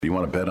You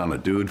want to bet on a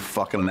dude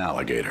fucking an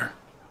alligator?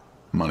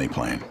 Money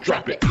plane.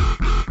 Drop it.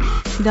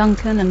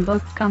 Duncan and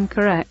both come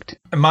correct.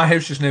 In my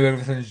house just now,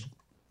 everything's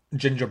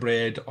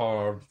gingerbread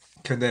or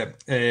kind of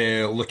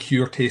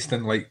liqueur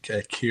tasting, like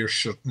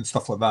kirsch and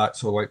stuff like that.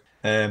 So, like,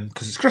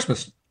 because it's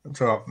Christmas.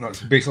 So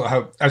that's basically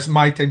how it's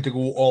my time to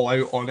go all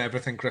out on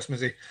everything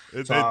Christmassy.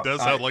 It So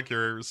does sound like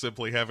you're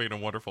simply having a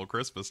wonderful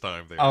Christmas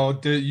time there. Oh,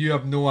 dude, you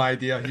have no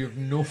idea. You have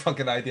no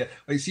fucking idea.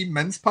 Like, see,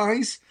 mince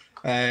pies.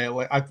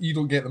 You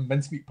don't get the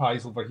mincemeat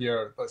pies over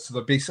here. So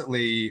they're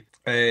basically.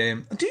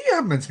 Do you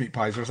have mincemeat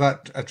pies, or is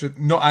that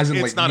not as in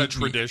it's like? Not a meat?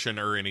 tradition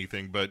or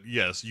anything, but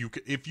yes,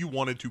 if you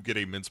wanted to get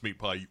a mincemeat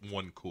pie,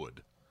 one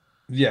could.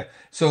 Yeah.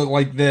 So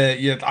like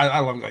I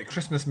love like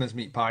Christmas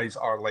mincemeat pies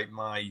are like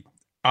my.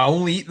 I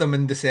only eat them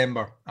in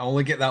December. I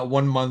only get that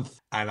 1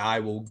 month, and I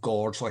will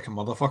gorge like a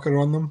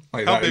motherfucker on them.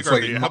 Like How that. big It's are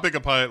like they? How big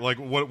a pie? Like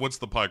what's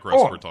the pie crust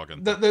we're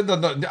talking? They're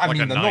not, Like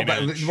a they're not.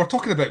 9-inch? We're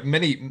talking about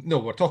mini. No,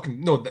 we're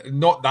talking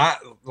not that.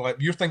 Like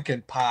you're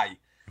thinking pie.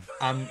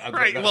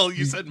 Right. Well,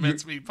 you said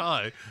mincemeat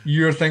pie.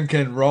 You're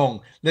thinking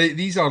wrong.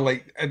 These are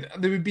like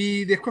they would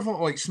be the equivalent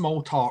of like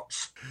small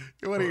tarts.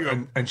 What are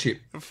you? And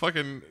cheap.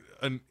 Fucking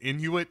an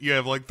Inuit? You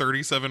have like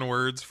 37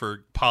 words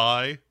for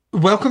pie.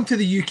 Welcome to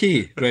the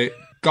UK, right?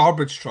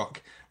 Garbage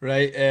truck,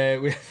 right?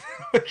 We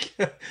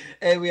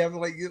have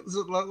like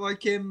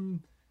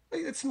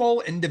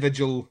small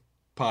individual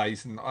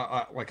pies and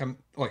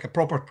like a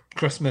proper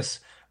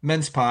Christmas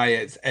mince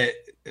pie.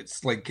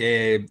 It's like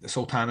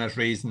sultanas,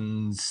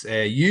 raisins,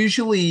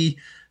 usually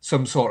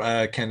some sort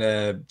of kind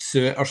of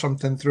suet or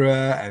something through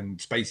it, and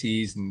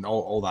spices and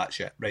all that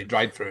shit, right?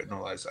 Dried fruit and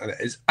all that. And it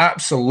is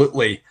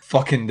absolutely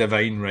fucking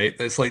divine, right?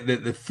 It's like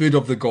the food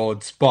of the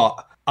gods,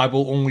 but I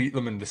will only eat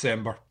them in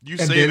December. You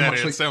And say then that,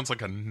 much it like- sounds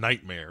like a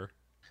nightmare.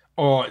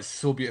 Oh, it's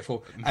so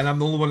beautiful. And I'm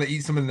the only one that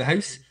eats them in the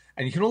house.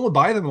 And you can only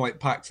buy them in like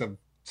packs of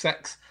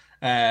 6.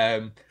 So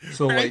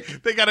Right?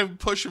 like They gotta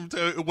push them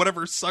to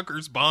whatever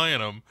sucker's buying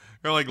them.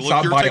 They're like, So look,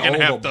 I you're buy taking all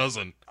of half them.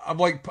 dozen. I'm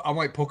like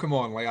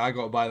Pokemon, like I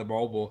gotta buy them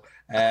all, bro.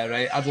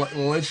 Right? I'd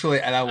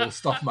literally, and I will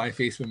stuff my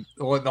face with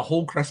like the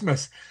whole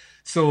Christmas.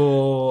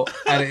 So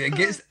and it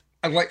gets.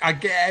 I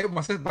get out of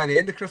myself by the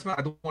end of Christmas.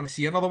 I don't want to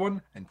see another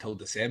one until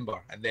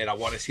December, and then I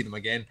want to see them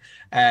again.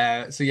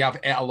 So yeah, I've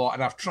ate a lot,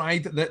 and I've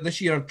tried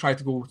this year. I've tried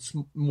to go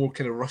more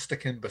kind of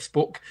rustic and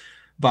bespoke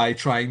by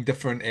trying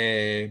different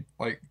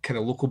like kind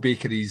of local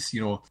bakeries.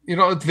 You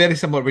know, it's very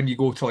similar when you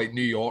go to like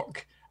New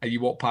York and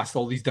you walk past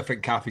all these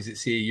different cafes that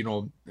say, you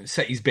know,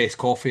 city's best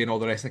coffee and all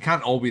the rest. It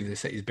can't all be the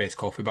city's best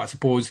coffee, but I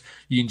suppose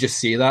you can just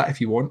say that if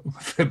you want,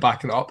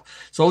 back it up.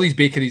 So all these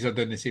bakeries are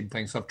doing the same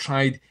thing. So I've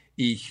tried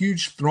a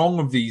huge throng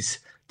of these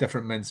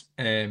different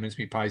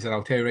mincemeat pies, and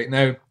I'll tell you right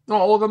now, not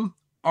all of them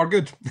are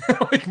good.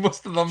 Like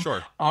most of them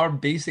Sure. are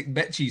basic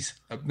bitches.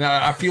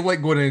 Now, I feel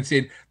like going in and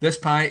saying this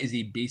pie is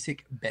a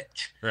basic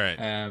bitch. Right.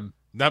 But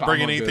Not I'm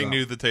bringing not doing anything that.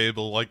 new to the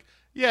table. Like,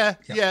 yeah,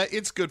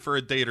 it's good for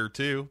a date or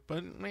two,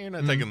 but you're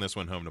not taking this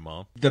one home to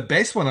mom. The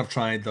best one I've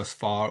tried thus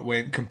far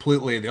went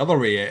completely the other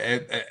way.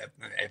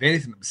 If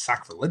anything, it was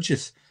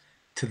sacrilegious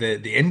to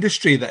the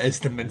industry that is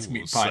the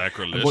mincemeat pie.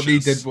 And what they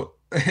did,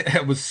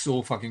 it was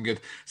so fucking good.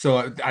 So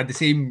I had the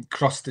same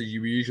crust as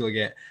you usually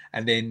get,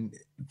 and then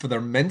for their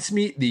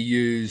mincemeat they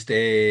used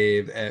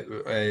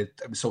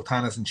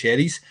sultanas and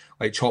cherries,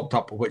 like chopped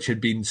up, which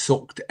had been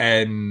soaked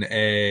in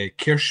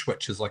kirsch,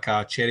 which is like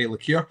a cherry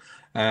liqueur.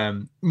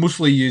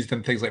 Mostly used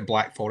in things like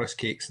Black Forest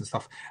cakes and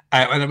stuff,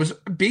 and it was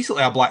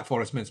basically a Black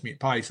Forest mincemeat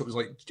pie. So it was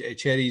like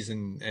cherries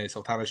and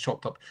sultanas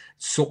chopped up,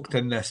 soaked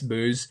in this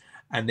booze,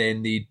 and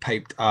then they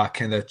piped a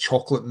kind of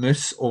chocolate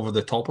mousse over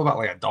the top of it,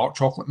 like a dark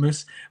chocolate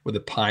mousse with the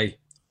pie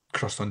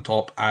crust on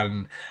top.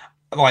 And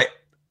like,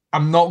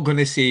 I'm not going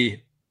to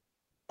say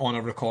on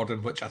a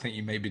recording, which I think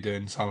you might be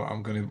doing, so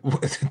I'm going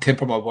to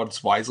temper my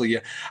words wisely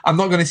here. I'm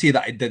not going to say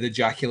that I did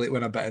ejaculate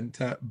when I bit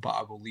into it, but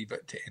I will leave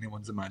it to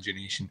anyone's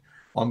imagination.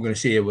 All I'm going to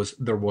say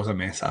there was a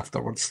mess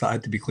afterwards that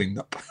had to be cleaned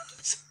up.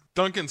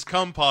 Duncan's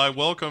cum pie.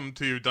 Welcome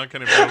to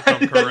Duncan and Bill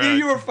Come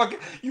Correct.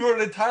 You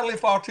were entirely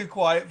far too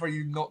quiet for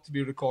you not to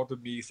be recording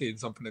me saying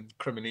something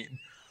incriminating.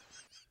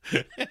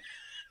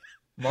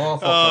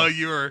 Oh,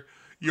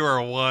 you are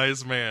a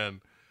wise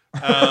man.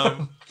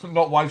 I'm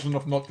not wise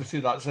enough not to say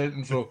that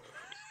sentence, so.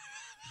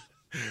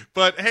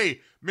 But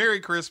hey,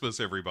 Merry Christmas,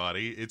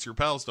 everybody! It's your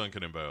pals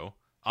Duncan and Bo.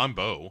 I'm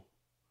Bo.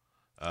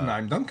 And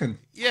I'm Duncan.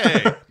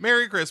 Yay!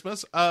 Merry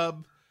Christmas.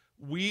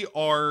 We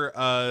are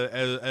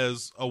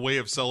as a way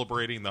of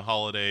celebrating the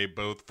holiday,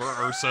 both for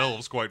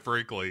ourselves, quite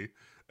frankly,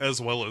 as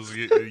well as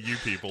you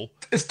people.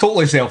 It's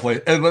totally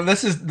selfish.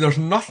 There's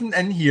nothing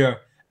in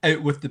here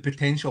out with the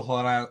potential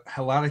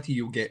hilarity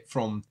you'll get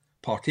from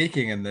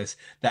partaking in this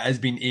that has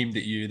been aimed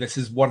at you. This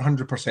is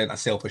 100% a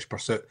selfish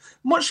pursuit,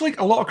 much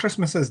like a lot of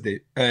Christmases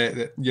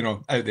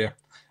out there.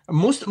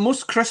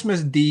 Most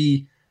Christmas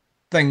Day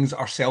things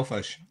are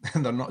selfish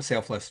and they're not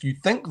selfless. You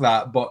think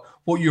that, but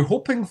what you're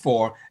hoping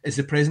for is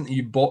the present that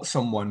you bought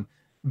someone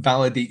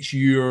validates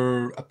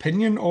your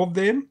opinion of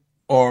them,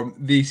 or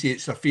they say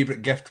it's their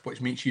favourite gift, which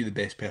makes you the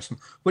best person,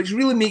 which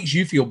really makes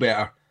you feel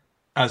better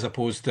as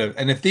opposed to,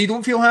 and if they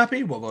don't feel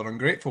happy, well, they're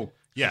ungrateful. So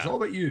it's Yeah. all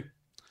about you.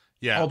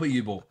 Yeah. All about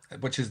you, Bo,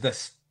 which is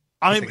this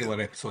I'm particular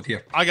episode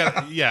here. I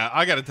got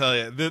to tell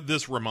you,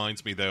 this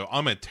reminds me though.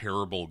 I'm a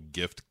terrible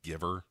gift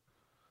giver.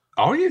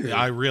 Are you?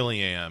 I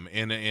really am,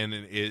 and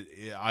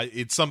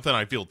it's something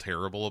I feel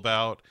terrible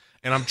about,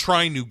 and I'm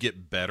trying to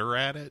get better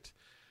at it.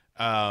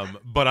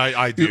 But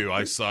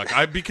I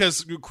suck.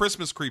 Because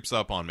Christmas creeps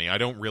up on me. I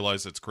don't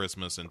realize it's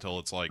Christmas until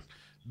it's like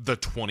the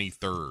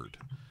 23rd,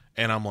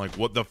 and I'm like,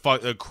 what the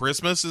fuck?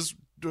 Christmas is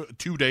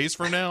 2 days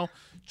from now.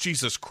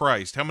 Jesus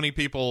Christ! How many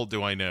people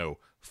do I know?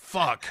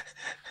 Fuck.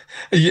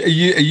 Are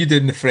you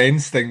doing the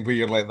Friends thing where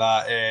you're like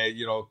that?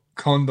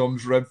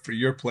 Condoms ribbed for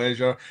your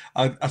pleasure,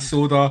 a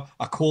soda,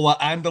 a cola,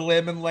 and a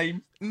lemon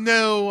lime.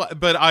 No,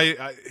 but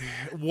I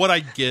what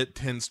I get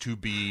tends to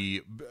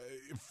be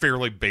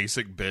fairly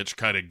basic bitch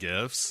kind of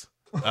gifts,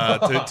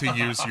 to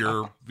use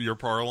your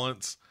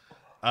parlance.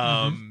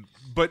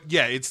 But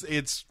yeah,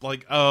 it's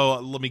like,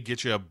 oh, let me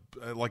get you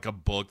a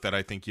book that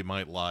I think you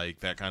might like,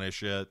 that kind of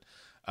shit.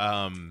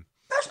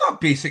 That's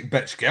not basic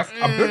bitch gift.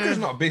 A book is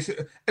not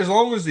basic, as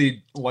long as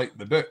they like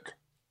the book.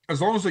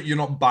 As long as that you're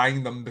not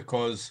buying them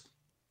because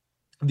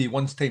they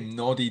once time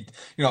nodded,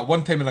 at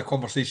one time in a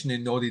conversation they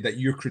nodded at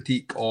your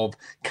critique of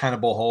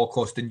Cannibal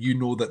Holocaust, and you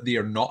know that they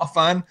are not a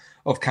fan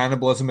of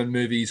cannibalism in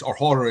movies or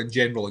horror in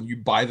general, and you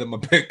buy them a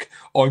book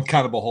on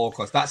Cannibal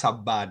Holocaust. That's a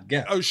bad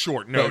gift. Oh,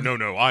 sure. No.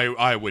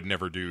 I would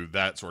never do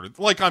that sort of,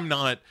 like, I'm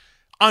not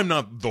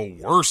the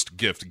worst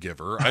gift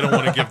giver. I don't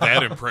want to give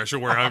that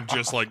impression where I'm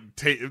just like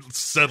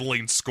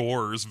settling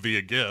scores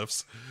via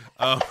gifts.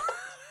 But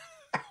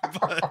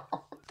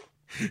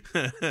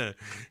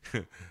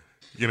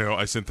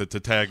I sent the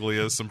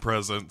Tataglia some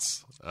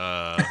presents.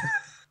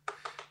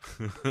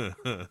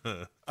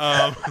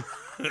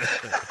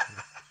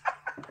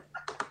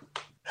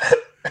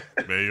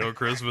 May your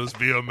Christmas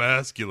be a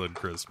masculine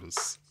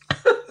Christmas.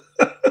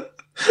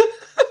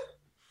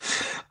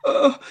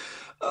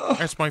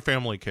 That's my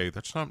family, Kate.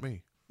 That's not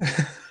me.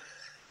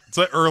 It's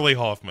like early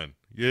Hoffman.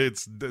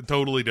 It's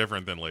totally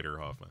different than later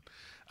Hoffman.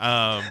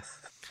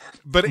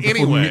 But Before you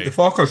anyway, meet the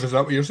fuckers, is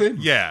that what you're saying?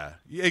 yeah,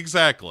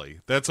 exactly.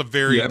 That's a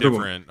very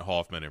different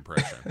Hoffman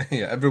impression.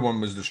 Yeah, everyone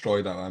was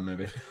destroyed at that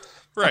movie.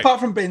 Right. Apart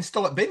from Ben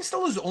Stiller. Ben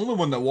Stiller's the only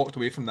one that walked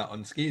away from that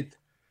unscathed.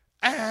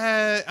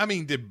 I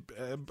mean,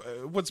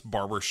 what's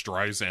Barbara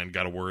Streisand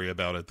got to worry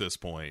about at this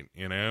point?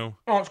 Oh,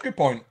 that's a good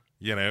point.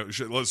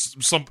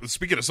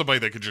 Speaking of somebody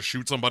that could just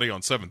shoot somebody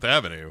on 7th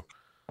Avenue,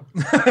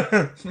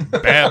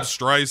 Bab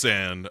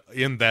Streisand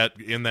in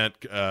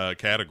that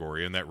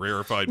category, in that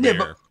rarefied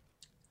bear.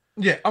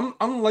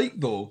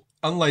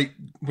 Unlike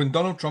when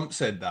Donald Trump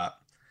said that,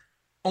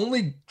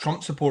 only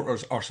Trump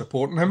supporters are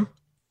supporting him.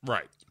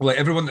 Right. Like,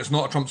 everyone that's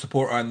not a Trump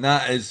supporter, and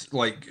that is,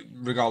 like,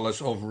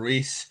 regardless of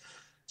race,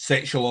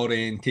 sexual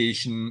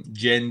orientation,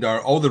 gender,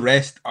 all the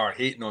rest are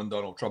hating on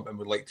Donald Trump and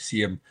would like to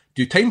see him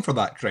do time for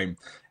that crime.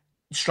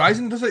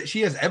 Streisand does it.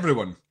 She has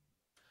everyone.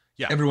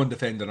 Yeah. Everyone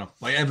defending her.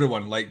 Like,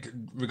 everyone. Like,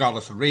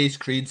 regardless of race,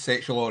 creed,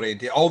 sexual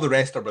orientation. All the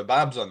rest are with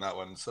Babs on that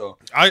one. So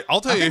I'll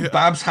tell you,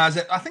 Babs has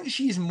it. I think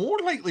she's more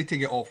likely to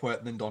get off with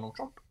it than Donald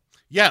Trump.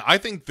 Yeah, I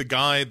think the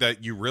guy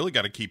that you really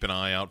got to keep an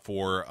eye out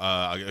for,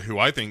 who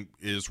I think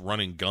is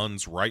running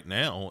guns right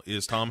now,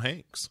 is Tom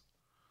Hanks.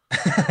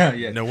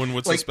 Yeah. No one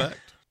would suspect.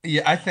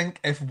 Yeah, I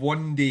think if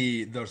one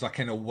day there's a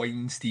kind of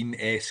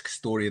Weinstein-esque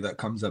story that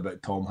comes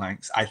about Tom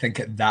Hanks, I think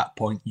at that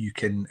point you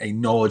can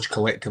acknowledge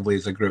collectively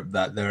as a group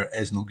that there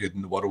is no good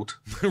in the world.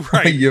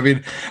 Right. I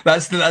mean,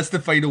 that's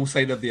the final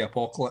sign of the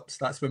apocalypse.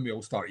 That's when we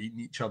all start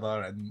eating each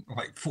other and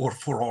like four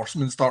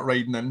horsemen start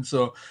riding in.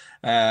 So,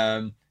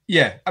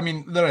 yeah, I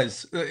mean, there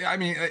is.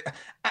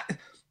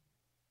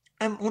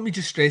 And let me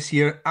just stress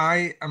here,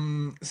 I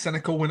am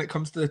cynical when it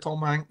comes to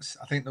Tom Hanks.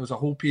 I think there was a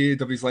whole period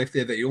of his life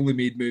there that he only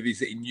made movies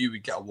that he knew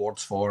he'd get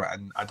awards for,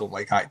 and I don't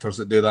like actors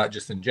that do that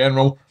just in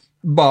general.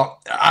 But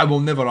I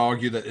will never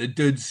argue that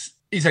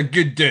he's a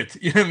good dude.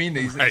 You know what I mean?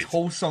 He's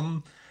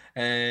wholesome,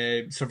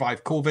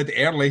 survived COVID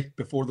early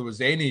before there was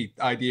any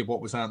idea of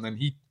what was happening.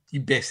 He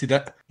bested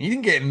it. He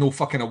didn't get no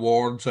fucking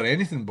awards or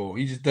anything, Bo.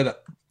 He just did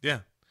it. Yeah.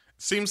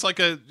 Seems like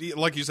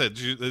like you said,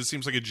 it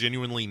seems like a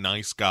genuinely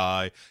nice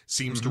guy.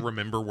 Seems to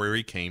remember where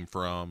he came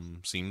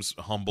from. Seems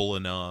humble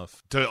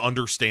enough to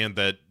understand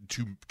that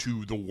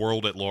to the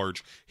world at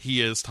large,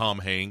 he is Tom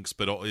Hanks,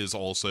 but is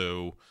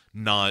also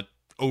not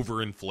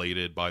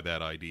overinflated by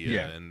that idea.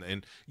 Yeah.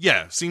 And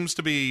yeah, seems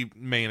to be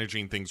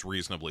managing things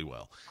reasonably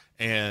well.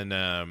 And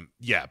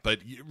yeah, but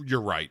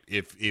you're right.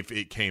 If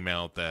it came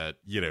out that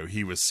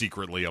he was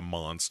secretly a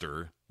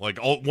monster. Like,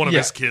 one of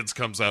his kids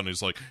comes out and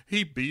he's like,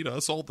 he beat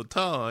us all the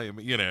time.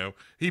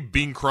 He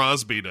Bing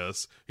Crosby'd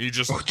us. He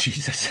just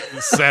Jesus.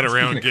 sat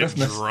around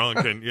getting drunk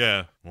and,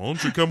 why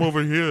don't you come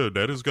over here?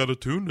 Daddy's got a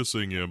tune to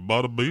sing you.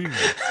 Bada bing.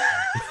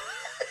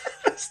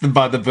 It's the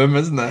bada boom,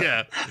 isn't it?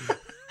 Yeah.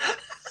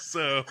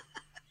 So.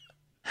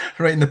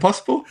 Right in the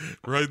puss, Bo?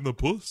 Right in the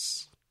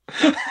puss.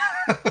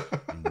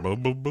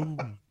 Boom, boom,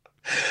 boom.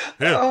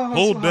 Yeah,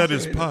 hold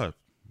Daddy's pipe.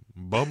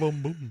 Boom,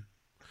 boom, boom.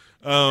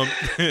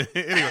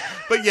 Anyway,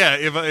 but yeah,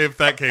 if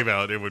that came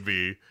out, it would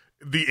be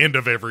the end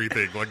of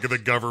everything. Like the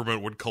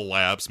government would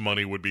collapse,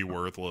 money would be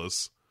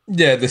worthless.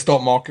 Yeah, the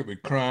stock market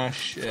would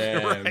crash.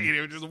 Right?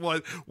 It just,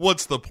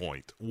 what's the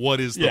point? What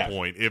is the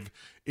point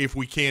if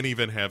we can't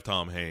even have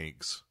Tom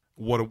Hanks?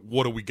 What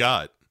do we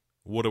got?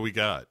 What do we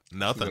got?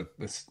 Nothing.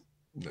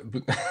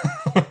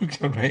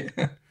 Right.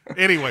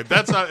 Anyway,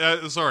 that's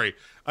not. Sorry.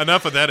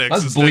 Enough of that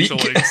existential.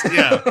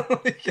 Yeah.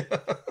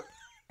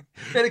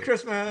 Merry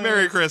Christmas.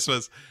 Merry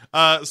Christmas.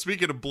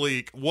 Speaking of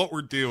bleak, what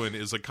we're doing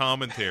is a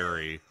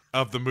commentary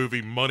of the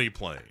movie Money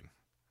Plane.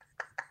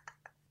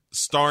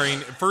 Starring,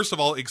 first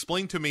of all,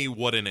 explain to me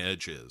what an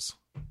edge is.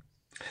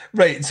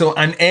 Right, so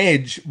an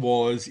edge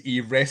was a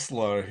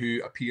wrestler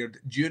who appeared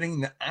during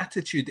the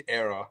Attitude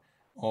Era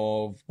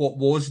of what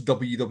was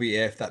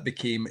WWF that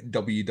became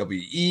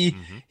WWE.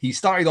 Mm-hmm. He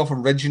started off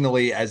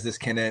originally as this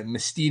kind of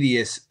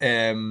mysterious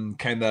it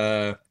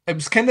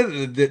was kind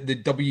of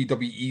the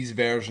WWE's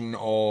version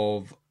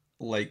of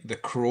like the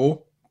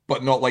Crow,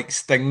 but not like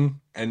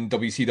Sting and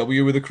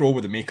WCW with the Crow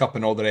with the makeup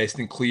and all the rest,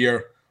 and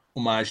clear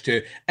homage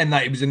to, and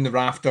that he was in the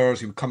rafters,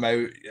 he would come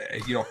out,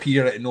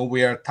 appear out of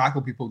nowhere,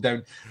 tackle people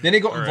down. Then he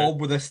got involved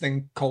with this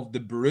thing called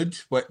The Brood,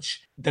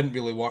 which didn't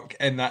really work,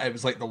 in that it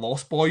was like the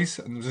Lost Boys,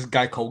 and there was this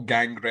guy called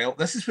Gangrel.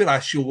 This is where I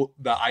show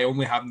that I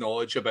only have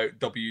knowledge about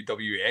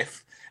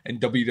WWF and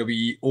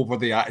WWE over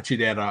the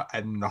Attitude Era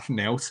and nothing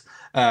else.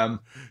 They're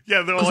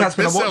like,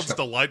 this sounds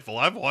delightful.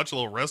 I've watched a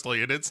little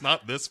wrestling and it's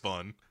not this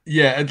fun.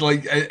 Yeah, and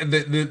like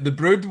the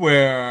Brood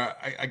were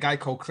a guy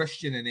called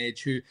Christian and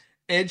Edge, who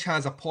Edge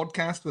has a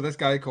podcast with this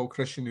guy called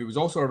Christian, who was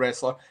also a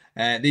wrestler.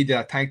 They did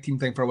a tag team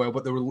thing for a while,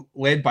 but they were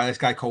led by this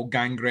guy called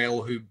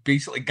Gangrel, who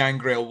basically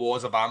Gangrel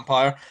was a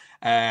vampire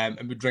and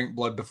would drink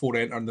blood before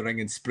entering the ring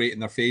and spray it in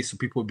their face so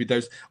people would be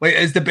doused. Like,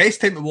 it's the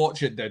best time to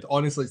watch it, dude.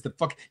 Honestly, it's the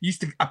fuck. He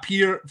used to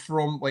appear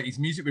from, like, his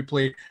music would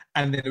play,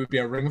 and then there would be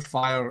a ring of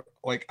fire,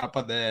 like, up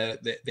at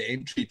the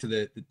entry to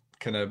the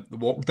kind of the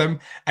walk down,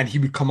 and he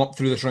would come up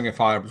through this ring of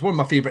fire. It was one of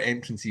my favourite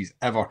entrances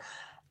ever.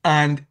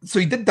 And so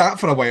he did that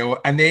for a while,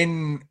 and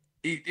then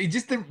he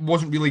just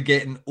wasn't really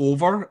getting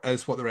over,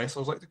 as what the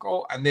wrestlers like to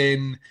call it. And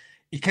then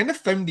he kind of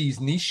found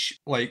his niche,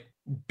 like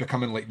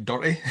becoming like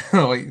dirty,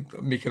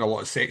 like making a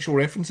lot of sexual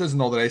references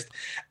and all the rest.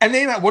 And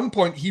then at one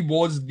point he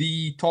was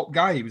the top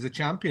guy. He was a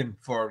champion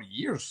for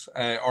years,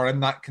 or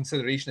in that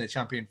consideration, a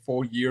champion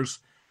for years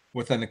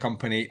within the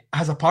company.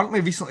 Has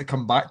apparently recently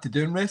come back to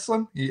doing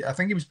wrestling. I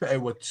think he was put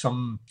out with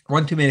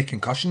one too many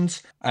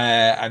concussions,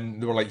 and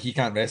they were like, he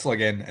can't wrestle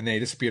again. And then he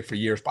disappeared for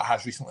years, but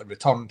has recently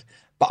returned.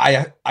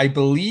 But I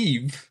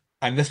believe,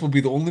 and this will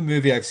be the only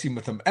movie I've seen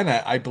with him in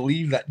it, I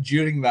believe that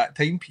during that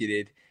time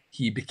period,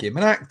 he became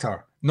an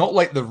actor. Not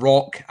like The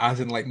Rock, as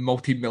in like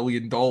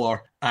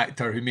multi-million-dollar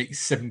actor who makes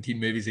 17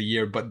 movies a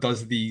year, but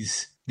does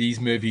these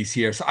movies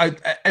here. So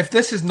if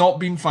this has not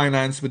been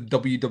financed with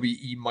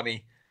WWE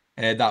money,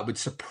 that would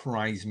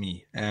surprise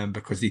me,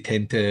 because they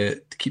tend to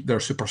keep their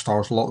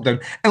superstars locked down,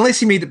 unless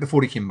he made it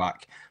before he came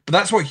back. But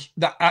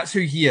that's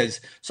who he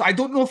is. So I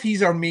don't know if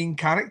he's our main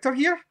character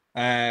here.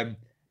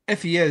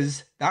 If he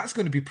is, that's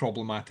going to be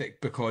problematic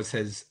because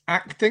his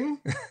acting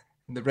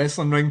in the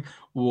wrestling ring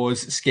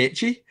was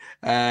sketchy,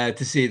 to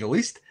say the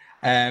least.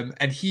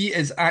 And he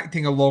is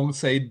acting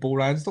alongside Bo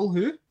Ransdell,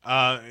 who?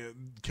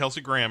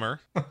 Kelsey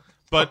Grammer.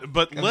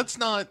 But let's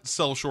not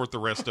sell short the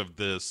rest of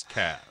this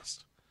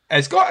cast.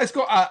 It's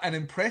got an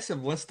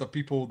impressive list of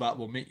people that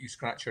will make you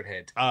scratch your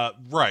head.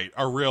 Right,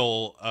 a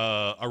real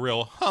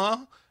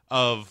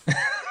of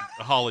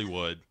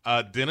Hollywood.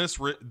 Denise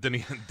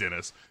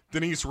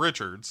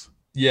Richards.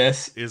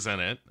 Yes, is in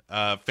it.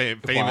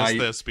 Famous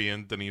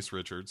thespian Denise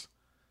Richards.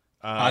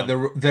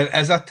 There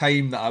is a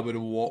time that I would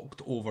have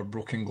walked over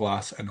broken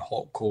glass and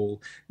hot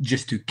coal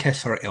just to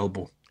kiss her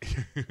elbow.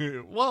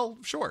 Well,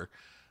 sure.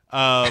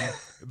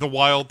 The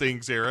Wild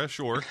Things era,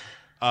 sure.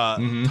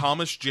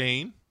 Thomas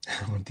Jane.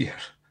 Oh dear.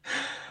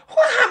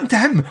 What happened to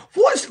him?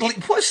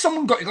 What's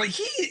someone got? Like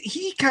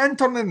he can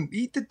turn in.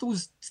 He did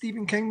those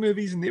Stephen King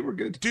movies and they were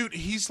good. Dude,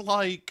 he's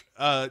like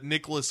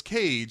Nicolas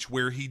Cage,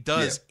 where he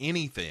does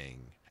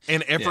anything.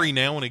 And every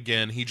now and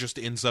again, he just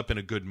ends up in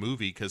a good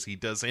movie because he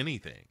does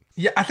anything.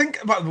 Yeah, I think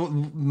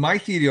my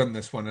theory on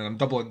this one, and I'm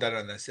doubling down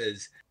on this,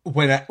 is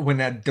when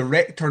a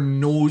director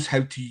knows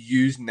how to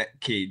use Nick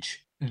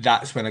Cage,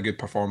 that's when a good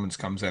performance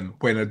comes in.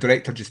 When a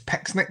director just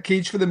picks Nick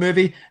Cage for the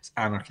movie, it's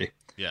anarchy.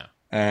 Yeah.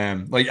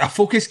 Like a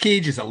focus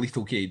Cage is a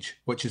lethal Cage,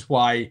 which is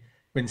why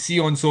when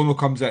Sion Sono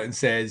comes out and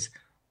says,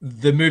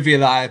 the movie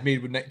that I've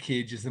made with Nick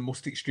Cage is the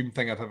most extreme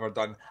thing I've ever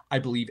done, I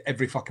believe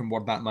every fucking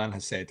word that man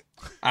has said.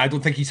 I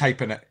don't think he's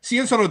hyping it.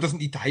 Sion Sono doesn't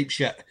need to hype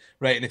shit,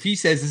 right? And if he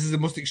says this is the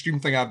most extreme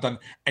thing I've done,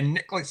 and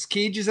Nicolas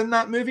Cage is in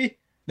that movie,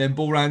 then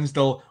Bo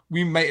Ransdell,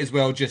 we might as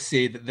well just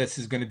say that this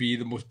is going to be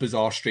the most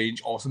bizarre,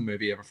 strange, awesome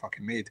movie ever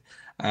fucking made.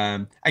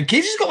 And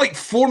Cage has got like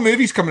 4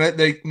 movies coming out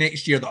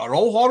next year that are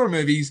all horror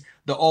movies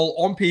that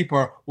all on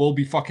paper will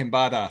be fucking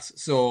badass.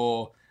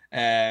 So,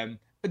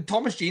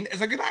 Thomas Jane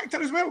is a good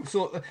actor as well,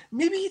 so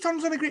maybe he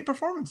turns in a great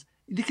performance.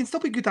 They can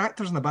still be good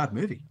actors in a bad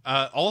movie.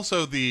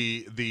 Also,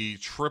 the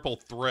triple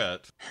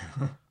threat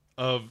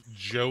of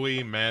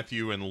Joey,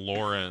 Matthew, and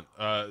Lauren.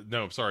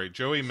 No, sorry,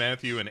 Joey,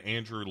 Matthew, and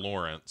Andrew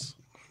Lawrence.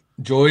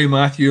 Joey,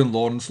 Matthew, and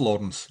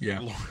Lawrence. Yeah.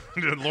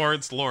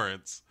 Lawrence.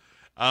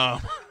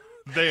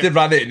 They ran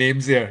out of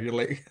names there. You're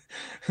like,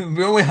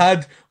 we only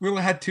had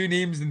 2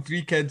 names and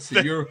 3 kids. So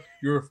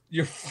your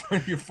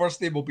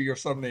first name will be your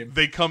surname.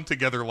 They come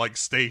together like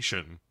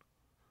Station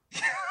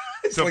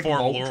It's to like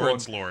form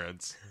Voltron.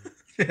 Lawrence.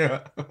 Yeah.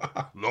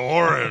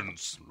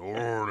 Lawrence.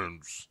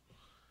 Like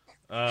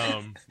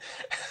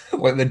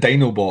the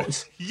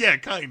Dinobots. Yeah,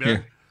 kind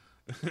of.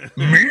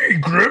 Me,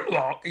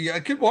 Grimlock. Yeah,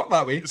 it could work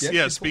that way.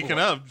 Yeah, speaking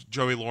of,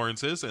 Joey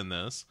Lawrence is in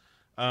this.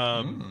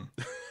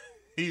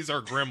 He's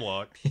our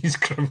Grimlock. He's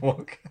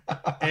Grimlock.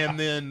 And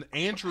then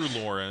Andrew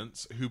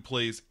Lawrence, who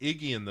plays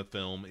Iggy in the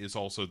film, is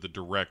also the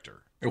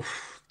director.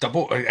 Oof,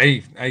 double.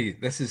 Hey,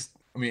 this is.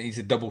 I mean, he's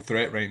a double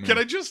threat right now. Can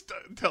I just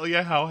tell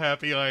you how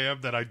happy I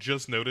am that I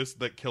just noticed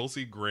that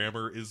Kelsey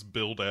Grammer is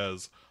billed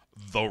as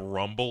the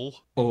Rumble?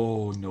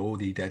 Oh no,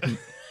 they didn't.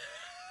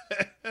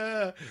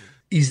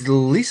 He's the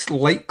least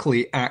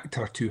likely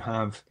actor to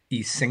have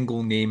a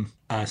single name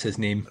as his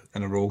name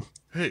in a role.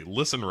 Hey,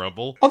 listen,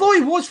 Rumble. Although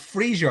he was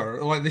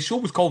Frasier, like the show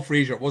was called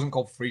Frasier, it wasn't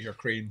called Frasier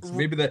Crane. So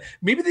maybe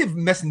they've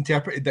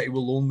misinterpreted that he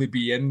will only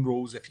be in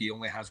roles if he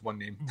only has one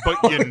name.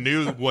 But you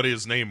knew what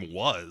his name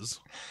was.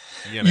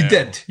 You You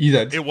did.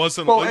 It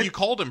wasn't. Well, you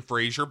called him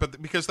Frasier,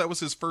 but because that was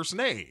his first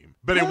name.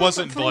 But Yeah, it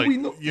wasn't but for all like we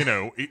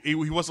know-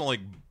 he wasn't like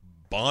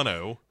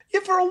Bono. Yeah,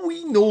 for all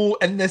we know,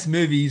 in this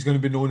movie, he's going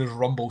to be known as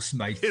Rumble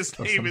Smythe His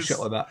or name some is- shit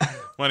like that.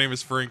 My name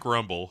is Frank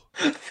Rumble.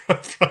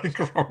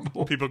 Frank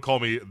Rumble. People call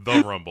me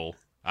the Rumble.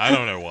 I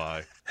don't know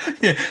why.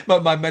 Yeah,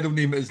 but my middle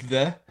name is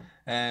the.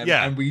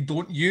 Yeah. And we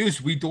don't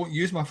use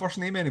my first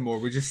name anymore.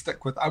 We just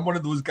stick with. I'm one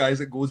of those guys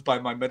that goes by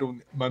my middle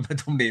name. My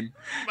surname,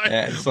 middle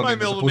as opposed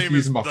name to is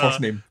using my the,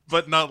 first name.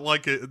 but not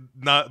like it.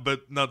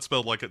 Not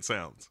spelled like it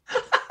sounds.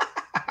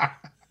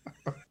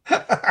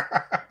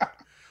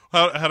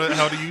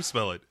 How do you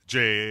spell it?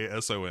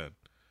 Jason.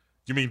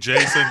 You mean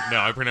Jason? No,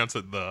 I pronounce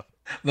it the.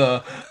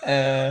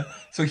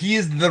 So he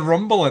is the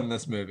Rumble in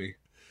this movie.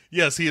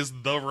 Yes, he is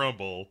the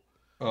Rumble.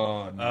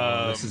 Oh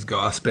no, this has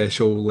got a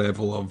special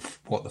level of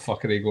what the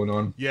fuck are they going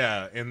on?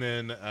 Yeah, and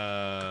then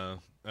all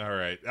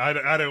right, I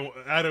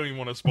don't even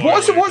want to spoil.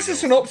 What's the anything else.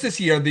 synopsis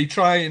here? They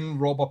try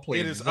and rob a plane.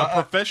 It is that a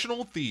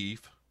professional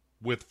thief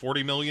with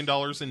 $40 million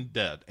in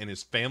debt and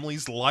his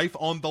family's life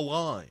on the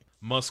line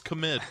must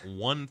commit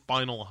one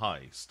final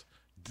heist.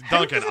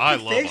 Duncan, I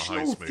love a professional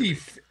heist movie.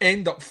 thief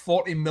end up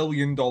 $40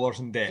 million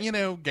in debt. You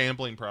know,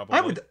 gambling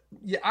probably.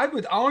 I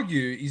would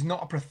argue he's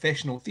not a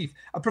professional thief.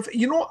 A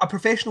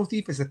professional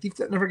thief is a thief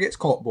that never gets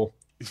caught, Bo.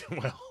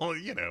 Well,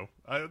 you know,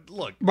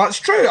 look. That's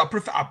true. A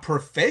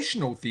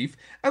professional thief.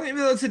 I mean,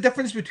 there's a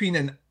difference between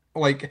an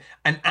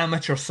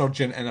amateur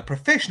surgeon and a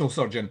professional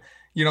surgeon.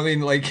 You know what I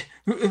mean?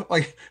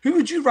 Who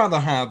would you rather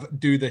have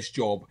do this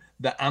job?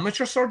 The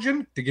amateur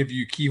surgeon to give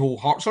you keyhole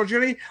heart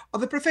surgery, or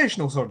the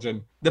professional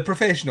surgeon? The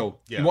professional.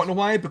 Yes. You want to know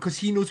why? Because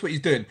he knows what he's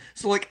doing.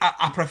 So, like,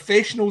 a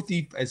professional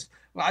thief is.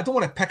 I don't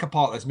want to pick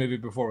apart this movie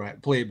before I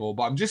play, Bo,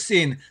 but I'm just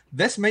saying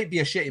this might be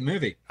a shitty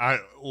movie. I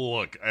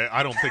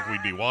don't think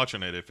we'd be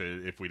watching it if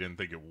we didn't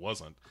think it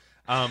wasn't.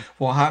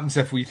 What happens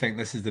if we think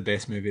this is the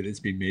best movie that's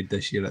been made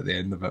this year at the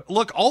end of it?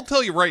 Look, I'll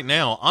tell you right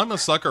now, I'm a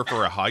sucker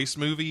for a heist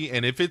movie,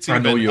 and if it's I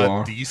know even you a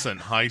are.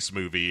 decent heist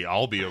movie,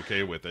 I'll be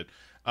okay with it.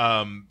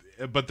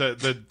 But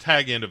the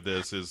tag end of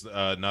this is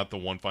not the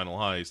one final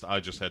heist.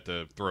 I just had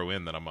to throw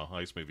in that I'm a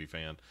heist movie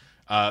fan.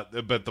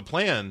 But the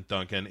plan,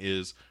 Duncan,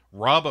 is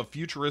rob a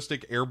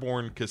futuristic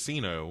airborne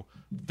casino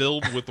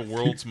filled with the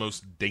world's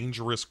most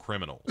dangerous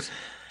criminals.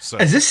 So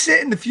Is this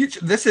set in the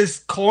future? This is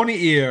Con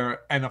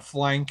Air and a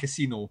flying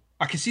casino.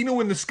 A casino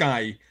in the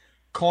sky,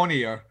 Con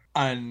Air,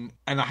 and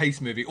a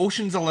heist movie.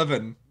 Ocean's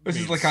 11. This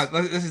is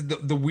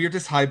the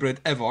weirdest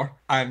hybrid ever,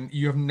 and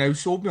you have now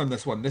sold me on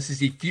this one. This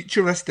is a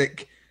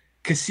futuristic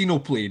casino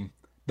plane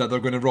that they're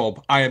going to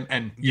rob. I am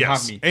in. You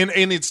have me. And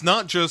it's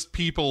not just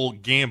people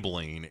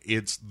gambling;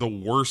 it's the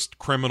worst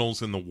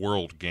criminals in the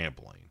world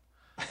gambling,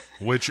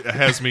 which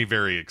has me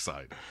very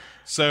excited.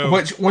 So,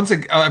 Which, once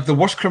again, if the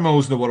worst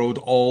criminals in the world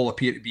all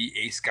appear to be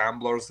ace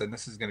gamblers, then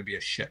this is going to be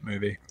a shit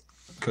movie.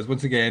 Because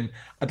once again,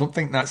 I don't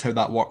think that's how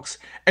that works.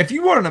 If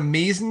you were an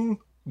amazing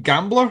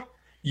gambler,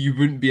 you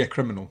wouldn't be a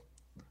criminal.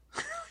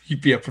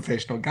 You'd be a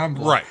professional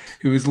gambler, Right.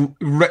 Who is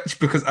rich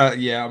because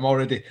I'm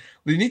already.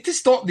 They need to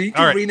stop. They need to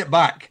All right. rein it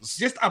back.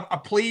 Just a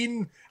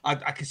plane,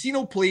 a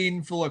casino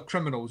plane full of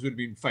criminals would have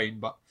been fine,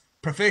 but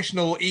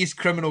professional ace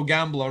criminal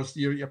gamblers,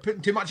 you're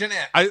putting too much in it.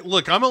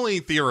 I'm only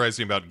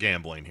theorizing about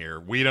gambling here.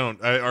 We don't,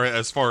 or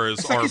as far as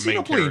It's a our casino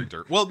main plane.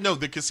 character. Well, no,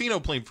 the casino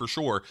plane for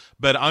sure,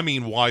 but I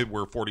mean, why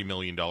we're $40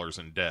 million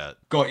in debt.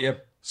 Got you.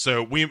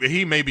 So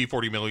he may be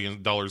 $40 million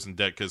in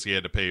debt because he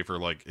had to pay for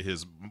like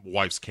his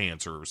wife's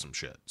cancer or some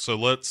shit. So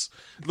let's.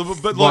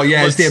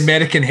 It's the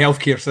American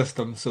healthcare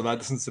system, so that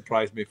doesn't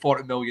surprise me.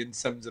 40 million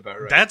sounds about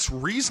right. That's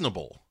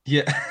reasonable.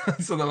 Yeah,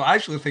 so I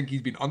actually think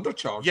he's been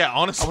undercharged. Yeah,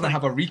 honestly, I want to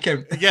have a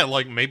recount. Yeah,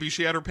 like maybe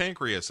she had her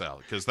pancreas out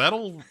because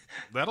that'll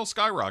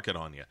skyrocket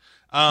on you.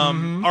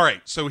 All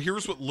right, so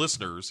here's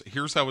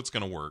how it's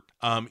going to work.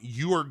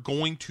 You are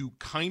going to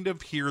kind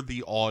of hear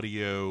the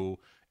audio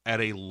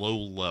at a low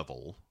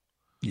level.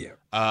 Yeah.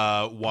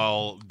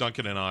 While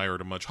Duncan and I are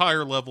at a much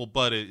higher level,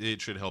 but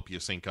it should help you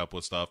sync up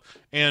with stuff.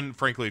 And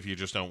frankly, if you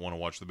just don't want to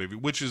watch the movie,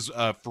 which is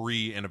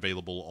free and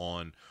available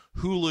on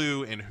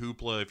Hulu and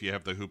Hoopla, if you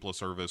have the Hoopla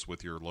service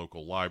with your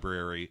local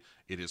library,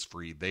 it is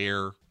free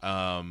there.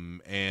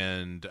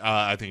 And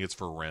I think it's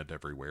for rent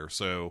everywhere.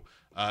 So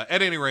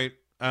at any rate,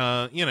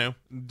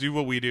 do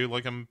what we do.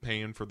 Like I'm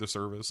paying for the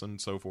service and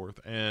so forth,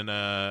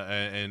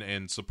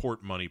 and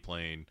support Money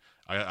Plane.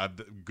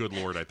 Good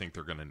Lord, I think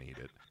they're going to need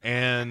it.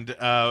 And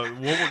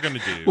what we're going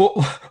to do... Well,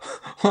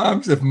 what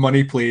happens if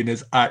Money Plane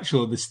is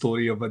actually the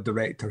story of a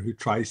director who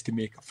tries to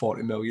make a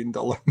 $40 million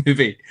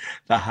movie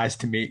that has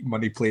to make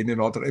Money Plane in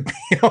order to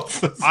pay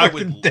off the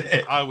fucking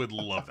debt? I would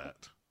love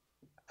that.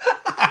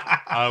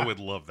 I would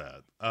love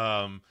that.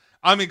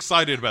 I'm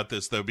excited about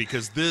this, though,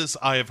 because this,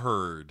 I have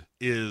heard,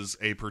 is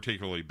a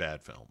particularly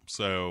bad film.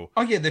 So,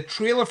 oh yeah, the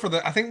trailer for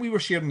I think we were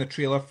sharing the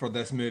trailer for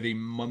this movie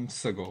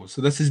months ago.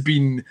 So this has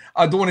been,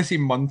 I don't want to say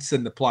months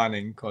in the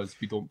planning because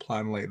we don't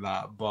plan like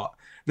that, but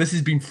this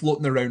has been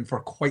floating around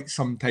for quite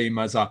some time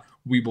as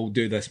we will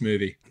do this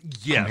movie.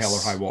 Yes. Come hell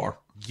or high water.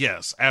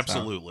 Yes,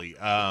 absolutely.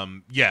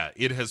 So.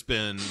 It has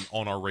been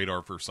on our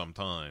radar for some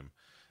time.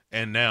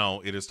 And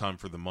now it is time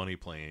for the Money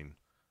Plane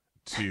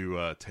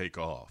to take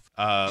off.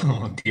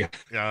 Oh dear.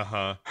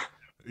 Yeah,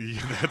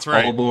 that's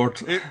right. All aboard.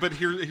 But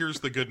here's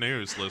the good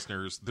news,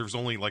 listeners. There's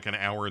only like an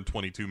hour and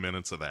 22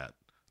 minutes of that.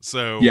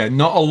 So yeah,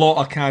 not a lot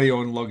of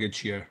carry-on luggage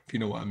here, if you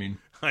know what I mean.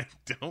 I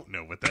don't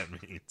know what that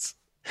means.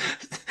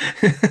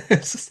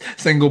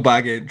 Single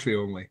bag entry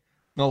only.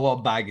 Not a lot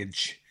of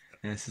baggage.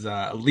 This is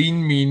a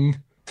lean,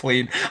 mean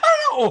plane. I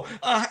don't know.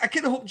 I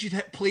kind of hoped you'd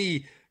hit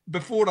play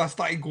before I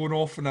started going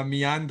off in a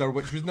meander,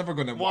 which was never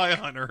going to work. Why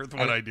on earth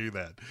would I do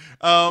that?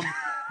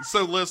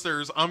 So,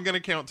 listeners, I'm going to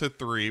count to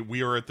 3.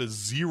 We are at the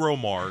 0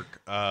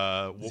 mark.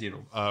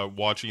 0.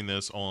 Watching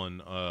this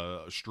on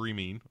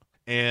streaming,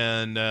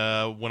 and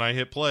when I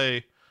hit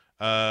play,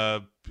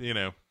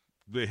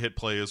 hit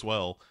play as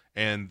well.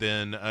 And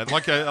then,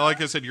 like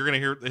I said, you're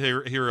going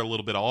to hear a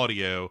little bit of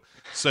audio,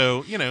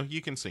 so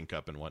you can sync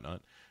up and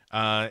whatnot.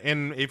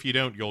 And if you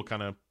don't, you'll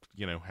kind of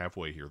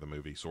halfway hear the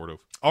movie, sort of.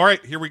 All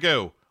right, here we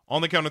go.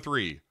 On the count of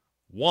 3.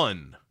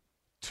 1,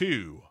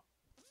 2,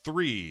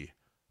 3,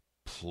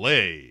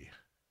 play.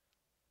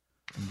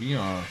 We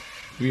are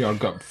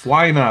got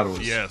flying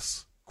arrows.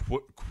 Yes,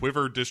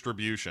 Quiver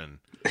Distribution.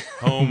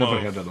 Home Never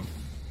of... heard of them.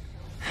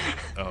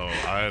 Oh,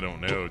 I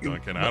don't know,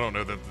 Duncan. I don't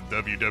know that the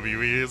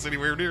WWE is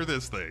anywhere near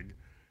this thing.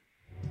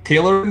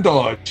 Taylor and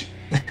Dodge.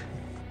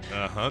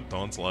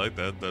 Dawn Slide.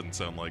 That doesn't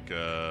sound like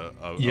a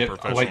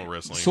professional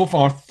wrestling. So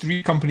far,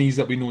 3 companies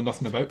that we know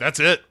nothing about. That's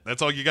it.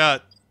 That's all you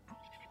got.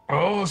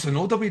 Oh, so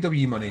no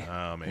WWE money.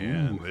 Oh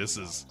man, ooh. This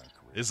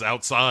is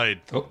outside.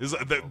 Oh.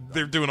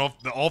 They're doing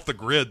off the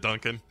grid,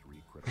 Duncan.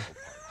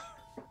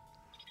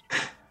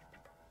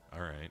 All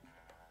right.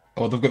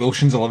 Oh, they've got the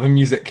Ocean's 11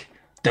 music.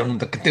 Dun,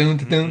 dun, dun,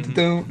 dun, dun,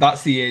 dun.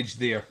 That's the edge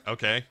there.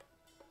 Okay.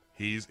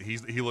 He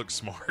looks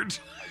smart.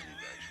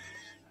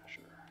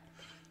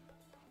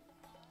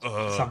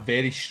 It's a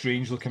very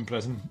strange looking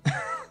prison.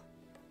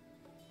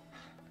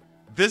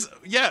 This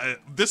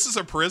is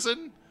a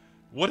prison.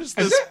 What is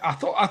this? Is it? I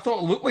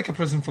thought it looked like a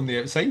prison from the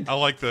outside. I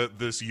like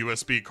this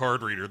USB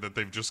card reader that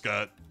they've just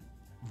got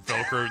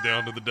velcroed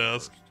down to the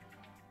desk.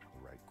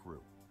 The right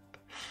group.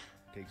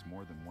 Takes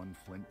more than one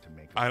flint to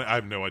make. I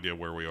have no idea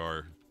where we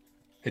are.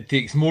 It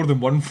takes more than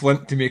one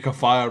flint to make a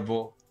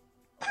fireball.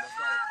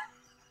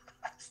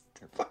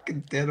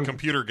 Fucking terrible.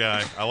 Computer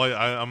guy.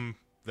 I'm.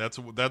 That's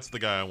the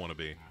guy I want to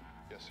be.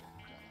 Yes, sir.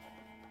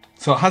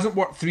 So it hasn't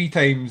worked 3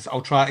 times.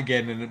 I'll try it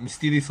again, and it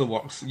mysteriously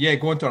works. Yeah,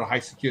 go into our high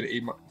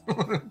security.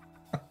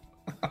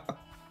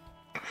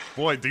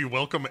 Boy, do you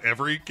welcome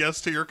every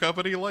guest to your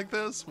company like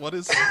this? What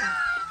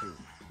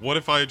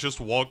if I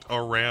just walked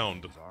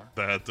around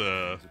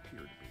that?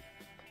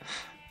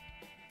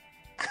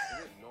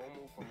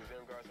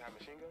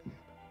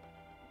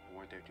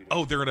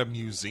 Oh, they're in a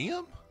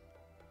museum?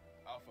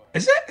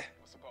 Is it?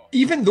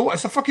 Even though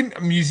it's a fucking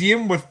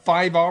museum with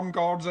 5 armed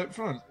guards out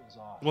front.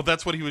 Well,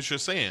 that's what he was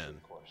just saying.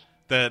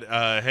 That,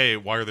 hey,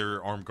 why are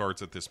there armed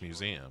guards at this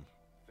museum?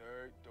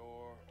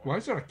 Why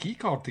is there a key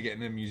card to get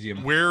in a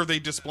museum? Where are they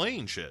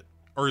displaying shit?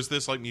 Or is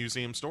this like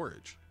museum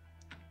storage?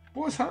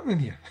 What's happening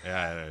here?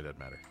 Yeah, it doesn't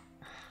matter.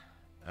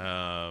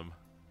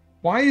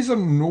 Why is there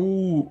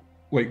no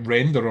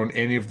render on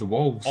any of the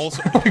walls?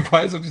 Also,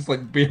 why is there just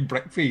bare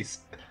brick face?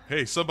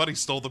 Hey, somebody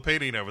stole the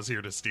painting I was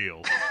here to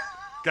steal.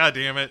 God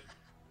damn it.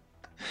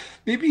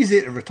 Maybe he's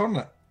here to return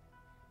it.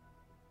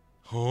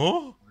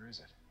 Huh? Where is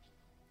it?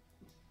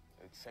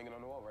 It's hanging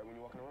on the wall right when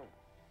you walk in the room.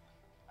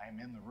 I'm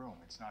in the room.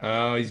 It's not.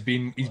 Oh, he's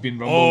been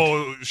rumbled.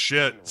 Oh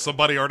shit!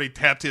 Somebody already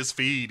tapped his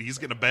feed. He's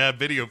getting a bad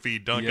video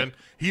feed, Duncan.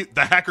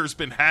 The hacker's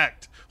been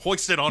hacked.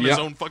 Hoisted on his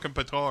own fucking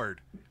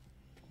petard.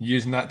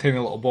 Using that tiny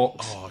little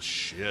box. Oh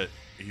shit!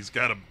 He's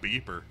got a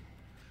beeper.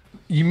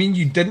 You mean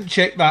you didn't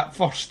check that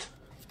first?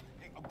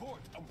 Hey, abort!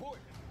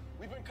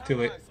 We've been Too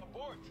late. compromised.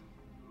 Abort!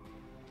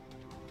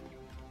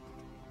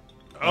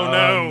 Oh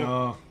no!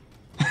 No.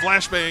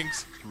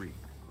 Flashbangs. 3.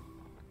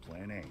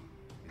 Plan A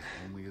is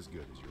only as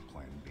good as your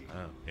plan B.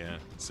 Oh yeah.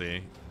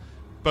 See,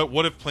 but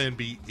what if Plan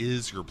B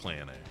is your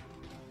Plan A?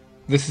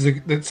 This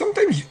is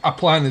sometimes a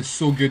plan is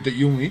so good that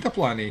you only need a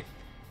plan A.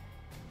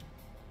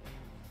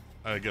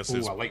 I guess Oh,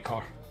 it's. I like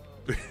her.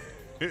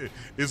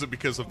 Is it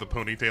because of the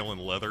ponytail and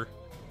leather?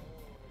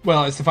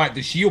 Well, it's the fact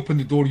that she opened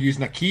the door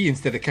using a key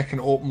instead of kicking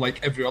it open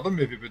like every other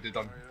movie would have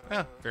done.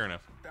 Yeah, fair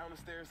enough. Down the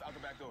stairs, out the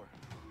back door.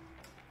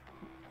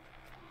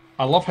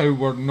 I love how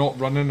we're not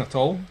running at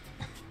all.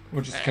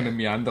 We're just kind of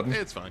meandering.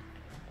 It's fine.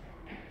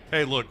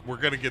 Hey, look, we're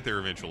gonna get there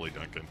eventually,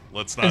 Duncan.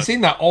 Let's And not.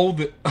 saying that, all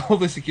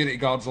the security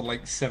guards are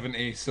like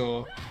 70,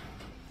 so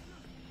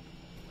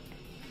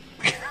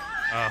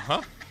Uh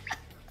huh.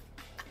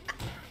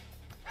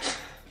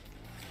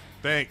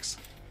 Thanks.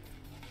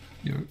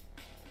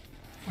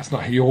 that's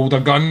not how you hold a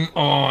gun.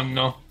 Oh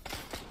no.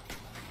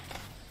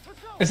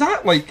 Is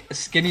that like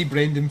skinny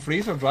Brendan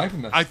Fraser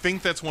driving this? I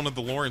think that's one of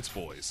the Lawrence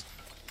boys.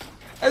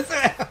 Is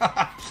it?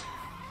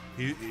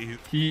 He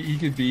he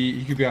could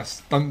be a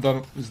stunt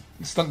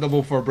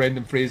double for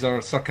Brendan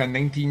Fraser circa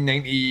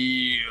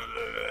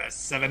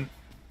 1997.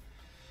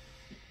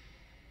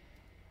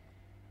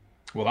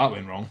 Well, that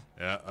went wrong.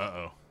 yeah.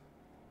 Oh.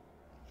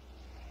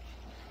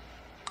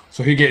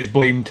 So who gets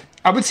blamed?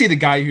 I would say the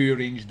guy who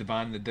arranged the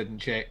van that didn't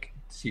check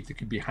to see if they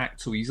could be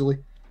hacked so easily.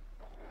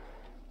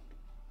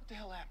 What the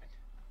hell happened?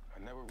 I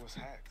never was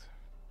hacked.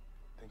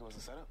 Think it was a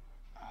setup?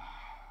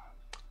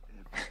 It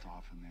built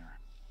off in there.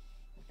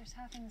 There's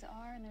how things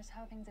are and there's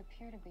how things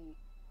appear to be.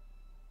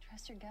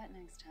 Trust your gut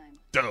next time.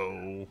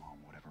 Oh.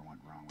 Whatever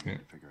went wrong, we need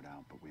to figure it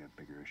out, but we have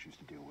bigger issues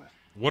to deal with.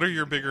 What are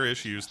your bigger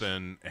issues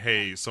than,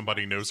 hey,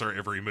 somebody knows our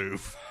every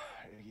move?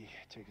 Iggy,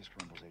 take us to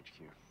Rumble's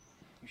HQ.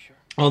 You sure?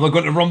 Oh, they're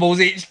going to Rumble's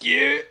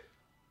HQ.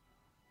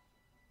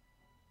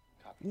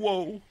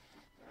 Whoa.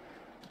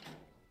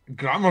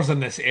 Grammer's in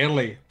this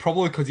early,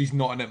 probably because he's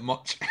not in it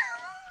much.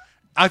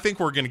 I think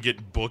we're gonna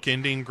get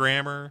bookending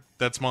grammar.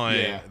 That's my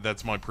Yeah.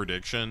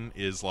 prediction.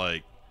 Is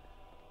like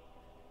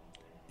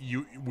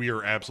we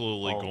are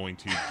absolutely going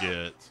to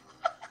get.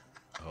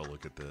 Oh,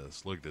 look at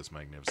this! Look at this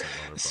magnificent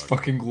It's motherfucker!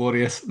 fucking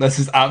glorious. This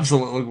is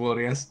absolutely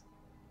glorious.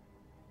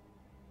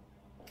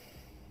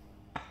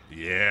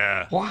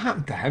 Yeah. What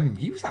happened to him?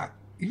 He was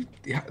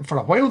for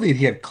a while there.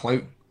 He had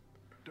clout.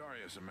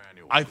 Darius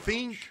Emmanuel. I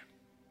think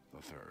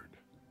the third.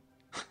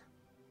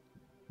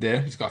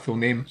 There, he's got a full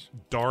name.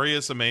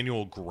 Darius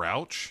Emmanuel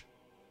Grouch.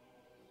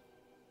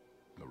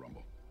 The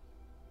Rumble.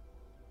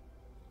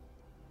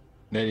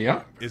 There you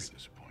are.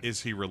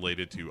 Is he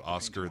related to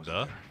Oscar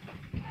the?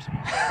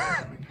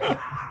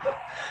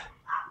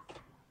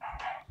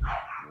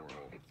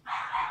 Warhol.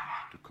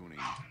 Takuni.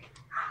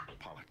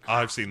 Pollock.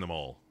 I've seen them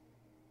all.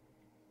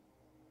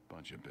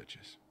 Bunch of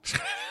bitches.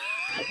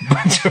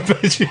 Bunch of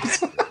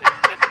bitches.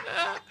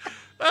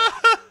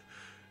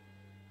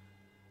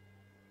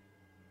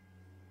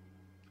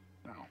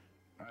 Now,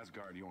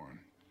 Asgard Yorn,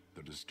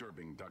 the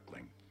disturbing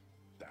duckling.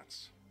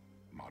 That's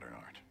modern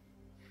art.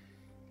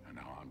 And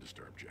now I'm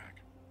disturbed,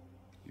 Jack.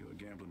 You a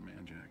gambling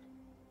man, Jack?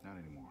 Not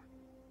anymore.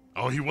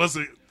 Oh, he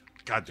wasn't.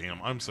 Goddamn,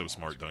 I'm so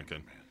smart,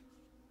 Duncan.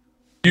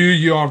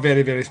 You are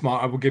very, very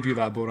smart. I will give you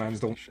that, Bo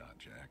Ransdell. Shot,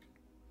 Jack.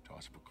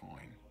 Toss up a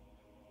coin.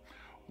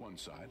 One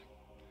side.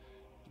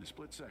 In a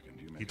split second,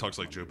 you make He talks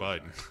up like Joe on the other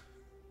Biden. side.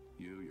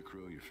 You, your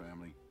crew, your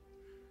family,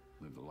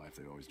 live the life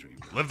they always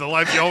dreamed of. Live the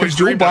life you always If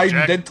Joe dreamed of, Biden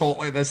Jack. did talk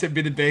like this, it'd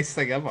be the best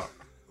thing ever.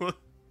 You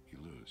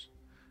lose.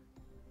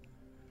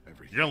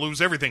 Everything. You're gonna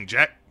lose everything,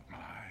 Jack.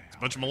 It's a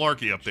bunch of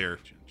malarkey up there. In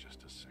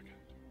just a second.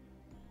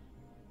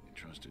 You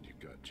trusted your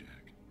gut,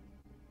 Jack.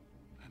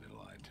 And it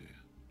lied to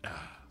you.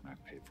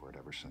 I've paid for it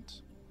ever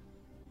since.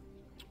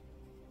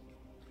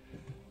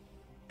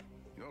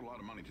 You owe a lot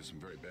of money to some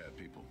very bad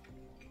people.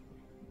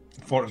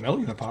 40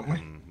 million,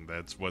 apparently.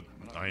 That's what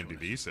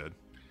IMDb said.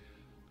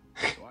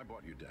 So I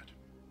bought you debt.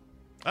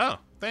 Oh, Oh,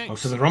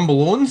 thanks. so the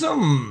Rumble owns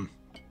him.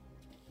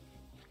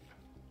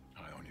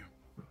 I own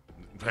you.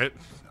 That-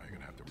 Now you're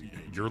gonna have to repay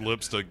your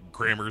lips to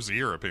Grammer's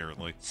ear,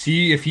 apparently.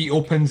 See if he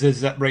opens his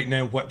zip right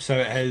now, whips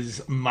out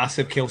his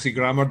massive Kelsey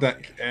Grammer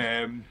dick.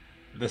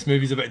 This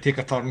movie's about to take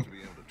a turn. to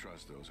be able to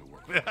trust those who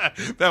work.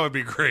 That would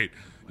be great.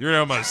 You're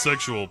now my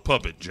sexual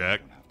puppet,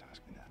 Jack.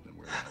 Then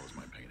where the hell is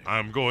my painting?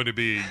 I'm going to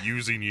be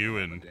using you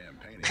in Damn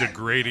painting.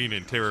 degrading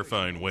and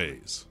terrifying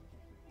ways.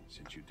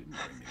 Since you didn't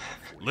bring me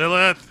that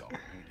Lilith, $40,000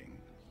 painting,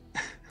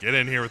 get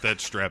in here with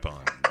that strap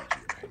on. I need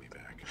you to pay me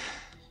back.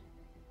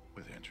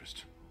 With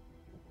interest.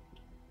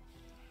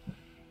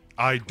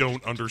 I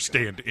don't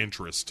understand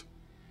interest.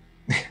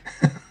 Good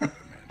man,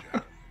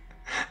 Jack.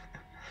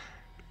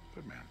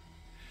 Good man.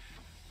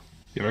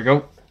 Here we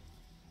go.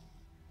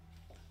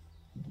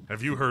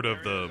 Have you heard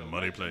of the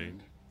money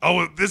plane?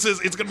 Oh,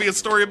 it's gonna be a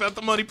story about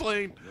the money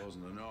plane. For those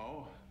in the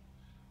know,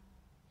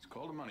 it's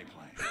called a money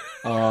plane.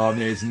 Oh,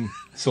 amazing.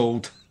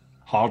 Sold.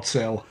 Hard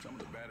sell. Some of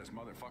the baddest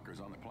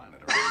motherfuckers on the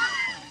planet are on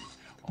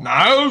that plane.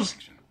 Nice.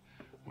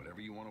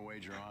 Whatever you want to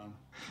wager on,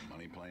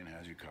 Money Plane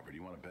has you covered.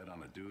 You want to bet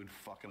on a dude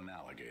fucking an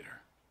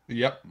alligator?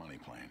 Yep. Money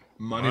Plane.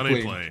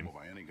 Money plane.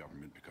 By any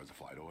government because the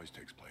flight always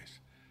takes place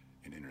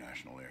in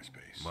international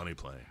airspace. Money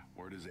plane.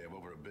 Word is they have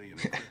over $1 billion in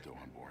crypto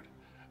on board.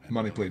 And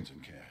Money billions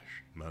plane. in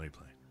cash. Money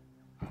plane.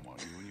 I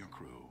want you and your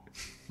crew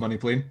Money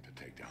plane.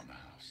 to take down the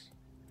house.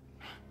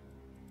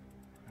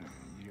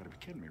 You gotta be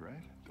kidding me, right?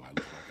 Do I look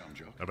like I'm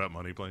joking? About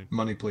money plane.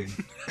 Money plane.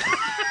 I'm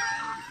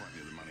plenty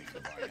of the money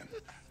to buy in,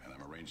 and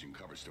I'm arranging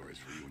cover stories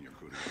for you and your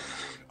crew to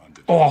get on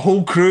board. Oh, a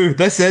whole crew.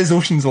 This is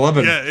Ocean's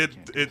 11. Yeah,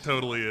 it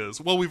totally is.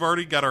 Well, we've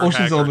already got our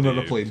Ocean's hacker 11 on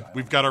a dude. plane.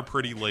 We've got our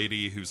pretty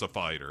lady who's a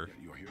fighter.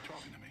 You are here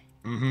talking to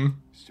me. Mm-hmm.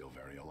 Still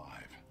very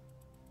alive.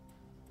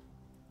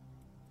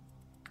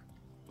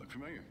 Look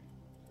familiar?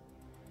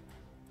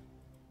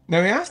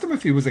 Now, he asked him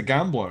if he was a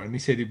gambler, and he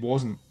said he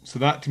wasn't. So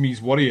that, to me,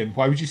 is worrying.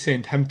 Why would you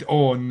send him to...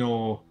 Oh,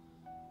 no.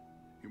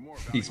 You're more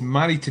He's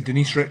married to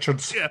Denise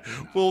Richards. Yeah,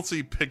 we'll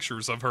see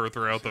pictures of her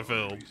throughout the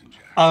film.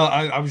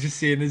 I was just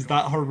saying, is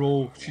that her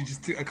role? She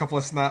just took a couple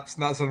of snaps,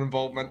 and that's her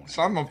involvement.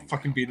 So I'm not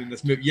fucking being in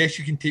this movie. Yes,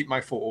 you can take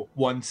my photo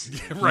once.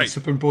 right.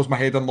 Superimpose my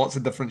head on lots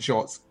of different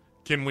shots.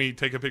 Can we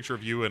take a picture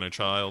of you and a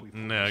child?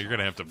 No, you're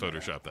gonna have to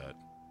Photoshop that.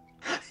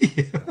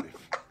 Yeah.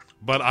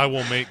 But I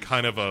will make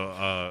kind of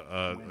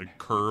a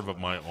curve of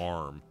my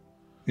arm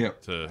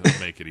Yep. to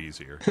make it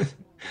easier.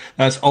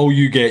 That's all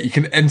you get. You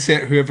can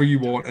insert whoever you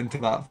want into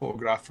that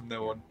photograph from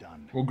now on.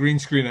 We'll green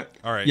screen it.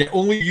 All right. Yeah,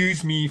 only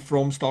use me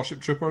from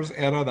Starship Troopers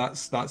era.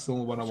 That's the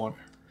only one I want.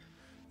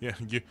 Yeah,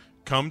 you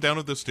come down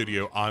to the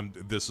studio.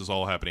 This is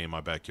all happening in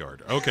my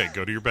backyard. Okay,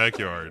 go to your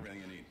backyard.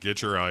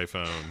 Get your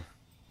iPhone.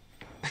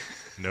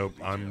 Nope,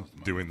 I'm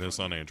doing this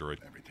on Android.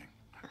 everything.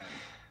 And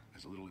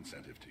there's a little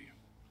incentive to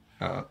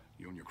you.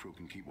 You and your crew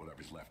can keep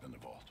whatever's left in the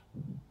vault.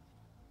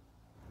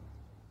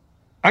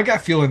 I get a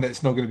feeling that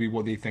it's not going to be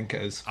what they think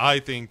it is. I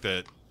think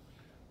that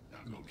Now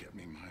go get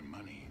me my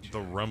money, Jack.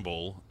 the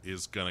Rumble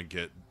is gonna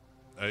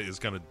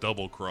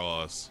double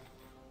cross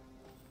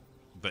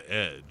the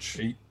Edge.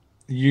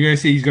 You're going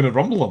to say he's going to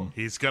rumble him?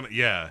 He's gonna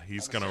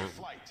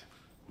Flight.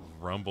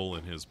 rumble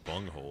in his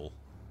bunghole,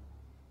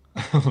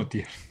 Oh,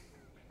 dear.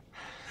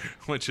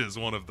 which is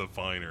one of the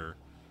finer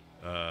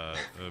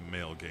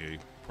male gay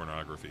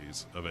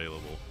pornographies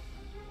available.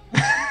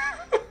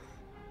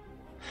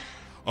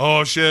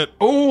 Oh shit!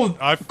 Oh,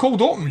 I've-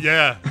 cold open.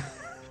 Yeah.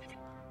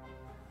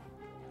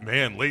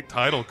 Man, late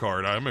title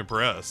card. I'm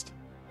impressed.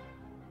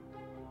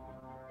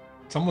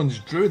 Someone's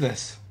drew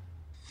this.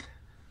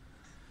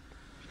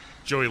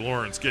 Joey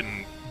Lawrence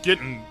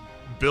getting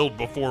billed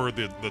before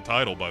the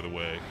title, by the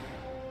way.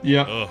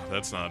 Yeah. Ugh,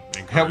 that's not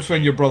encouraging. Helps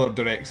when your brother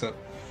directs it.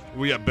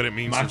 Well, yeah, but it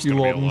means Matthew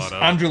there's going to be a Lawrence, lot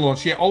of Andrew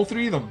Lawrence. Yeah, all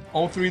three of them.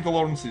 All three of the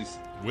Lawrences.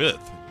 with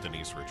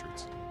Denise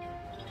Richards.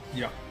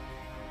 Yeah.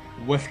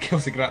 With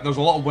Kelsey Grammer. There's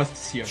a lot of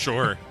withs here.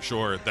 Sure.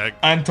 That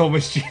And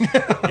Thomas Jean.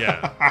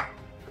 yeah.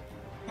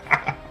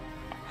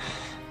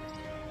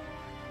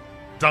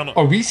 Donald.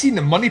 Are we seeing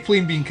the money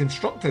plane being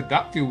constructed?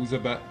 That feels a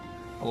bit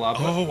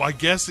elaborate. Oh, I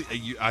guess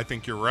I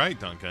think you're right,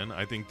 Duncan.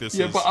 I think this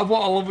yeah, is but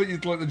what I love it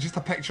is like just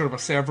a picture of a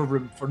server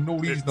room for no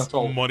reason it's at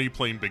all. Money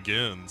Plane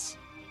Begins.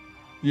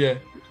 Yeah.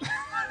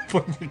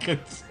 For the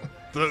kids.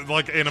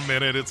 Like in a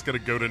minute, it's gonna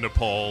go to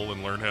Nepal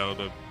and learn how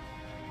to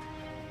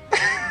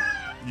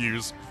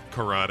use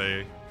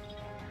karate.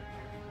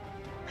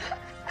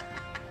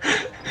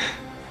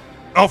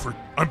 Alfred,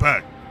 I'm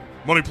back.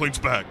 Money Plane's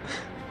back.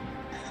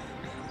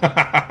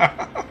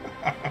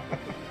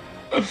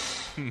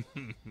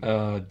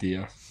 Oh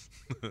dear.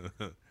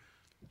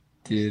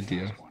 Dear.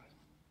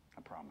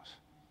 I promise.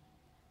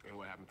 And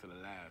what happened to the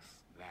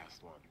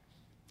last one?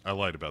 I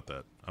lied about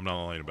that. I'm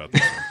not lying about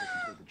this one.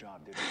 Complete the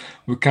job, didn't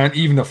We can't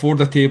even afford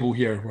a table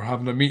here. We're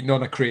having a meeting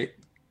on a crate.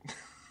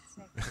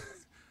 Snake Eyes.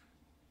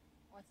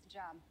 What's the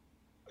job?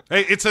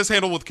 Hey, it says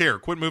handle with care.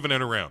 Quit moving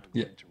it around.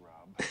 Yeah. to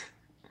rob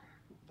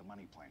the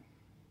money plane.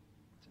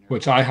 It's an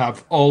Which I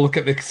have. Oh, look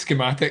at the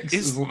schematics.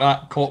 Is- Is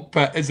that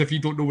cockpit as if you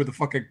don't know where the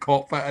fucking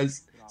cockpit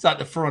is. It's at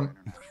the front.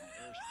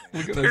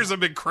 Look at There's this. a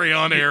big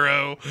crayon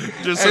arrow.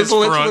 Just It's says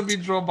literally front.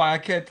 been drawn by a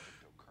kid.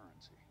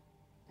 cryptocurrency.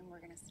 And we're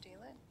gonna steal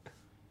it?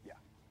 Yeah.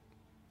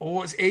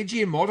 Oh, it's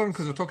edgy and modern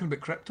because they're talking about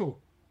crypto.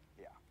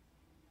 Yeah.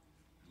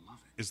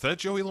 Is that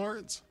Joey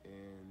Lawrence?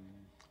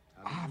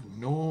 I have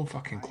no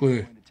fucking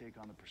clue. Going to take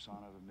on the persona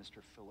of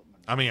Mr. Philip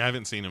Monroe. I mean, I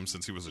haven't seen him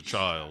since he was a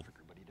child,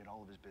 But he did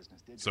all of his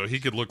business so he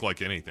could look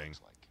like anything.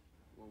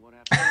 Well, what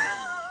happened?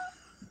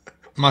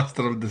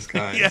 Master of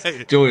Disguise.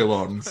 Yeah. Joey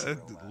Lawrence. Last year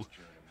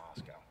in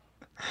Moscow.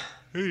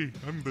 Hey,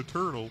 I'm the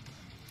turtle.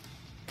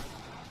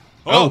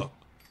 Oh.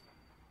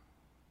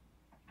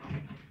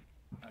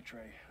 Now, Trey,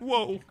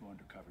 Whoa. go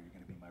undercover. You're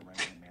going to be my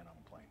right-hand man on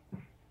the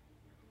plane.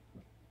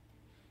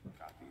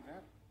 Copy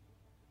that.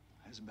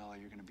 Isabella,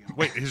 you're going to be on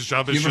Wait, his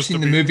job is You ever just to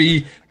seen be... the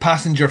movie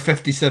Passenger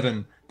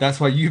 57? That's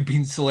why you've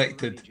been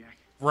selected.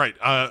 Right.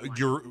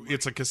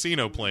 It's a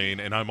casino plane,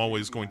 and I'm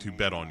always going to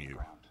bet on you.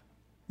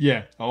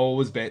 Yeah,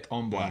 always bet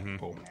on black,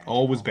 Paul.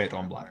 Always bet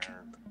on black.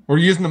 We're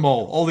using them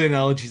all. All the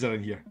analogies are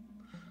in here.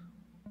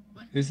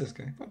 Who's this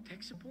guy?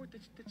 Tech support,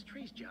 that's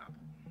Trey's job.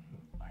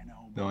 I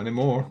know. Not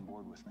anymore. On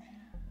board with me.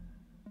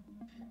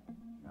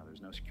 Now there's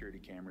no security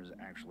cameras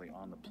actually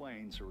on the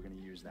plane, so we're going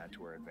to use that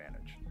to our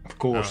advantage. Of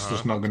course,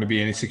 there's not going to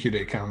be any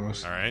security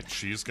cameras. All right.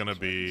 She's going to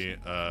be...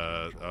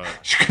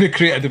 She's going to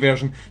create a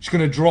diversion. She's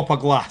going to drop a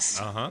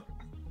glass. Uh-huh.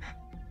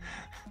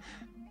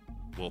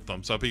 We'll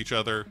thumbs up each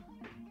other.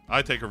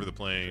 I take over the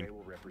plane. Trey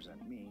will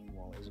represent me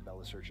while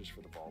Isabella searches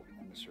for the vault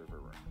in the server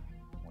room.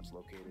 Once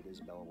located,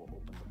 Isabella will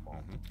open the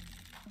vault.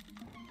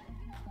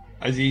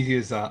 As easy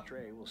as that.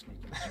 Trey will sneak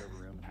in the server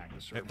room and hack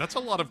the server. That's a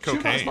lot of Sure,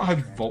 that's cocaine. not how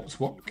vaults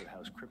For work. the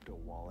house crypto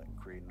wallet and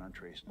create an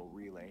untraceable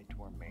relay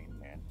to our main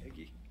man,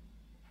 Iggy.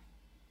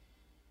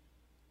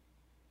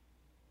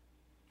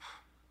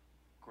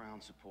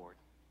 Ground support.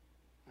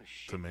 What a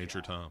shit To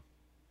Major job.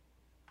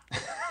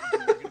 Tom.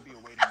 You're going to be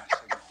awaiting my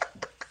signal.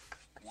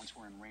 Once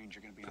we're in range,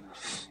 you're going to be on the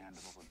receiving end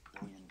of over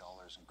 $1 billion in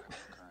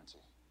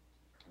cryptocurrency.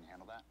 Can you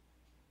handle that?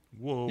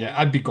 Whoa. Yeah,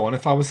 I'd be gone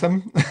if I was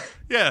him.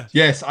 Yeah.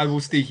 Yes, I will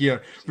stay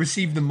here,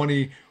 receive the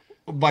money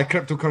by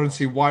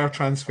cryptocurrency, wire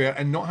transfer,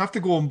 and not have to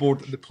go on board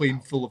the plane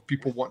full of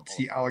people wanting to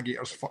see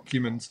alligators fuck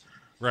humans.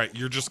 Right.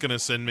 You're just going to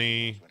send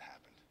me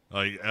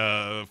like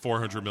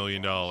 $400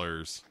 million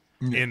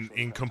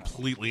in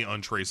completely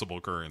untraceable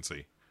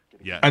currency.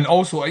 Yeah. And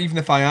also, even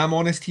if I am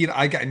honest here,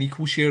 I get an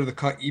equal share of the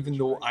cut, even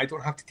though I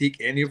don't have to take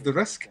any of the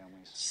risk.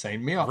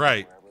 Sign me up.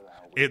 Right.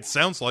 It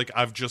sounds like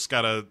I've just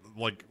got to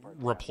like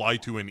reply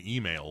to an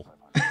email.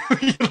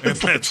 And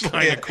that's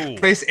kind of cool.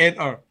 Press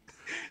enter.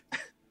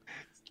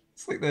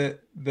 It's like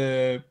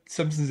the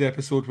Simpsons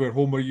episode where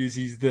Homer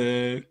uses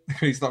the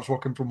he starts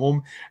working from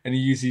home and he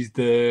uses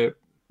the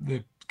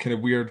kind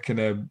of weird kind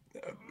of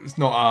it's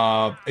not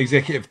a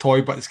executive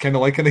toy, but it's kind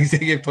of like an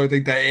executive toy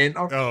thing to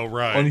enter Oh,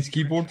 right. on his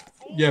keyboard.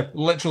 Yeah,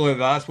 literally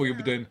that's what you'll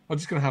be doing. I'm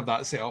just gonna have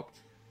that set up.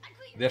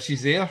 There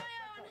she's there.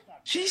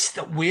 She's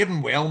still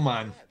wearing well,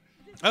 man.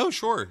 Oh,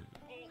 sure.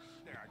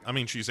 I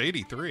mean, she's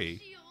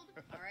 83.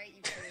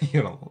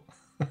 You know,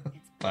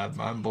 bad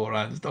man,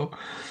 Boran still.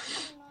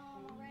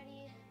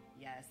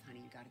 Yes, honey,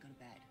 you gotta go to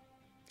bed.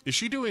 Is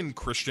she doing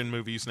Christian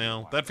movies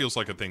now? That feels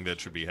like a thing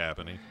that should be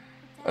happening.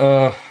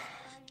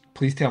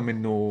 Please tell me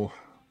no.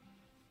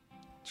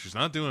 She's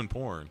not doing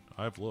porn.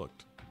 I've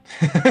looked.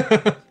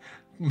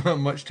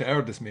 Much to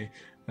our dismay.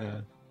 I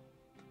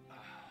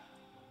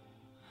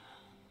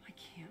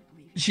can't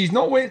believe She's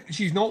not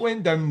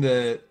went down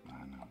the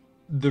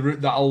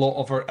route that a lot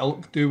of her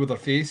ilk do with her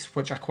face,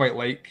 which I quite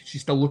like.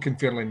 She's still looking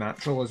fairly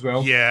natural as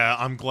well. Yeah,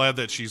 I'm glad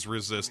that she's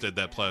resisted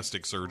that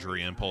plastic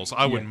surgery impulse.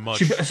 I would much...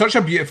 She's such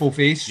a beautiful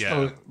face.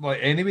 Yeah. Like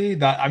anyway,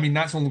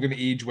 that's only going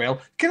to age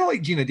well. Kind of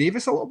like Gina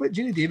Davis a little bit.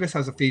 Gina Davis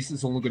has a face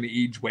that's only going to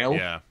age well.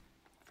 Yeah.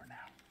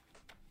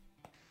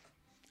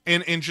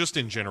 And just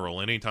in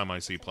general, anytime I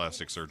see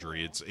plastic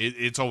surgery,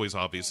 it's always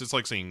obvious. It's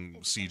like seeing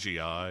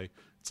CGI.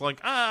 It's like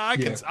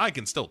I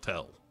can still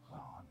tell.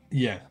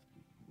 Yeah.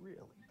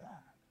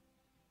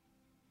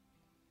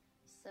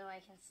 So I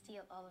can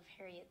steal all of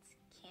Harriet's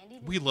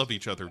candy. We love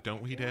each other,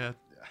 don't we, Dad?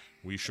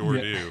 We sure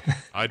Yeah. do.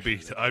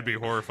 I'd be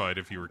horrified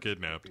if you were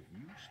kidnapped.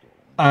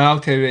 And I'll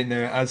tell you right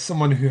now, as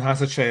someone who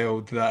has a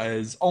child that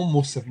is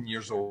almost 7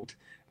 years old,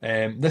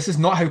 this is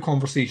not how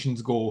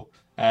conversations go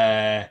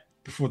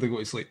before they go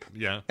to sleep.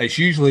 Yeah. It's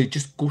usually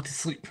just go to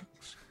sleep.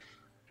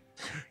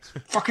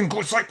 Fucking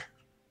go to sleep.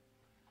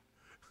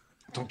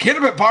 Don't care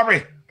about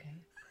Barbie.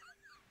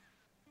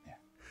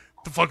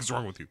 The fuck is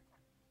wrong with you?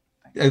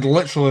 It's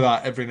literally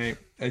that every night.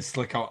 It's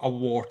like a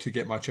war to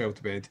get my child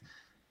to bed.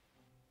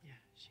 Yeah,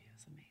 she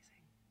is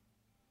amazing.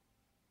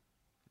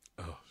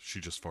 Oh, she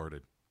just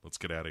farted. Let's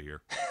get out of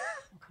here.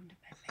 We'll come to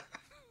bed,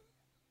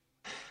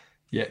 babe.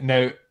 Yeah.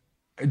 Now,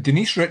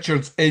 Denise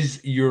Richards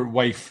is your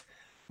wife.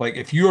 Like,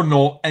 if you're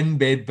not in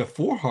bed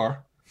before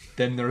her,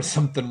 then there is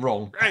something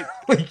wrong. Right.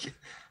 Like,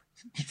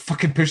 just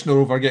fucking pushing her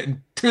over,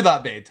 getting to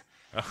that bed.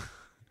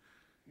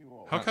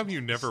 How come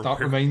you never Start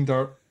wear...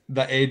 reminder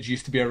that Edge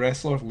used to be a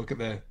wrestler. Look at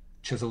the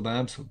chiseled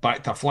abs.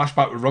 Back to a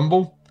flashback with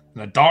Rumble in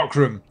a dark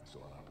room. Saw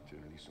an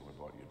opportunity, so I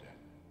bought you dead.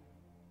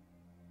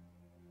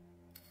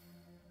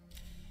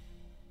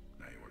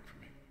 Now you work for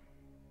me.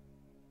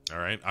 All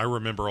right. I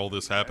remember all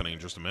this happening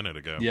just a minute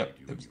ago. Yep.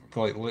 It was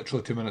like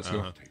literally 2 minutes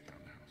ago. Take down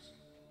the house.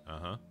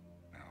 Uh-huh.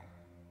 Now,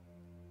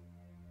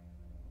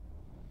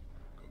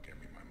 go get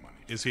me my money.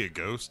 Is he a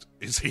ghost?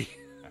 Is he...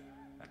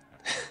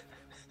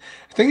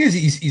 The thing is,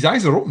 his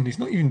eyes are open. He's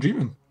not even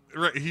dreaming.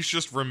 Right, he's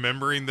just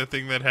remembering the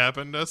thing that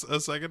happened a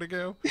second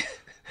ago.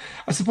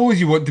 I suppose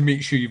you want to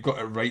make sure you've got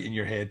it right in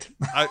your head.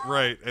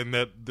 Right, and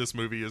that this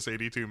movie is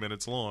 82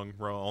 minutes long,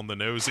 on the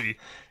nosy.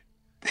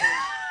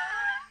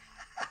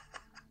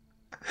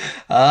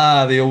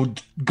 The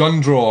old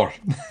gun drawer,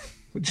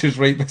 which is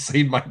right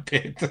beside my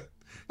bed.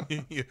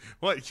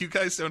 What, you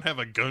guys don't have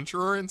a gun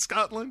drawer in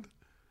Scotland?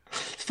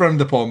 It's frowned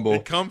upon, Bo.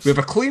 It comes- We have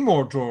a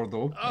Claymore drawer,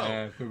 though,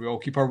 Oh. where we all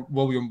keep our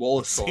William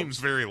Wallace swords. Seems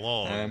very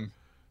long.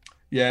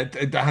 Yeah,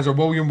 it has our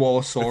William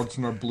Wallace swords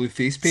and our blue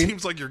face paint.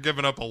 Seems like you're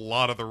giving up a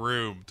lot of the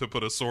room to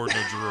put a sword in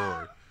a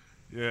drawer.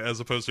 Yeah, as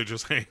opposed to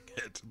just hang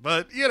it.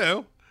 But, you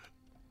know.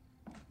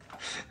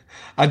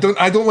 I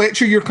don't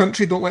lecture your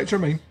country, don't lecture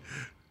mine.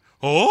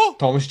 Oh?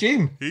 Thomas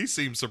Jane. He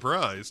seems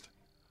surprised.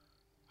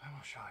 I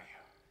almost shot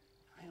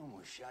you. I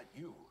almost shot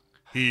you.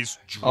 He's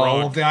Oh, I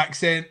drunk. love the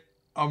accent.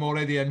 I'm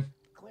already in.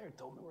 Claire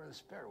told me where the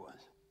spare was.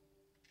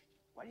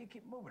 Why do you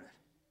keep moving it?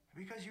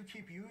 Because you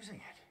keep using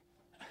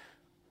it.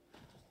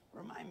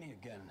 Remind me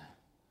again.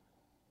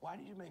 Why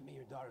did you make me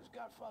your daughter's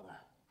godfather?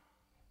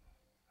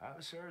 That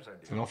was Sarah's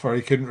idea. An offer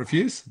he couldn't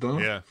refuse. Don't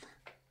know. Yeah.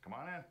 Come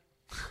on in.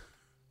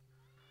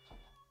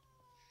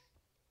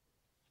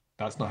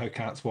 That's not how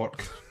cats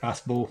work.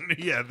 Ask Bo.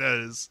 Yeah, that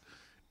is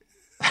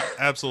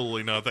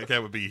absolutely not. That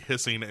cat would be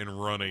hissing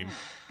and running.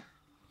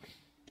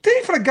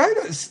 Dave, for a guy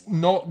that's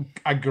not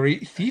a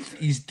great thief,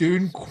 he's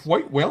doing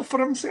quite well for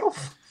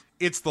himself.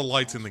 It's the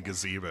lights in the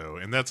gazebo,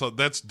 and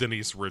that's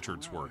Denise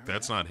Richards' work.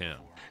 That's not him.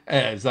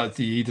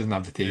 He doesn't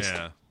have the taste.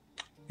 Yeah.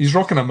 He's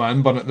rocking a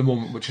man bun at the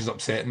moment, which is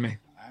upsetting me.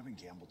 I haven't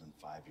gambled in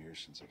 5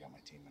 years since I got my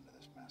team into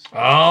this mess.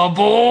 Oh,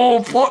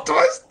 Bo, plot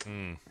twist.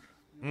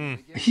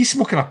 He's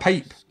smoking a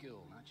pipe.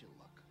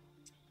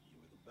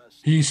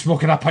 He's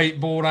smoking a pipe,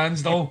 Bo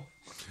Ransdell.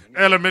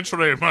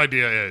 Elementary, my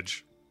dear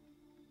Edge.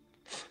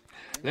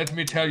 Let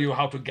me tell you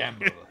how to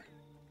gamble.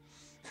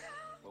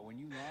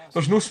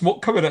 There's no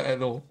smoke coming at it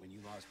though.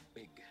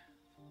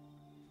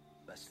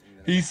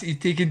 He's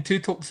taken 2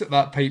 tokes at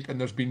that pipe and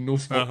there's been no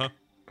smoke. Uh-huh.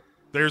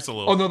 There's a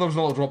little. Oh no, there was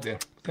a little drop there.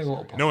 Tiny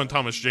little pop. Knowing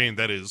Thomas Jane,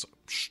 that is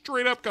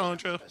straight up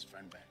ganja.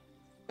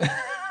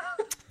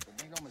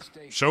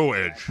 Show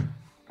Edge.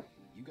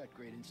 You got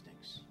great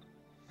instincts.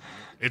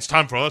 It's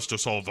time for us to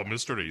solve the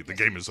mystery. The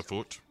game is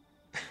afoot.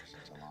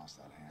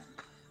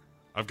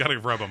 I've got to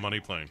rob a money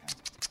plane.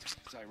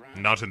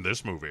 Not in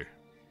this movie.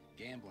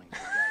 Gambling got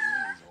you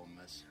in this old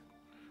mess.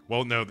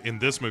 Well, no, in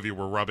this movie,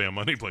 we're robbing a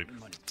money plane.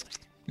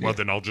 Well,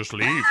 then I'll just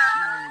leave.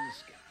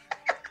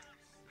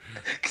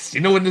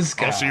 Casino in the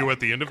sky. I'll see you at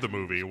the end of the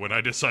movie when I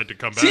decide to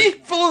come back. See?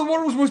 Full of the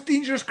world's most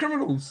dangerous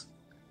criminals.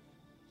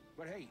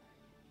 But hey,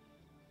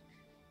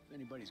 if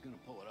anybody's gonna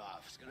pull it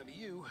off, it's gonna be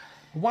you.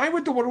 Why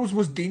would the world's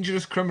most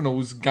dangerous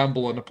criminals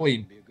gamble on a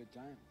plane? Be a good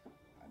time.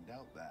 I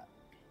doubt that.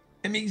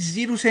 It makes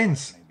zero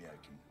sense. Maybe I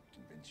can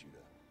convince you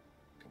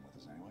to come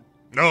with us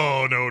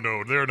anyway.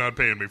 No, they're not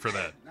paying me for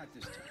that. Not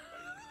this time.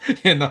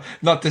 Yeah,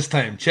 not this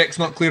time. Check's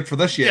not cleared for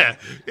this yet.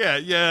 Yeah.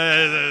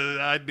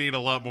 I'd need a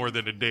lot more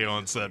than a day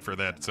on set for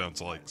that, it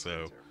sounds like.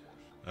 So,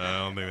 I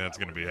don't think that's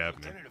going to be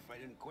happening. Lieutenant, if I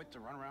didn't quit to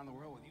run around the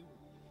world with you.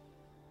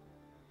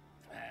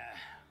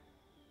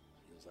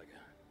 Feels like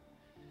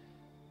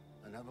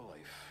another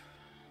life.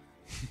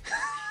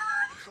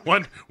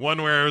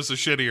 One where I was a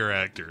shittier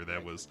actor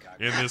that was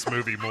in this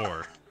movie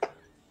more.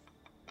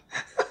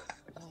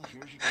 Well,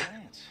 here's your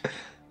chance.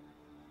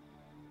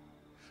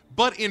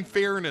 But in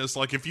fairness,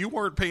 like if you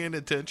weren't paying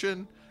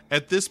attention,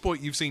 at this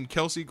point you've seen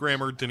Kelsey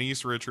Grammer,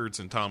 Denise Richards,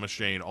 and Thomas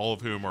Jane, all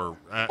of whom are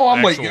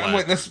I'm like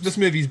actors. this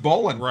movie's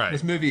balling. Right.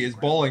 This movie is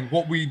balling.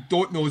 What we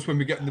don't know is when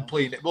we get on the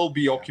plane, it will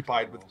be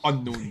occupied with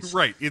unknowns.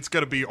 Right, it's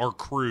got to be our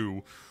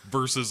crew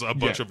versus a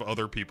bunch of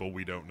other people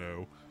we don't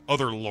know,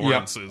 other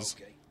Lawrences.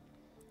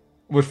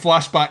 With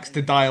flashbacks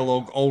to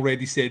dialogue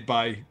already said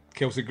by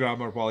Kelsey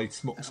Grammer while he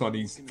smokes on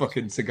his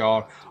fucking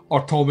cigar,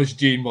 or Thomas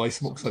Jane while he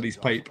smokes on his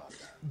pipe.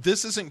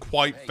 This isn't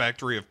quite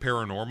Factory of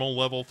Paranormal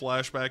level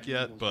flashback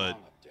yet, but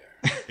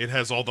it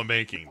has all the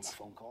makings.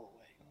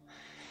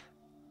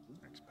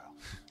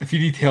 If you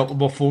need help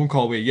with a phone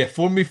call away,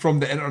 phone me from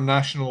the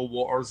international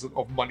waters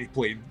of Money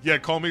Plane. Yeah,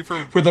 call me for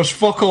where there's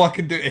fuck all I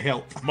can do to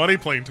help. Money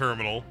Plane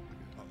Terminal.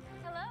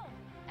 Hello,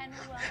 and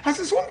Has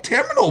its own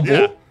terminal, Bo.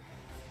 Yeah.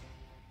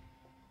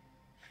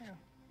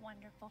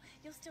 wonderful.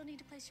 You'll still need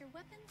to place your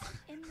weapons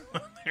in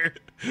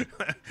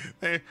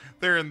the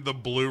They're in the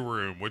blue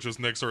room, which is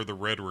next door to the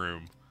red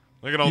room.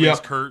 Look at all Yep. these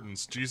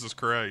curtains. Jesus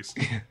Christ.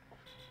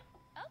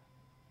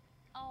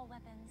 all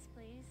weapons,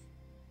 please.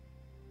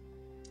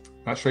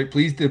 That's right.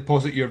 Please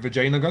deposit your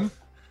vagina gun.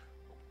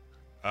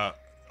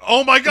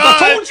 Oh my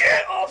god! I told you!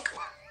 Oh,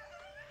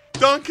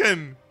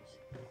 Duncan!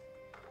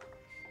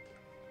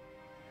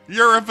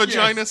 You're a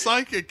vagina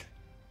psychic.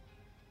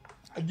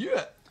 I knew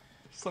it.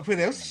 So where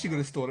else is she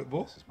going to store it,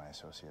 Bo? This is my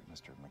associate,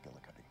 Mr.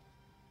 McGillicuddy.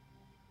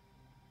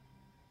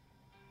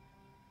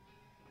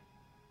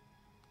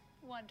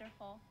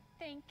 Wonderful.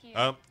 Thank you.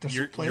 They're so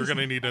You're pleasant. going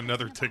to need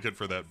another ticket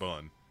for that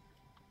bun.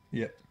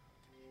 Yeah.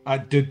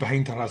 That dude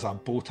behind her has a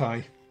bow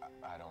tie.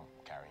 I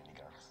don't carry any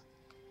guns.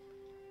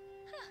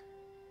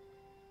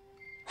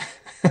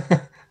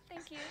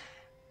 Thank you.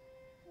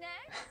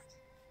 Next.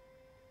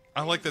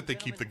 I like that they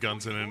keep the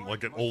guns in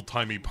like an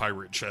old-timey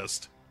pirate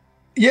chest.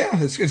 Yeah,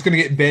 it's going to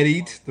get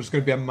buried. There's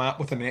going to be a map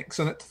with an X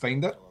on it to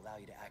find it. Allow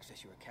you to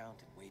access your account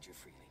and wager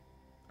freely.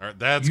 All right,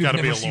 that's You've got to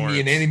be never a seen Lawrence. me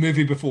in any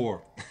movie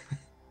before.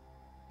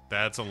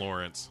 That's a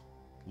Lawrence.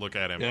 Look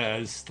at him.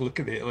 Yes, look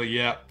at it. Like,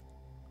 yeah.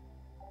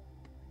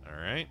 All All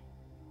right.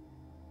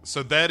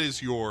 So that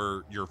is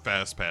your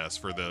fast pass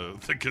for the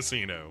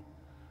casino.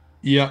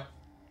 Yeah.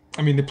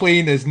 I mean, the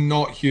plane is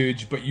not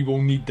huge, but you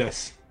will need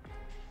this.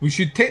 We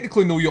should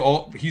technically know you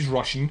all. He's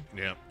Russian.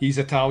 Yeah. He's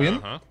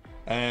Italian.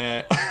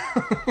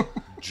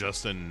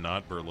 Justin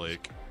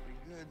Notberlake.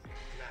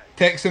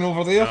 Texan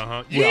over there.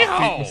 Uh-huh. With a fake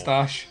Yeehaw!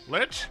 moustache.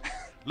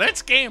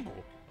 Let's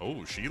gamble.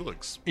 Oh, she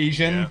looks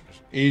Asian. yeah.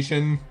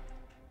 Asian.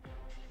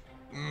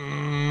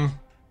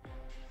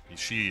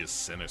 She is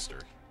sinister.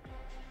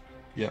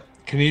 Yeah.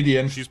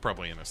 Canadian. She's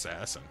probably an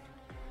assassin.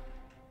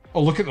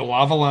 Oh, look at the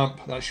lava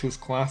lamp. That shows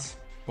class.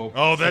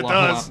 Oh, the that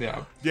lava does.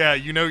 lamp, Yeah,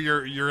 you know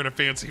you're in a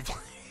fancy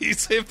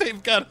place if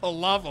they've got a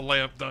lava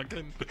lamp,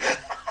 Duncan.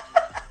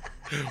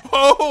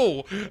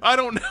 Whoa! I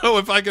don't know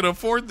if I can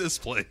afford this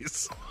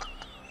place.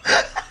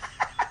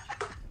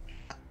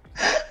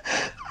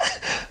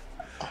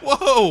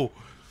 Whoa!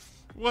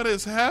 What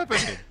is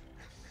happening?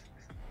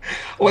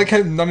 I like how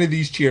none of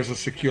these chairs are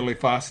securely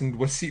fastened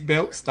with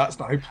seatbelts. That's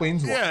not how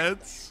planes work. Yeah,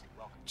 it's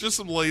just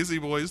some lazy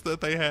boys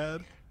that they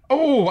had.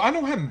 Oh, I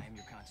know him. I am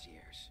your concierge,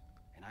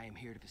 and I am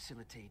here to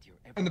facilitate your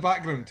In the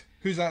background.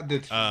 Who's that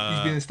dude? He's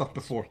been in stuff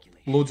before.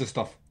 Loads of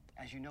stuff.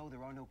 As you know,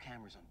 there are no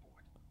cameras on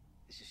board.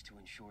 This is to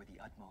ensure the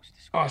utmost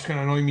discretion. Oh, it's going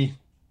to annoy me.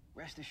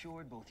 Rest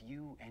assured, both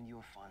you and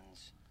your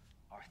funds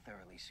are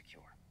thoroughly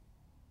secure.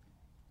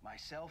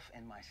 Myself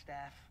and my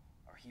staff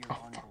are here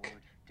on board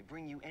to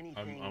bring you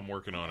anything. I'm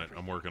working on it.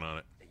 I'm working on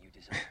it. That you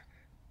desire.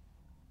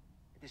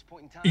 At this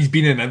point in time, He's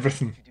been in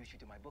everything. introduce you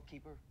to my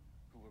bookkeeper,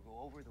 who will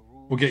go over the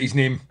rules. We'll get his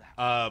name.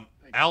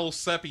 Al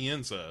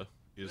Sapienza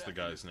is the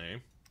guy's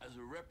name.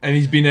 And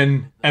he's been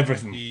in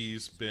everything.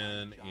 He's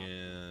been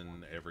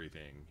in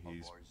everything.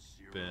 He's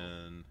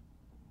been...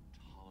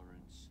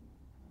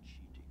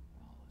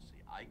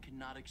 I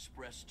cannot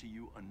express to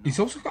you enough. He's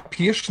also got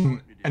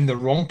piercing in the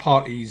wrong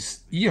part of his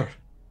ear.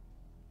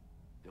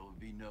 There will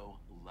be no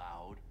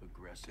loud,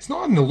 aggressive. It's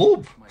not in the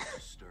lobe. might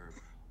disturb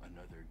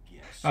another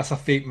guest. That's a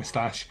fake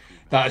moustache.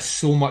 That is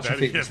so much a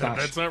fake yeah, moustache.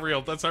 that's not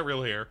real. That's not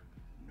real hair.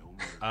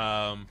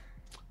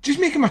 Just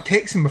make him a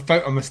Texan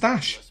without a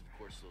moustache.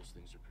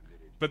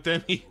 But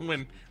then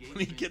when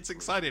he gets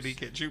excited, he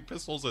can shoot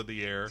pistols in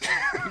the air.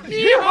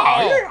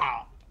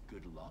 Yeah.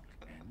 Good luck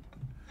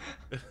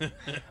and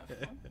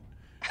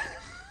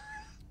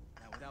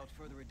Now, without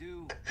further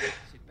ado,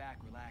 sit back,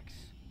 relax,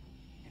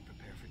 and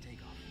prepare for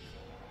takeoff.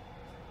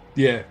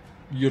 Yeah.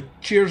 Your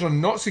chairs are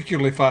not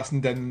securely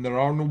fastened in and there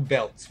are no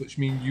belts, which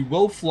mean you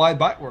will fly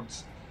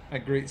backwards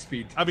at great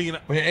speed. I mean,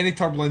 with any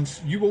turbulence,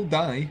 you will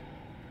die.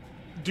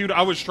 Dude,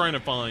 I was trying to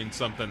find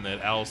something that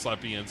Al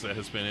Sapienza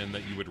has been in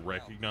that you would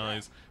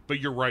recognize, but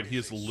you're right, he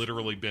has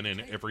literally been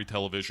in every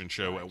television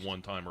show at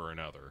one time or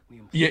another.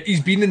 Yeah,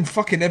 he's been in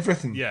fucking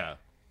everything. Yeah.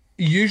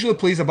 He usually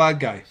plays a bad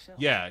guy.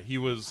 Yeah, he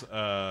was,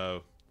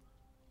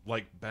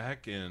 like,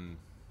 back in...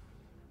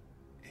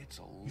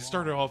 He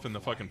started off in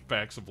the fucking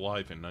Facts of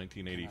Life in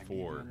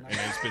 1984, and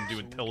he's been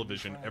doing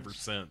television ever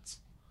since.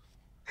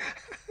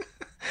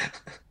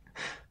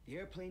 The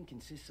airplane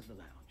consists of the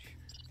lounge.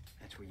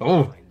 That's where you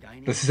Oh, find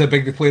dining. this is how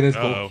big the plane is,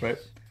 Uh-oh. Bo. Right?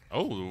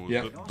 Oh,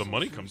 Yeah. the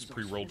money comes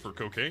pre-rolled for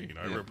cocaine.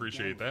 I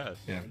appreciate that.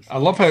 Yeah. I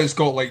love how it's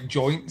got like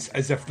joints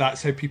as if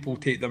that's how people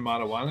take their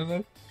marijuana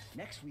now.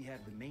 Next, we have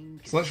the main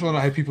It's literally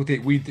not how people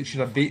take weed. It should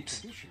have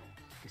vapes. traditional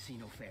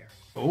casino fare.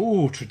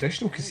 Oh,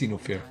 traditional casino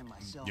fare.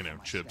 You know,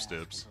 chips,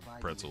 dips,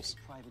 pretzels.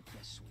 Private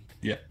guest suite,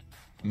 Yeah.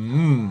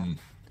 Mmm.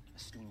 a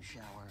steam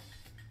shower,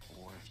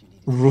 or if you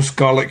need Roast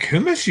garlic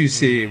hummus, you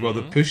say? Well,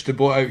 they pushed the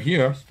boat out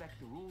here. respect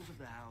the rules of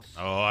the house.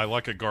 Oh, I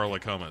like a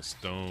garlic hummus.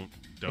 Don't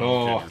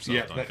Oh, kid yourself,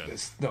 yeah. Duncan.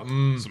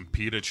 That's Some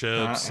pita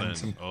chips and and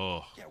some-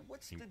 oh, Yeah,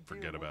 what's you the can deal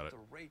forget about with it.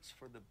 the rates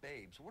for the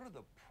babes? What are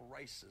the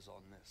prices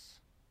on this?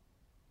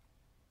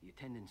 The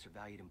attendants are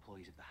valued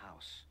employees of the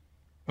house.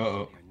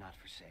 Uh-oh. They are not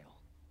for sale.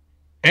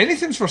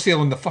 Anything's for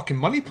sale in the fucking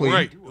money plane.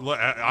 Right.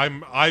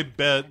 I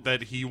bet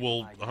that he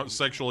will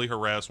sexually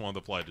harass one of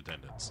the flight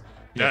attendants.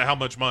 Yeah. How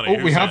much money? Oh,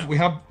 Who's we that?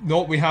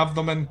 we have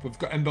them in. We've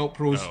got inbuilt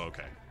pros. Oh,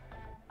 okay.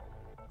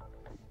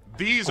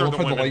 These I are love the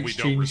how the women we lights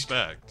don't changed.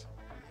 respect.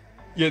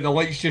 Yeah, the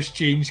lights just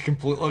changed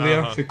completely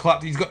there. Uh-huh. The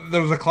clap.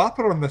 There was a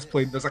clapper on this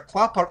plane. There's a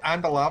clapper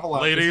and a lava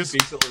lamp. Ladies.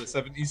 This is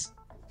basically the 70s.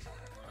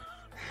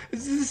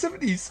 This is the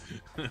 70s.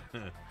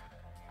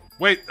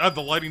 Wait,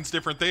 the lighting's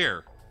different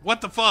there.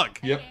 What the fuck?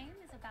 Yep. Game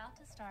is about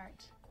to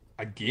start.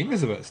 A game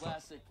is about to start.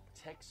 Classic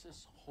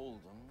Texas Hold'em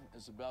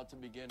is about to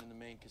begin in the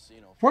main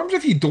casino. What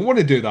happens if you don't want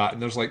to do that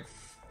and there's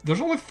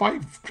only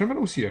 5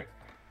 criminals here?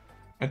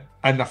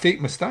 And a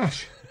fake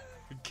moustache.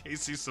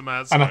 Casey And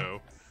Samasco.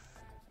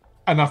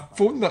 And a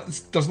phone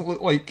that doesn't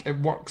look like it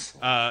works.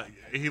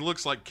 He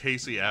looks like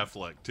Casey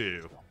Affleck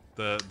too.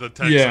 The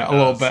Texan Yeah, a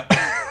little does. bit.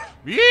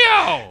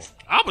 Yeah,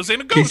 I was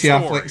in a ghost Casey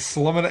story. Affleck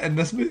slumming it in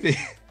this movie.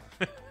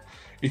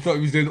 He thought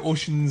he was doing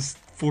Ocean's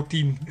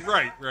 14.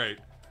 Right.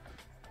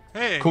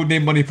 Hey,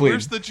 Codename Money Plane.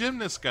 Where's the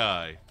gymnast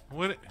guy?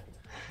 What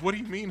do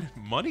you mean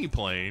money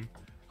plane?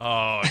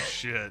 Oh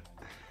shit!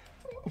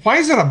 Why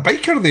is there a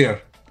biker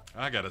there?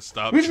 I gotta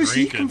stop Where does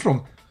he drinking. come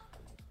from?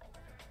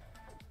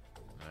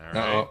 All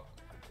right.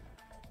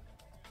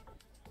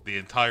 The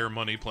entire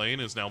money plane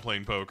is now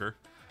playing poker.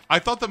 I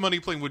thought the money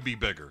plane would be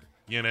bigger.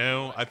 You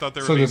know, I thought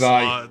there would So be did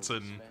I. slots,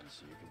 and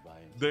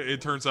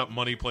it turns out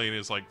money plane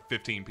is like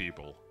 15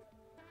 people.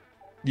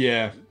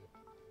 Yeah.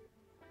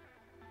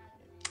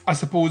 I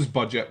suppose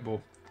budget,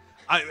 Bo.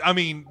 I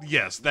mean,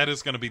 yes, that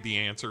is going to be the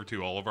answer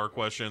to all of our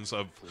questions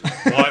of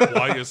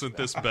why isn't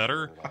this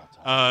better?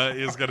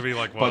 Is going to be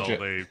like, well, Budget.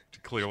 they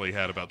clearly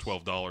had about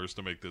 $12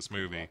 to make this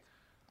movie.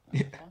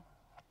 Yeah.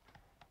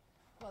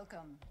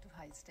 Welcome to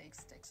High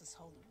Stakes Texas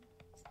Hold'em.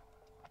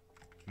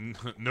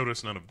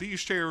 Notice none of these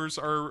chairs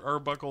are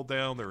buckled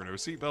down. There are no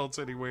seatbelts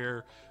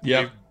anywhere.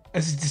 Yeah.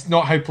 This is just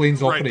not how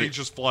planes Right, operate. they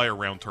just fly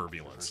around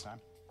turbulence.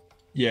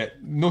 Yeah,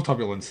 no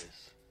turbulence.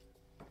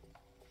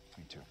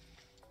 Me too.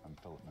 I'm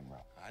Philip Monroe.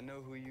 I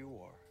know who you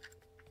are.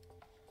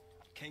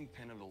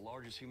 Kingpin of the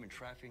largest human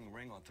trafficking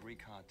ring on 3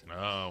 continents.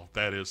 Oh,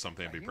 that is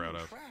something to be proud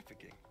Human of.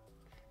 trafficking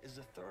is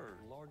the 3rd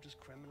largest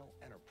criminal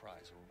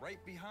enterprise,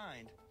 right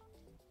behind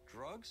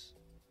drugs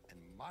and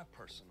my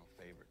personal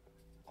favorite,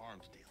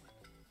 arms dealing.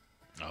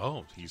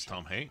 Oh, he's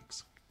Tom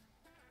Hanks.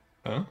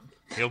 Huh?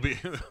 He'll be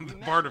the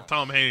part of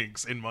Tom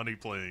Hanks in Money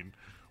Plane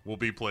will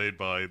be played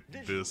by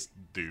this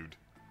dude.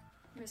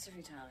 Mr.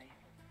 Vitale,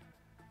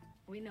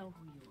 we know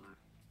who you are.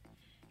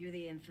 You're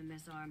the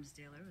infamous arms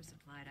dealer who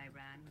supplied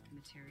Iran with the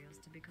materials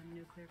to become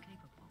nuclear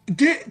capable.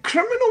 Do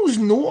criminals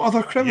know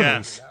other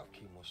criminals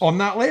on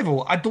that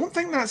level? I don't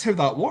think that's how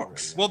that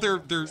works. Well,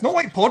 they're It's not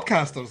like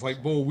podcasters.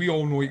 Like, well, we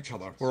all know each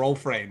other. We're all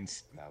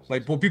friends.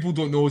 Like, what people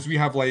don't know is we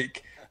have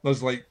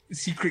there's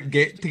secret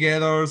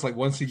get-togethers. Like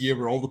once a year,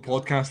 where all the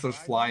podcasters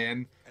fly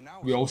in.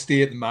 We all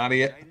stay at the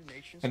Marriott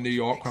in New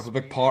York. We have a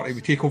big party. We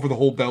take over the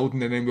whole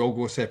building, and then we all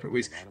go separate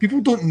ways. People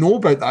don't know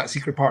about that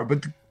secret party,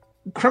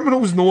 but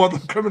criminals know other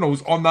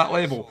criminals on that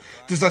level.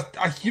 Does a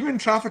human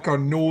trafficker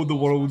know the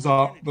world's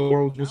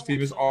most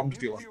famous arms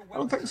dealer? I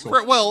don't think so.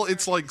 Right, well,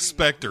 it's like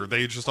Spectre.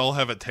 They just all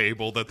have a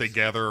table that they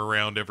gather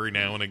around every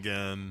now and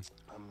again.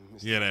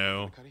 You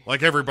know,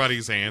 like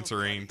everybody's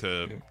answering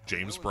to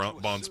James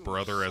Bond's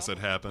brother as it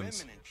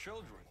happens.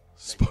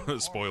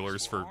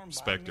 Spoilers for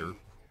Spectre.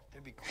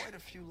 There'd be quite a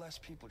few less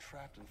people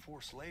trapped in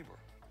forced labor,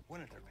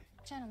 wouldn't there be?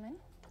 Gentlemen,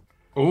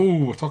 Oh,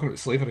 we're talking about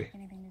slavery.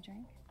 anything to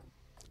drink?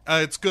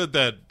 It's good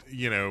that,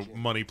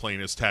 Money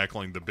Plane is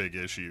tackling the big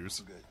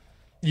issues.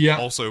 Yeah.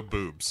 Also,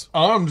 boobs.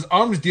 Arms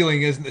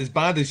dealing isn't as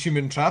bad as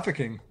human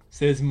trafficking,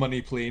 says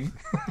Money Plane.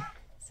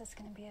 Is this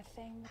going to be a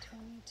thing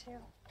between you two?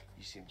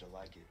 You seem to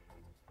like it.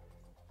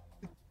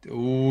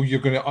 Oh,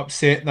 you're going to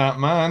upset that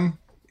man.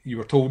 You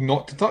were told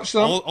not to touch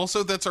them.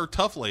 Also, that's our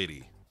tough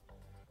lady.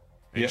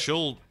 And Yeah.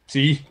 she'll...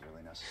 See?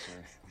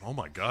 Oh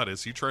my god,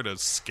 is he trying to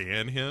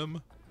scan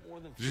him?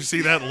 Did you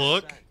see that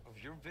look?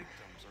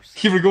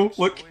 Here we go,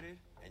 look.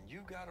 And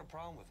you got a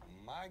problem with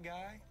my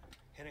guy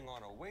hitting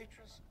on a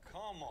waitress?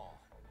 Come on.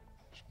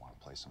 Just want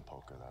to play some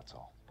poker, that's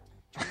all.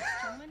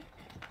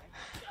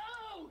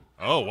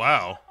 Oh,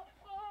 wow.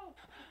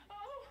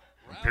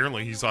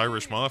 Apparently he's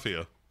Irish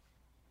Mafia.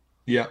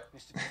 Yeah.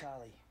 Mr.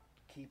 Vitale,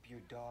 keep your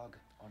dog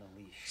on a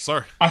leash.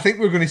 Sorry. I think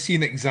we're going to see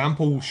an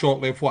example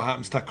shortly of what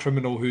happens to a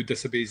criminal who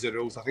disobeys the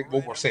rules. I think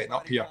what we're setting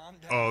up here.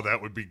 Oh,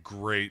 that would be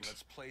great.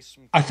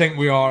 I think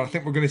we are. I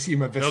think we're going to see him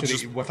They'll eviscerated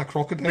just with a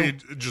crocodile. be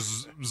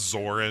just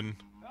Zoran.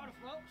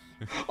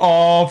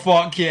 Oh,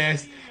 fuck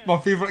yes. My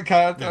favourite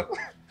character.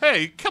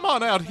 Hey, come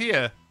on out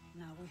here.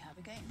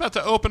 About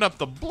to open up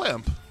the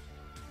blimp.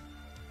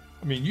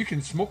 I mean, you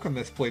can smoke on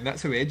this plane.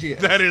 That's how edgy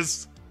it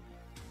is.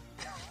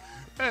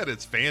 That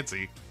is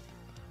fancy.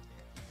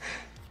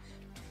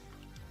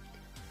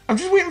 I'm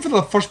just waiting for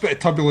the first bit of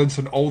turbulence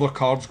and all the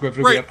cards go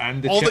everywhere Right.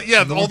 and the all chips. the,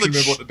 yeah, and no all one the, can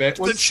remember what the bet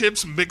was.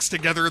 chips mixed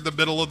together in the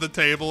middle of the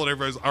table, and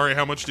everybody's, all right,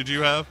 how much did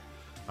you have?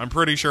 I'm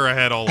pretty sure I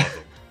had all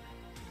of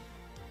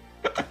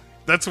them.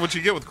 That's what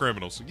you get with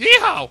criminals.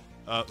 Yeehaw!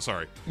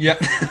 Sorry. Yeah.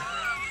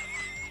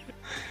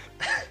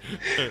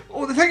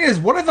 Oh, the thing is,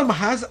 one of them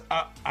has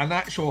an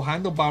actual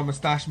handlebar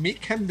moustache.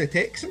 Make him the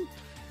Texan.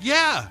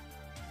 Yeah.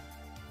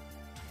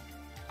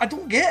 I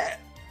don't get it.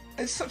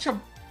 It's such a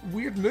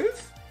weird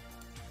move.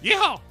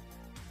 Yeehaw!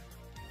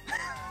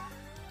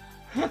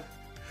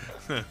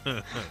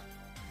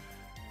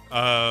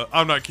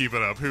 I'm not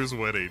keeping up. Who's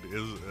winning?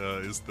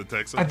 Is the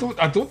Texan?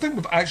 I don't think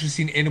we've actually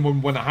seen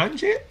anyone win a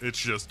hand yet. It's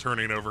just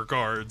turning over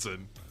cards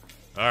and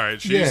all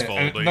right, she's Yeah,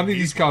 folding. and none of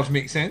these cards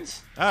make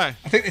sense. Aye.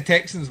 I think the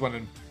Texans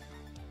winning.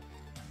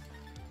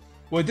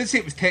 Well, it did say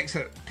it was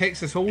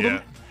Texas Hold'em,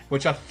 Yeah.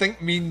 which I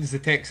think means the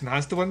Texan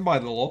has to win by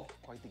the law.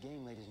 Quite the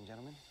game, ladies and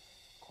gentlemen.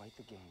 Quite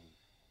the game.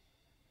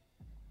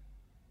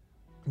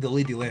 The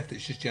lady left.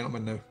 It's just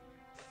gentlemen now.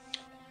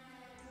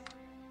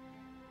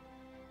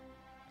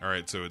 All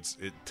right, so it's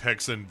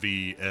Texan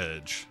v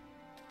Edge.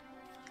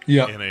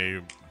 Yeah. In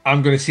a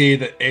I'm going to say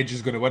that Edge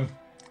is going to win.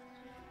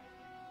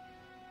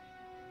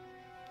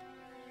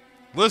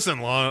 listen,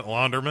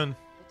 Launderman.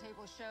 The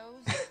table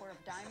shows the 4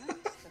 of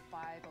diamonds, the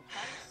 5 of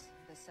hearts,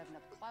 the 7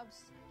 of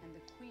clubs, and the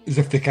queen. As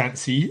if they can't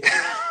see.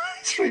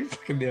 It's right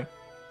fucking there.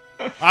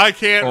 I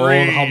can't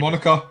read. The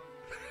harmonica.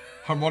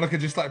 Harmonica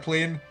just started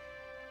playing.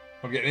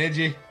 We're getting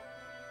edgy.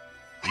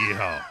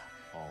 Yeehaw.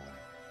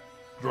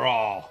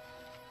 Raw.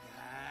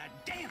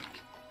 Damn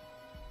it!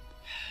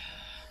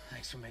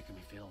 Thanks for making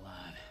me feel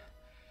alive.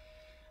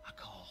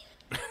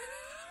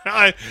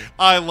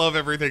 I love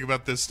everything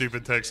about this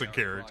stupid Texan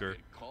character.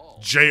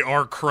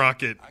 J.R.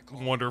 Crockett.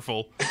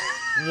 Wonderful.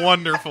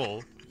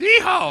 Wonderful.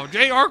 Yeehaw!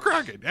 J.R.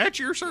 Crockett, at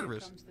your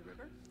service.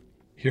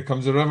 Here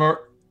comes the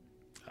river.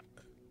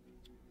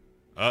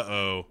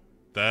 Uh-oh.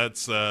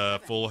 That's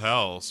Full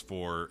House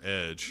for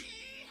Edge.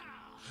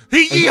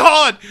 He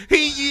yeehawed!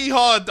 He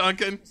yeehawed,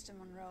 Duncan!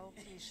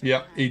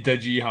 Yep, he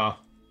did yeehaw.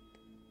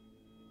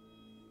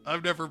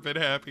 I've never been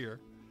happier.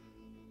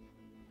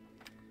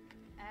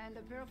 And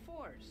a pair of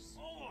fours.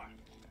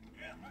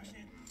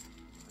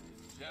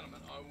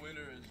 Gentlemen, our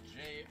winner is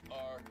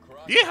J.R.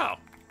 Crockett. Yeah.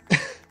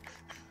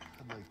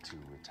 I'd like to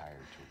retire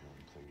to a room,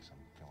 please.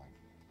 I'm feeling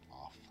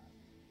off.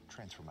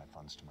 Transfer my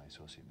funds to my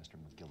associate, Mr.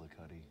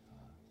 McGillicuddy.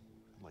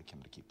 I'd like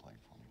him to keep playing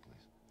for me,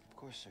 please. Of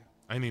course, sir.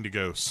 I need to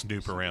go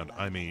snoop around.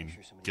 I mean,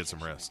 get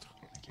some rest.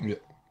 Yeah.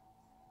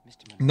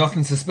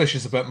 Nothing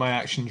suspicious about my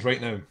actions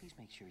right now.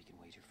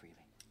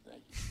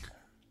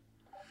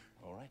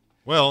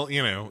 Well,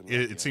 you know,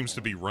 it seems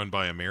to be run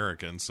by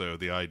Americans, so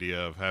the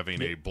idea of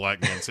having a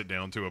black man sit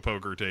down to a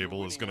poker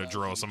table is going to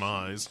draw some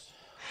eyes.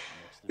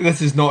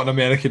 This is not an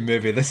American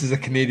movie. This is a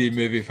Canadian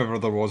movie if ever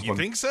there was one. You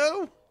think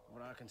so?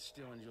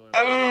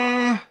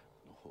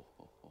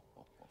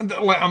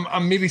 Like,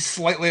 I'm maybe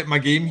slightly at my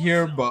game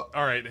here, but...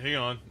 All right, hang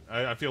on.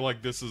 I feel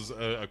like this is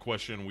a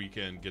question we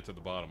can get to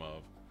the bottom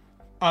of.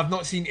 I've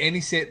not seen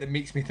any set that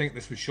makes me think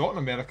this was shot in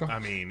America. I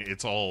mean,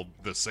 it's all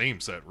the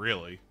same set,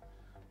 really.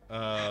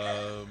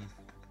 That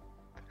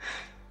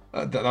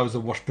was the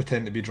worst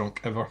pretend to be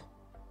drunk ever.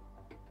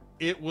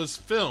 It was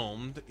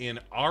filmed in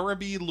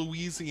Arabi,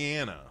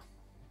 Louisiana.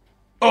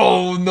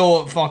 Oh,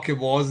 no, it fucking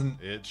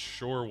wasn't. It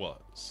sure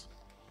was.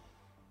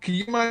 Can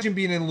you imagine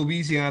being in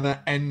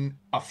Louisiana in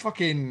a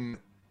fucking...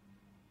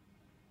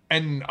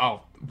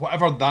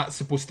 whatever that's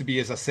supposed to be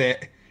as a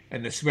set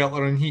in the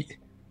sweltering heat?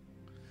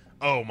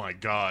 Oh my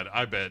god,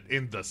 I bet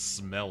in the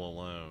smell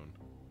alone.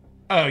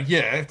 Oh,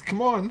 yeah,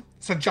 come on.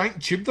 It's a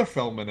giant tube they're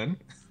filming in.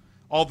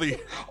 All the...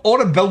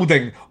 Or a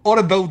building,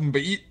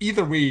 but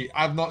either way,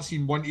 I've not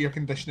seen one air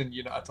conditioning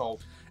unit at all.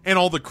 And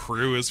all the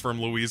crew is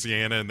from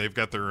Louisiana, and they've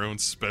got their own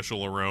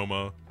special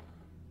aroma.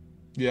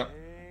 Yeah.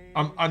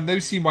 I'm now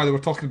seeing why they were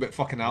talking about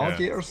fucking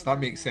alligators. Yeah. That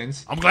makes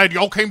sense. I'm glad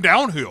y'all came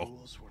down here.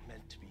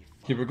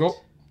 Here we go.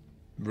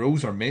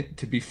 Rules are meant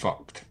to be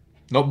fucked.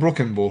 Not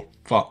broken, Bo.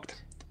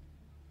 Fucked.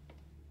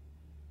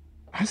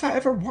 Has that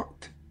ever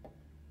worked?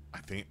 I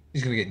think...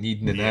 He's going to get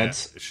kneed in the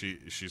nads.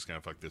 She's going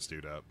to fuck this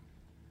dude up.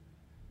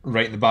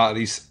 Right in the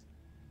batteries.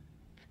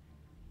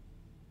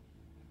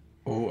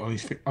 Oh, on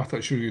his I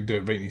thought she was going to do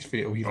it right in his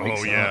face. Oh, he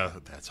likes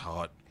that. That's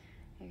hot.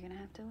 You're going to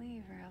have to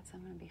leave or else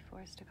I'm going to be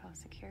forced to call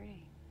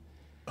security.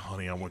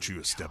 Honey, I want you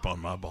to step on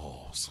my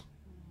balls.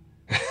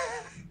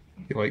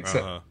 He likes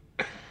it.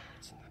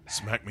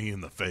 Smack me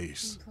in the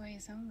face.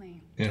 Employees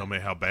only. Yeah. Tell me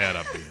how bad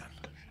I've been.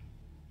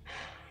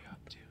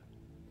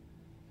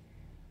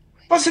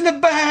 What's in the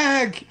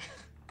bag?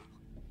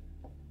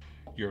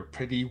 Your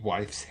pretty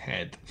wife's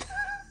head.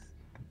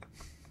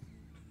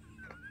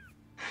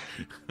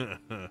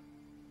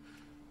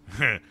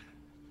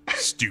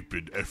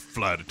 Stupid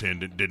flight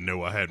attendant didn't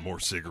know I had more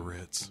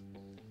cigarettes.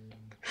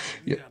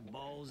 You got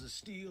balls of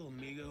steel,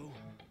 amigo.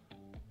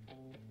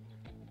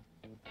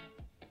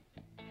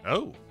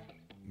 Oh,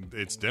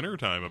 it's dinner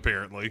time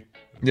apparently.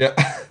 Yeah.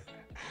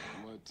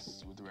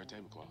 What's with the red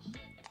tablecloth?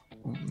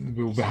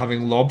 We'll be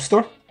having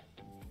lobster.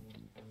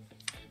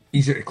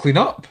 Easier to clean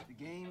up.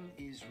 The game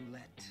is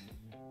roulette.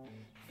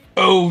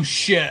 Oh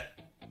shit!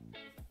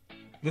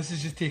 This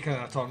is just taking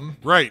a turn.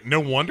 Right. No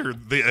wonder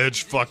the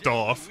Edge fucked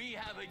off.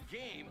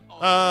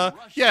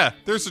 Yeah.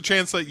 There's a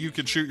chance that you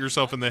could shoot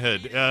yourself in the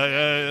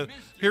head.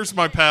 Here's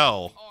my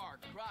pal.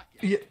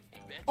 Yeah.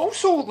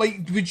 Also,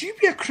 like, would you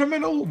be a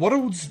criminal,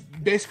 world's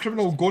best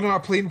criminal, going on a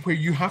plane where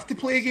you have to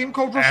play a game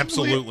called Russian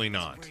Absolutely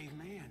not.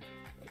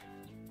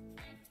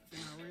 I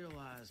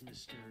realize,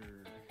 Mr.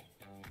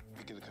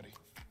 McGillicuddy.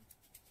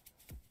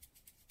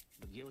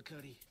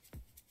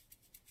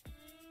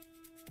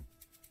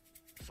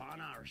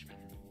 Fine Irishman.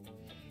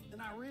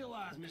 Then I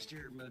realize,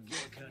 Mr.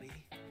 McGillicuddy,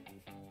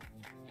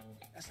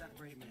 that's not a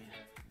great man.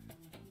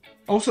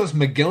 Also, it's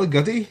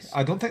McGillicuddy.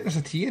 I don't think there's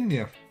a T in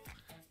there.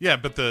 Yeah,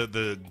 but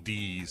the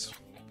D's.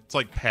 It's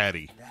like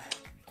Patty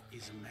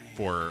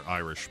for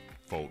Irish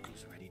folk.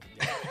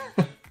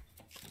 You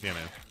know.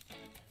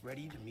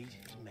 Ready to meet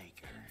his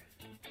maker.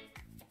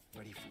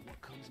 Ready for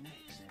what comes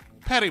next.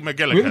 Patty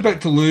McGillicuddy. We're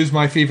about to lose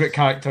my favourite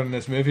character in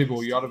this movie,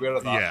 Bo. You're aware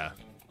of that? Yeah.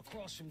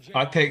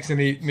 That text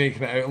ain't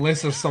making it out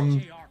unless there's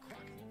some...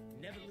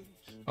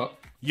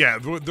 Yeah,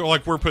 they're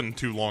like, we're putting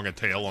too long a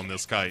tail on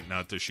this guy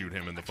not to shoot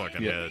him in the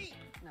fucking head.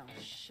 No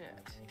shit.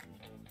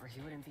 Or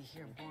he wouldn't be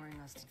here boring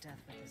us to death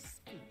with his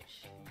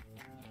speech.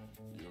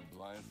 You're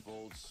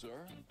blindfold,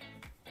 sir.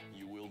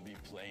 You will be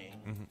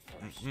playing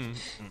first.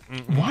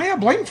 Why a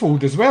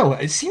blindfold as well?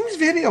 It seems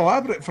very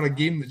elaborate for a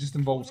game that just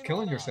involves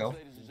killing yourself.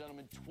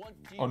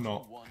 Or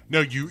not?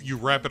 No, you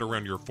wrap it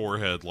around your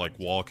forehead like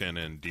Walken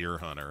and Deer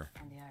Hunter.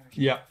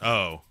 Yeah.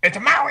 Oh. It's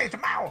a Mao! It's a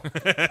Mao!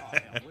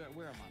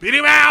 Beat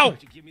him out!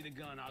 Give me the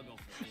gun, I'll go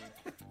first.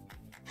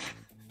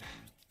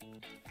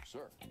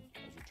 Sir,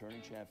 as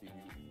returning champion,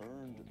 you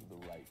earned the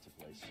right to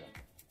play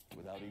second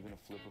without even a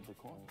flip of the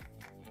coin.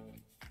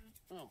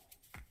 Oh,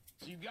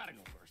 so you gotta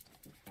go first.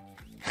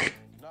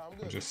 No, I'm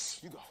good.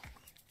 Just you go.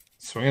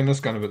 swinging this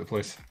gun about the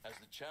place. As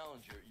the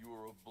challenger, you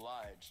were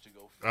obliged to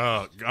go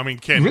first. I mean,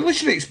 Ken. Really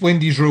should explain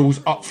these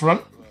rules up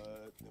front.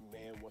 The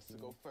man wants to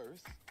go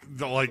first.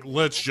 Like,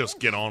 let's just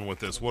get on with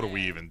this. What are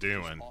we even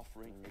doing?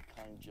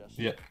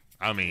 Yeah.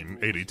 I mean,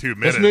 82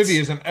 minutes. This movie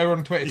is an hour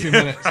and 22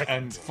 minutes,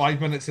 and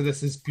 5 minutes of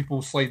this is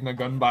people sliding a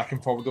gun back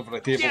and forward over a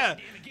table.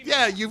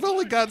 Yeah, you've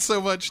only got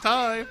so much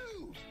time.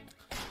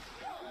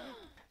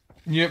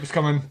 Knew it was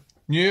coming.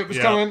 Knew it was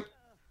Yeah. coming.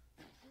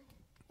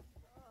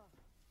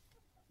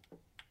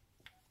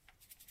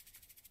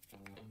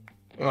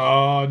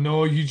 Oh,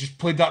 no, you just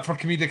played that for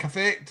comedic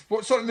effect.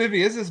 What sort of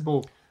movie is this,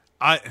 Bo?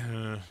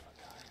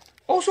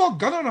 Also, a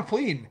gun on a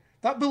plane.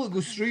 That bullet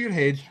goes through your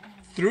head,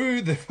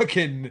 through the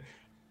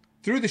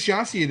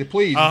chassis of the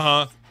plane,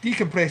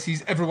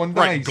 decompresses, everyone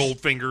dies. Right,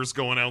 Goldfinger's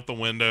going out the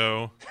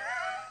window.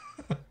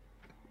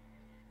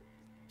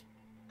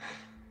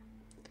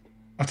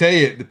 I tell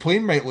you, the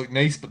plane might look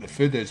nice, but the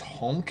food is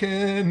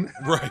honking.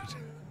 Right.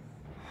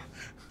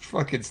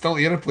 Fucking still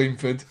airplane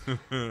food.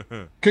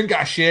 Couldn't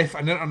get a chef,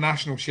 an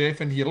international chef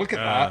in here. Look at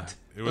that.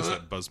 It was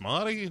that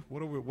basmati?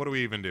 What are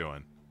we even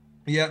doing?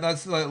 Yeah,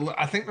 that's.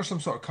 I think there's some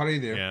sort of curry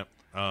there. Yeah.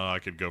 I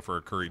could go for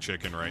a curry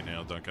chicken right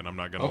now, Duncan. I'm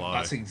not gonna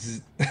lie.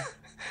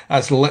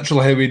 That's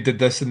literally how we did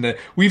this.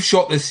 We've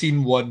shot this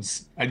scene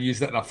once and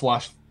used it in a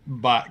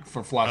flashback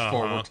for flash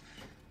forward.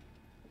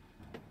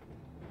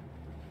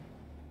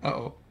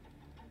 Uh-oh.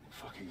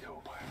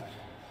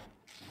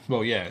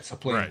 Well, yeah, it's a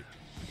plane. Right.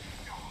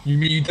 You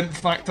mean you didn't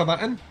factor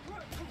that in?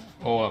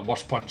 Oh,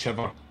 worst punch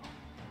ever.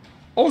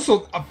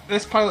 Also,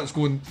 this pilot's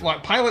going...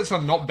 Like, pilots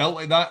are not built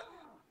like that.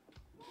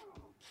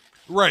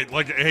 Right,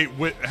 like, hey,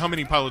 how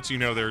many pilots you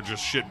know that are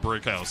just shit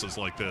brick houses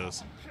like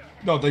this?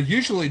 No, they're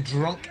usually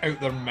drunk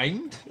out their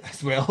mind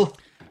as well.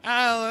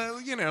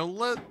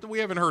 We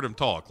haven't heard him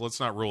talk. Let's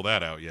not rule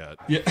that out yet.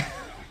 Yeah.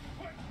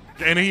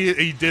 And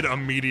he did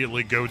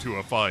immediately go to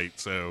a fight,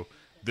 so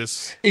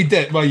this... He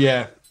did, well,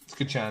 yeah. It's a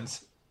good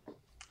chance.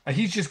 And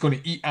he's just going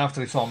to eat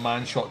after he saw a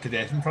man shot to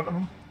death in front of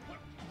him.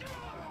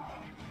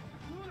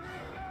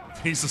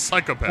 He's a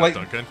psychopath,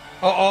 Duncan.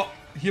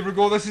 Here we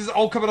go. This is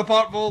all coming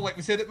apart, Bo, like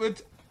we said it would.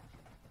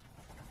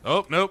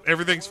 Oh, nope,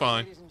 everything's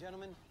fine.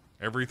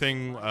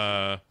 Everything,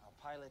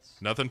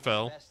 nothing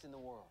fell.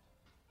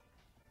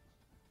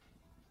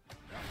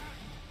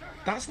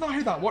 That's not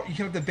how that works. You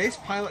can have the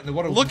best pilot in the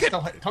world and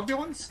still hit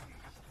turbulence.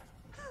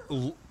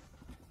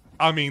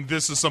 I mean,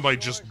 this is somebody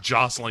just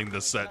jostling the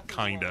set,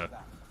 kinda.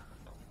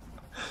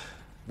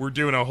 We're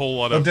doing a whole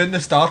lot of... They're doing the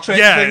Star Trek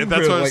thing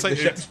that's where, what I was like, saying.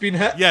 the ship's been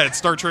hit. Yeah, it's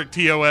Star Trek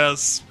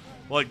TOS,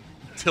 like,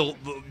 tilt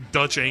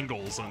Dutch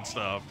angles and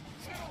stuff.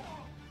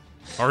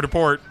 Hard to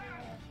port.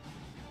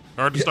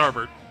 Hard to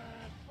starboard.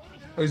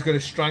 I was going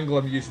to strangle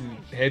him using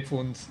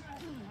headphones.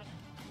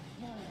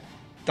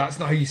 That's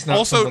not how you snap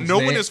Also, someone's no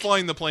one neck. is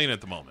flying the plane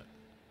at the moment.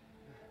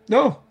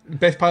 No,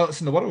 best pilots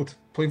in the world.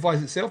 Plane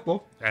flies itself,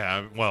 Bo.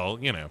 Well,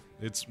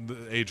 it's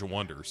the age of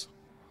wonders.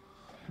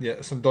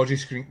 Yeah, some dodgy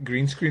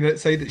green screen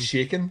outside that's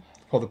shaking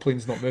while the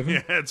plane's not moving.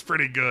 Yeah, it's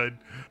pretty good.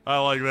 I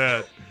like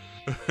that.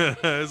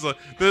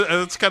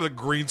 That's kind of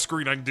green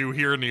screen I can do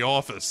here in the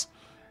office.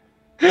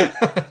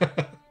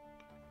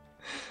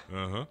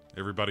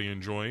 Everybody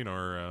enjoying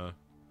our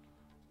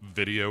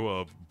video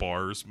of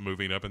bars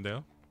moving up and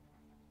down?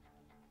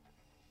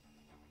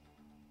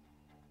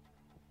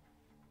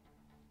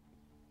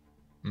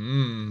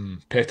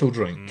 Petal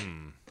drink.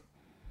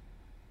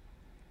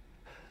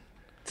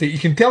 So you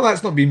can tell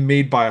that's not been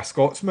made by a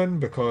Scotsman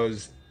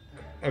because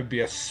it would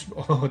be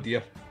oh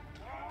dear.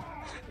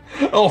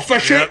 Oh,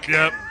 fish hook!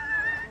 Yep.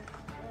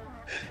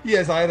 He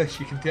is Irish,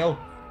 you can tell.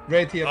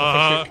 Red hair,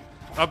 fish hook.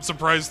 I'm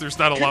surprised there's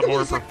not a lot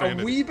more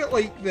profanity. A wee bit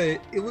like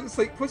it looks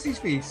like, what's his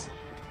face?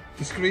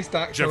 Disgraced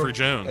actor. Jeffrey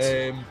Jones.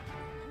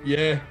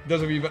 Yeah,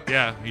 does a wee bit.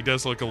 Yeah, he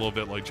does look a little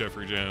bit like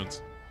Jeffrey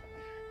Jones.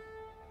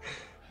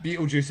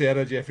 Beetlejuice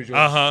era Jeffrey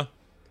Jones.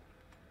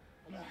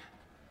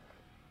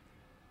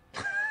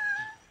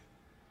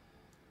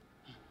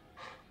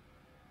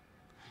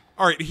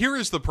 All right, here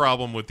is the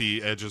problem with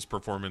the Edge's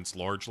performance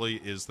largely,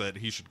 is that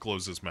he should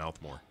close his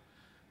mouth more.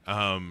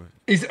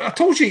 I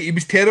told you, he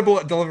was terrible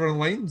at delivering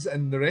lines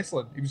in the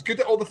wrestling. He was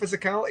good at all the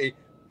physicality,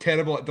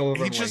 terrible at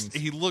delivering lines.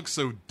 He looks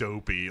so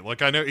dopey.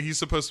 Like, I know he's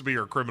supposed to be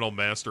your criminal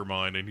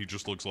mastermind, and he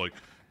just looks like,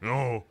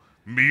 no,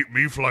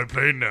 me fly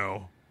plane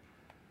now.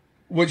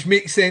 Which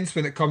makes sense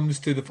when it comes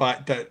to the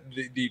fact that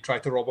they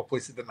tried to rob a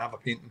place that didn't have a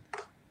painting.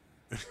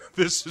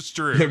 This is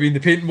true. I mean, the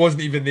painting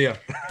wasn't even there.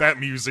 That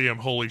museum,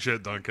 holy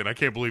shit, Duncan. I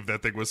can't believe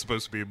that thing was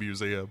supposed to be a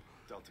museum.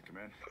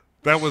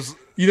 That was...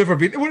 You never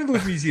been to one of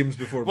those museums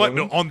before, What,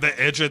 on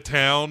the edge of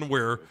town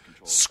where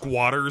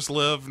squatters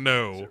live?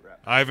 No,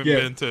 I haven't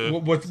been to.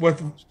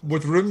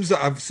 With rooms that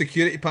have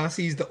security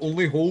passes that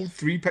only hold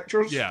 3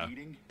 pictures. Yeah,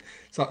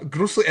 it's a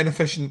grossly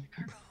inefficient,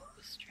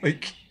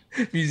 like,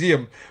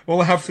 museum. We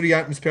only have 3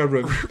 items per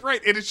room.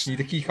 Right, and it's need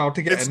a key card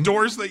to get it's in.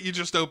 doors that you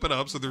just open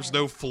up, so there's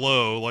no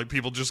flow. Like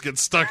people just get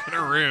stuck in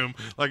a room,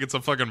 like it's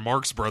a fucking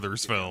Marx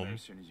Brothers film.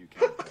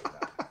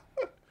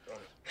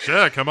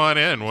 Sure, come on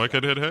in. What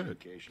could it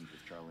hurt?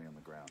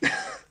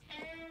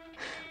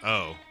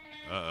 Oh,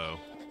 uh-oh.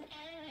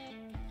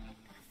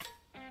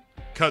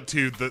 Cut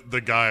to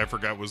the guy I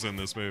forgot was in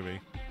this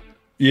movie.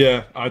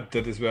 Yeah, I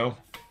did as well.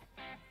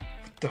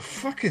 What the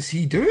fuck is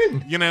he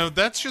doing? You know,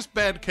 that's just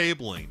bad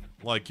cabling.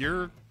 Like,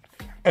 you're...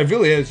 It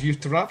really is. You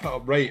have to wrap it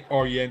up right,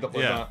 or you end up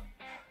like that.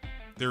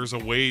 There's a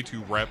way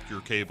to wrap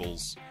your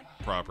cables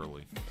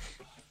properly.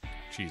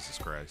 Jesus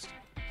Christ.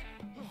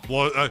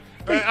 Well,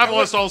 I've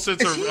lost all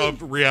sense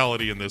of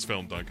reality in this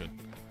film, Duncan.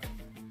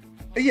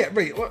 Yeah,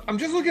 right. Look, I'm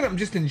just looking at him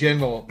just in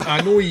general.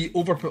 I know he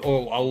overput.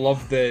 Oh, I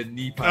love the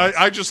knee pads.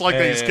 I just like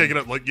that he's kicking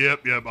up like,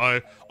 yep,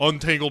 I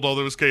untangled all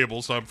those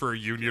cables, so I'm for a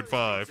Union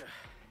 5.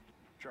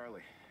 Charlie,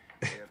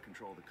 I have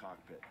control of the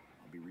cockpit.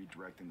 I'll be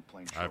redirecting the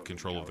plane. I have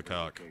control of the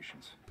cockpit.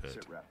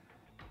 Sit rep.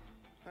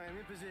 I am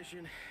in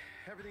position.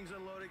 Everything's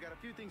unloaded. Got a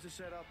few things to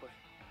set up, but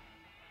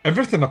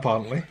Everything,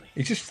 apparently.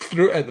 He just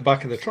threw it out the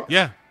back of the truck.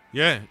 Yeah,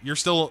 you're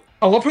still...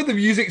 I love how the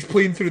music's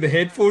playing through the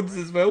headphones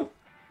as well.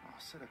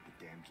 Set up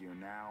the damn gear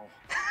now.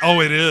 Oh,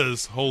 it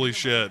is. Holy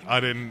shit.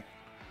 I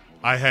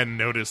hadn't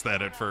noticed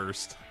that at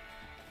first.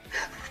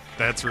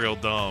 That's real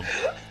dumb.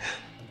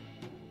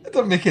 It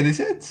doesn't make any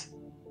sense.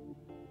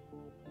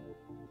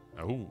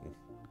 Oh.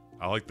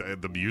 I like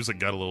the music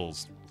got a little...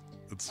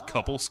 It's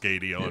couple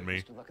skatey on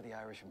me. Luck of the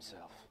Irish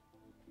himself.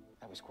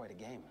 That was quite a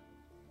game.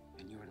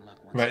 And you were in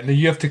luck once. Right, now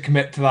you have to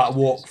commit to that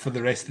walk for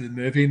the rest of the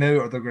movie now,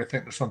 or they're going to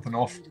think there's something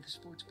off.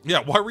 Yeah,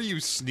 why were you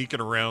sneaking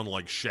around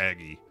like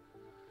Shaggy?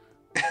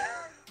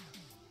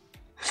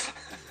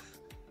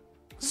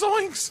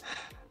 Zoinks!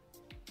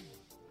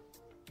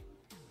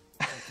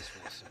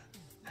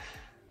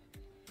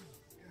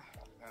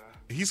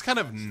 He's kind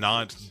of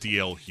not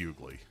DL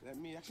Hughley.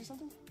 let me ask you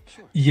something.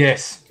 Sure.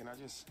 Yes. Can I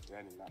just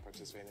not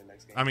participate in the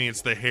next game? I mean,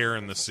 it's the hair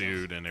and the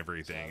suit and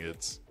everything.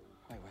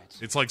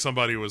 It's like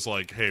somebody was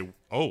like, "Hey,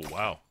 oh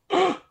wow."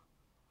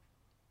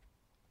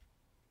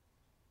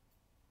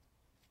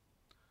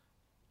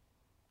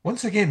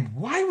 Once again,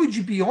 why would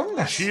you be on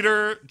this?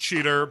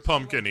 Cheater,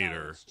 pumpkin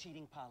eater.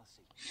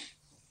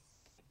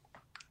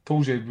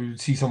 Told you we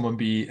would see someone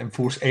be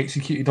enforced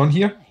executed on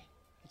here.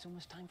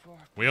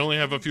 We only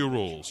have a few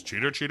rules: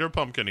 cheater,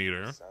 pumpkin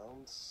eater,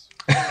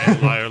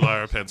 and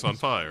liar, pants on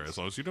fire. As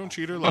long as you don't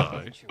cheat or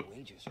lie.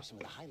 Wages are some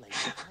of the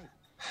highlights of the night,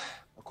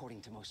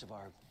 according to most of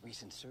our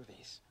recent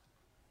surveys.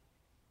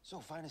 So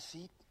find a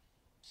seat,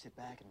 sit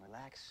back and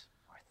relax.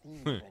 Our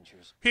theme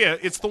adventures. Yeah,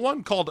 it's the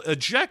one called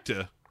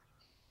Ejecta.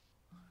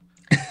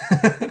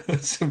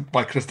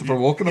 By Christopher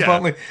Walken,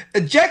 apparently.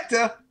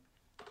 Ejecta!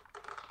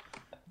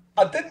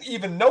 I didn't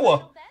even know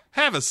her.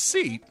 Have a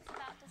seat.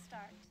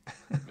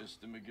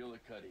 Mr.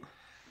 McGillicuddy,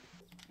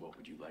 what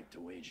would you like to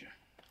wager?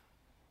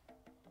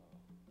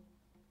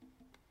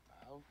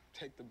 I'll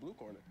take the blue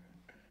corner.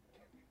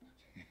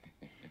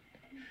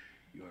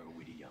 You're a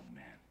witty young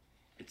man.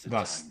 It's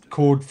That's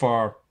code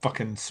for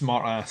fucking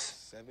smart ass.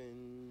 17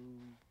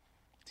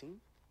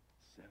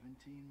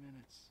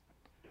 minutes.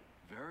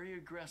 Very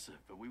aggressive,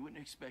 but we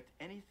wouldn't expect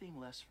anything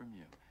less from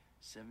you.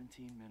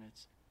 17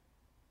 minutes.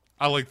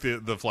 I like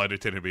the flight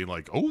attendant being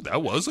like, "Oh,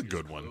 that was a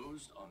good one."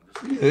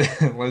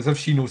 Well, as if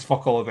she knows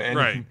fuck all about anything.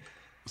 Right.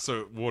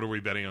 So, what are we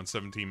betting on?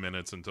 17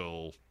 minutes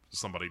until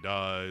somebody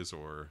dies,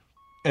 or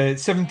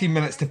 17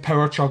 minutes to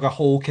power chug a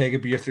whole keg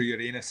of beer through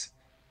your anus.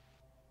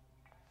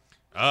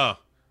 Oh,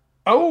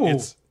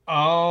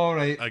 all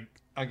right.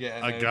 I get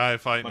it. A now. guy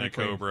fighting Money a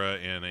Plane. cobra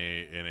in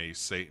a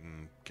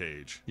Satan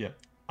cage. Yeah,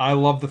 I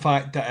love the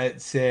fact that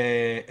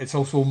it's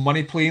also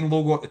Money Plane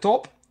logo at the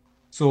top.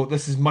 So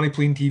this is Money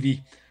Plane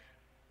TV.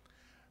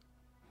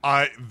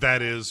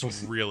 That is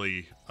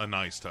really a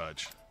nice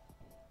touch.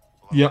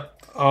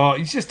 Yep.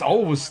 He's just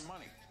always.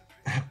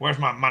 Where's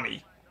my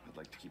money? I'd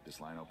like to keep this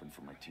line open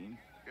for my team.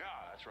 Yeah,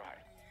 that's right.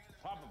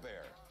 Papa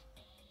Bear,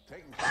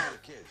 taking care of the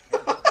kids,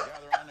 kids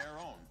gather on their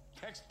own.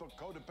 Textbook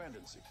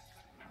codependency.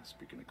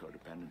 Speaking of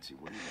codependency,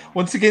 what do you want?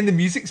 Once again, the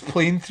music's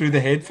playing through the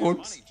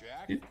headphones.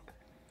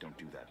 Don't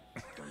do that.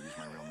 Don't use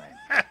my real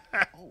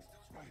name.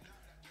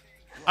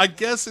 I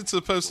guess it's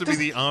supposed to be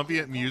the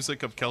ambient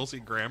music of Kelsey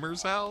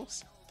Grammer's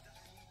house.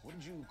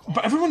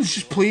 But everyone's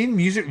just playing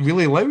music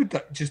really loud.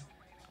 That just.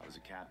 I was a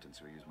captain,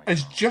 so I used my.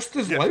 It's just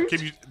as loud.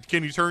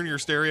 Can you turn your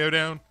stereo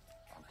down?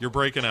 You're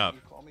breaking up.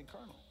 Call me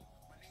Colonel.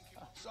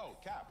 So,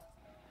 Cap,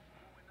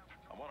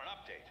 I want an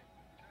update.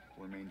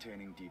 We're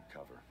maintaining deep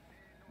cover.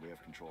 We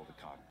have control of the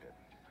cockpit.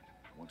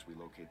 Once we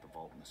locate the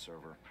vault and the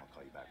server, I'll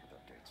call you back with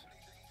updates.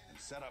 and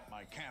set up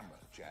my camera,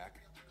 Jack.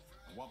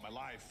 I want my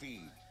live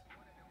feed.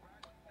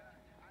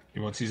 He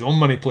wants his own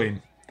Money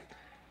Plane.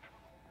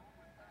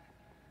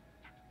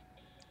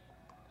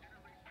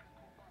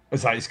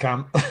 Is that his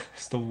cam?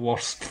 It's the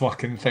worst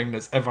fucking thing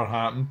that's ever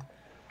happened.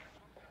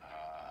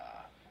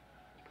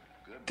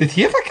 Did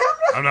he have a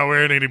camera? I'm not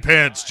wearing any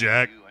pants,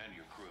 Jack.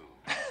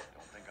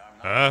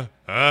 Huh?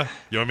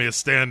 You want me to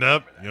stand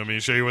up? You want me to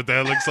show you what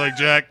that looks like,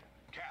 Jack?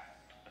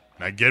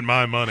 Now get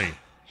my money.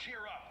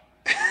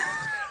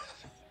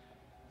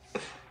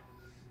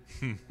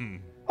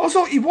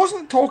 Also, he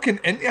wasn't talking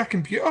into a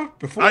computer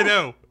before. I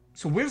know.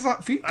 So where's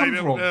that feed come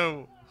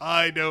from?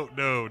 I don't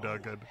know,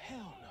 Duncan.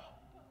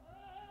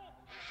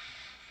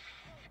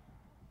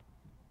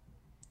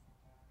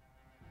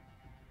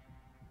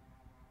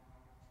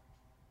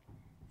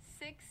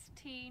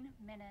 16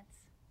 minutes.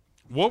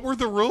 What were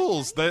the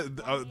rules?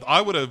 That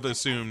I would have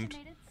assumed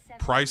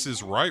Price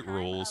is Right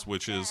rules,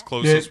 which is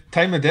closest. Yeah,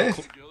 time of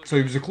death. So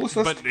he was the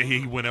closest. But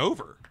he went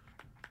over.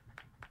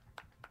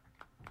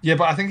 Yeah,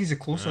 but I think he's the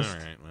closest.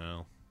 All right,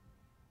 well.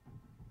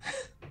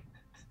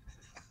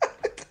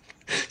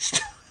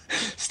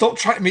 Stop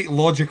trying to make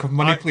logic of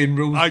money playing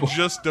rules. I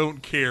just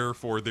don't care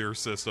for their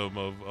system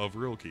of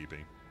rule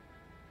keeping.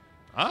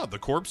 Ah, the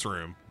corpse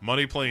room.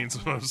 Money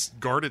playing's most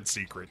guarded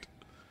secret.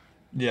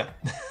 Yeah.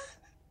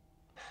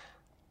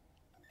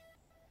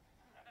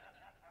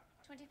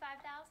 25,000?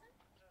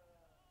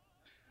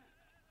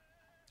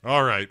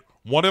 All right.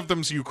 One of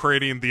them's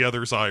Ukrainian, the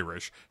other's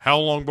Irish. How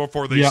long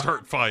before they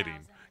start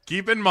fighting?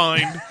 Keep in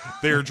mind,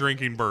 they're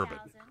drinking bourbon.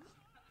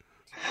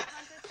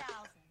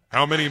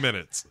 How many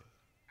minutes?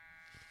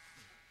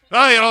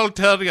 I'll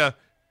tell you.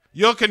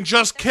 You can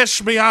just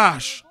kiss me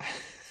ass.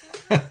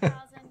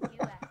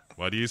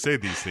 Why do you say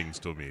these things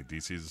to me?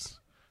 This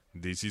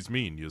is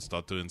mean. You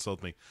start to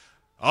insult me.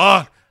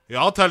 Oh,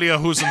 I'll tell you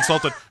who's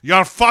insulted.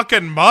 Your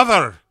fucking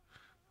mother.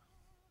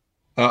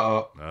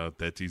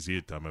 That is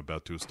it. I'm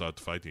about to start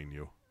fighting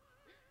you.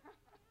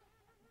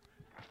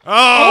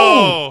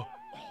 Oh!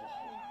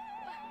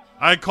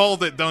 I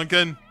called it,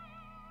 Duncan.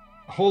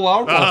 Whole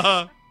arm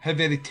off. How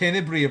very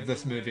tenebrae of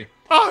this movie.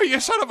 Oh, you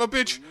son of a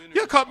bitch!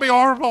 You cut me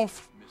arm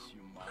off.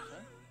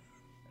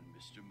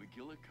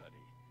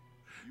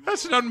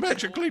 That's not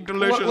magically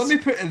delicious. Let me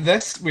put it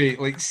this way: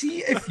 like, see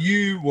if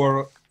you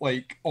were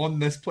like on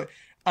this play.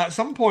 At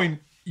some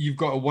point, you've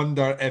got to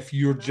wonder if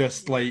you're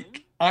just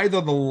like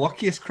either the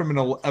luckiest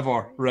criminal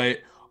ever,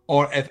 right,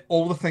 or if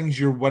all the things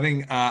you're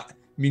winning at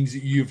means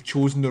that you've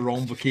chosen the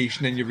wrong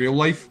vocation in your real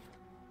life.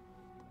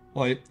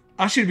 Like,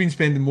 I should have been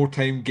spending more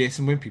time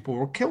guessing when people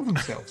will kill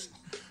themselves.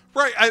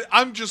 Right,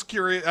 I'm just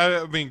curious.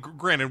 I mean,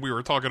 granted, we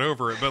were talking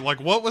over it, but like,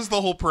 what was the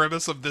whole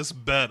premise of this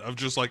bet? Of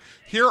just like,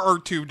 here are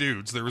two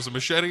dudes. There was a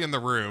machete in the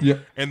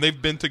room, and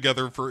they've been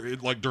together for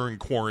like during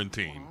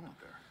quarantine.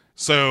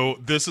 So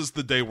this is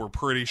the day we're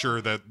pretty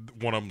sure that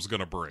one of them's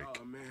gonna break.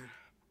 Oh, man.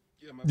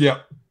 Yeah.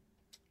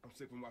 I'm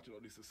sick of watching all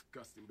these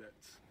disgusting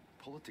bets.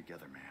 Pull it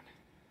together, man.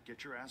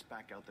 Get your ass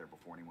back out there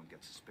before anyone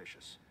gets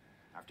suspicious.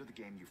 After the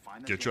game, you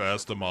find that Get your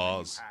ass to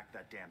Mars.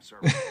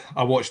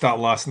 I watched that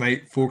last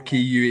night.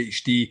 4K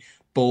UHD,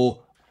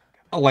 Bull,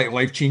 a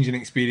life-changing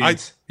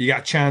experience. You got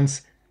a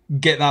chance,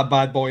 get that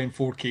bad boy in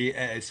 4K.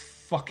 It is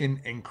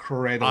fucking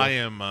incredible.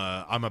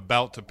 I'm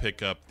about to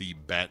pick up the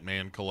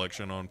Batman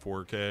collection on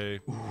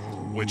 4K,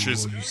 which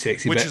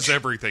is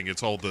everything.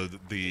 It's all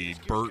the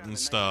Burton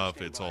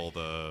stuff. It's all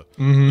the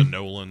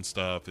Nolan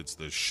stuff. It's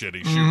the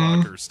shitty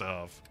Schumacher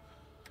stuff.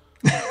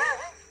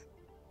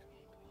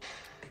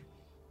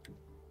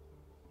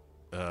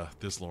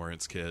 This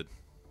Lawrence kid.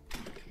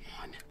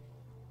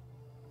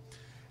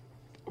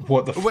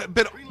 What the?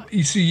 But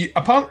you see,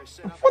 apparently,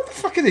 what the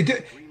fuck are they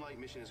doing?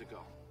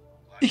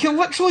 You can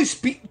literally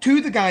speak to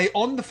the guy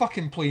on the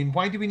fucking plane.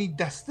 Why do we need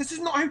this? This is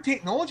not how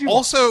technology works.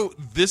 Also,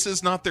 this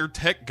is not their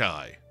tech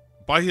guy.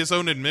 By his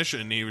own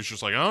admission, he was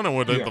just like, I don't know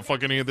what the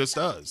fuck any of this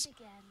does.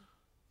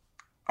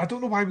 I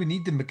don't know why we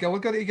need the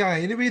McGillicuddy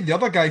guy. Anyway, the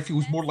other guy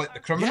feels more like the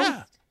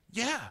criminal.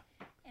 Yeah.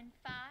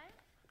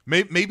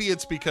 Maybe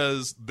it's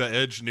because the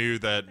Edge knew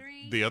that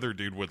the other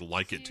dude would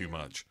like it too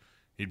much.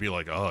 He'd be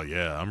like, "Oh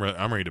yeah,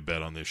 I'm ready to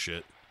bet on this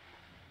shit."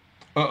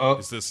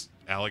 Is this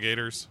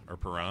alligators or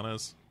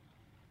piranhas?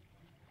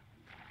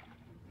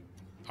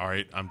 All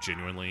right, I'm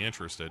genuinely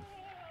interested.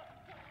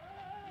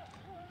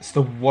 It's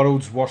the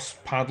world's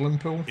worst paddling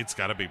pool. It's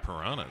got to be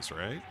piranhas,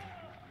 right?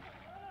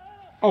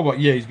 Oh, but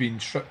yeah, he's being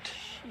stripped.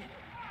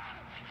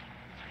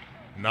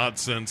 Not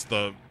since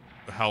the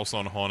House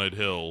on Haunted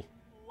Hill.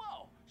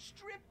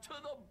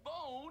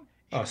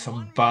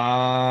 Some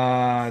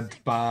bad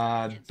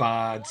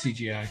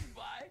CGI.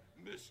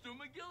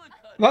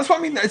 That's what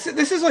I mean. This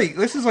is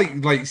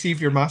like see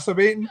if you're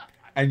masturbating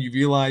and you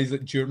realize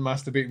that during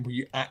masturbating, when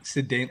you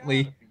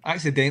accidentally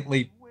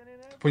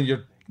when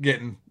you're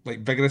getting like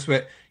vigorous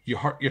with it, you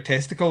hurt your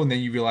testicle, and then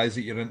you realize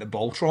that you're into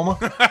ball trauma.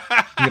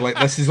 You're like,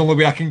 this is the only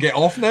way I can get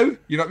off now.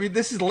 You know what I mean?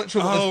 This is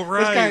literally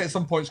this guy at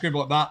some point is going to be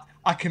like that.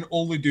 I can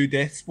only do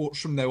death sports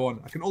from now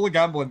on. I can only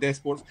gamble in death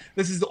sports.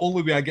 This is the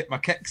only way I get my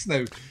kicks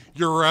now.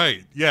 You're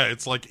right. Yeah,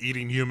 it's like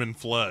eating human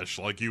flesh.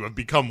 Like you have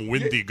become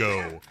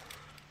Wendigo.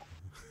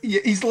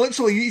 he's going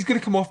to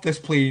come off this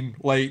plane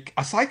like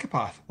a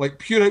psychopath, like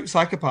pure out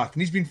psychopath,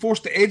 and he's been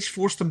forced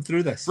him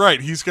through this.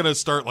 Right, he's going to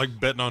start like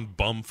betting on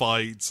bum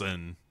fights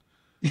and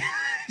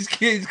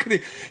he's going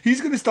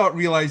to start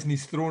realizing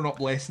he's throwing up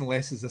less and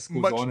less as this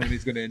goes on, and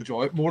he's going to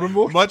enjoy it more and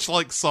more. Much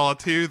like Saw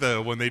 2,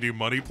 though, when they do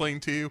Money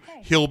Plane 2,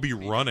 he'll be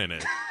running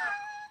it.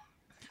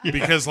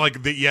 Because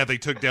like they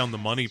took down the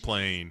money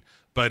plane,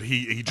 but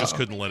he just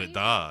couldn't let it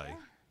die.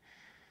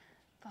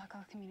 Block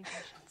all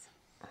communications.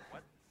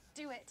 What?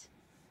 Do it.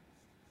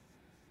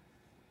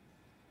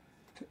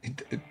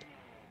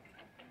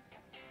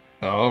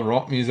 Oh,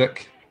 rock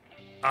music.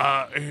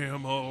 I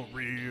am a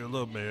real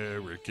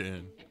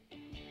American.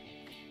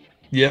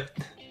 Yep.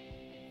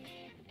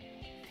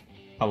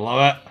 I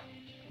love it.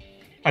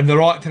 And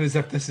they're acting as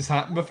if this has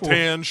happened before.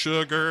 Tan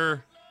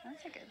Sugar.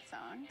 That's a good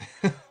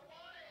song.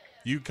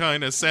 You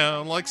kind of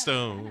sound like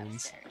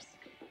Stones.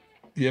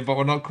 Yeah, but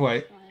we're not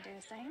quite.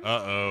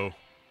 Uh-oh.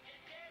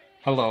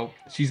 Hello.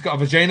 She's got a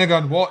vagina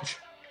gun. Watch.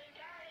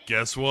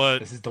 Guess what?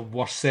 This is the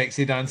worst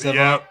sexy dance ever.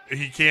 Yep.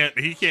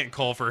 He can't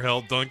call for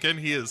help, Duncan.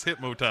 He is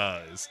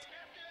hypnotized.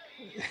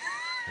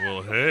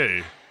 Well,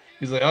 hey.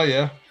 He's like, oh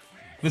yeah.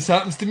 This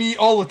happens to me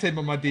all the time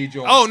on my day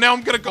job. Oh, now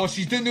I'm gonna go. Oh,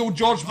 she's doing the old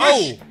George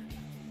Bush.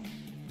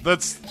 Oh,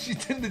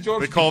 she's doing the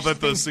George. They call Bush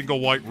that the single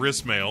white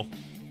wrist mail.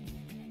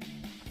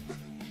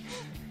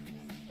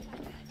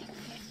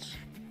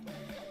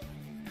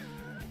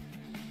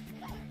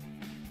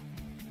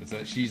 Is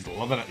that she's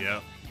loving it? Yeah.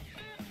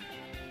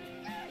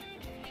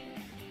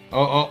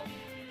 Oh,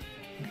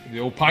 the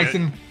old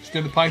python. She's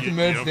doing the python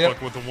move. You don't There.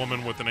 fuck with a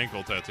woman with an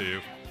ankle tattoo.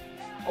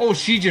 Oh,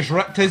 she just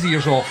ripped his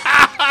ears off.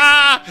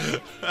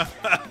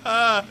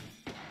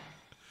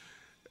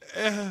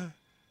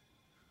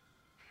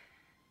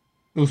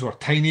 Those were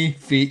tiny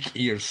fake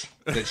ears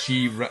that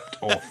she ripped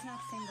off.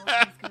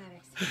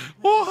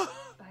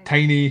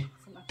 Tiny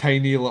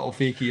little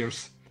fake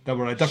ears that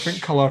were a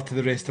different colour to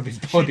the rest of his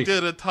body. She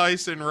did a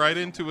Tyson right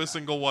into a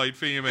single white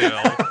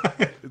female.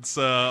 It's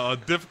a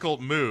difficult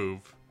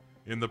move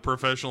in the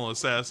professional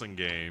assassin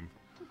game.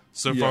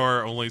 So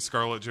far, only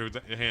Scarlett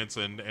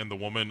Johansson and the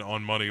woman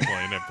on Money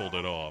Plane have pulled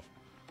it off.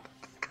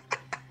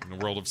 In the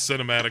world of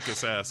cinematic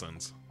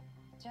assassins.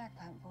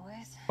 Jackpot,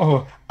 boys.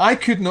 Oh, I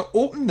couldn't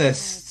open this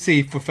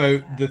safe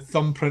without the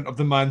thumbprint of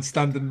the man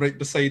standing right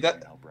beside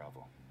it.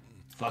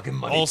 Fucking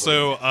money.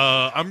 Also,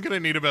 I'm going to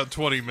need about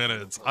 20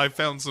 minutes. I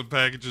found some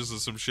packages of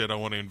some shit I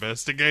want to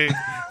investigate,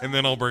 and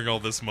then I'll bring all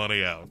this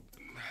money out.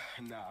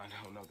 No,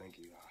 thank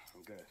you.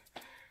 I'm good.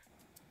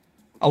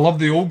 I love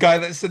the old guy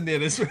that's in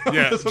there as well.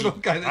 Yeah, There's an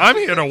old guy that's I'm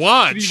here to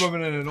watch. 3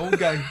 women and an old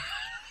guy.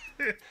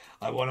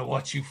 I want to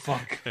watch you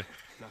fuck.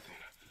 Nothing.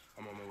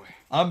 I'm on my way.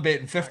 I'm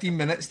betting 15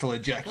 minutes till Right.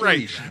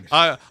 ejaculation.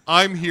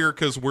 I'm here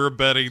because we're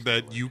betting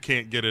that you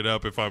can't get it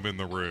up if I'm in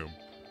the room.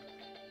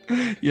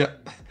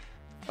 Yep.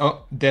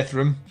 Oh, death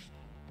room.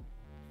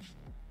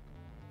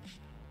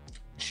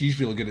 She's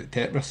really good at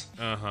Tetris.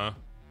 Uh-huh.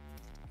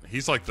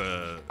 He's like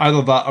the...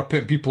 Either that or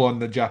putting people on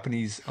the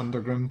Japanese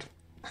underground.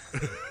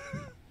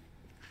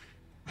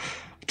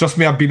 Trust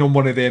me, I've been on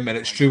one of them, and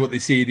it's true what they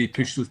say. They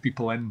push those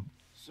people in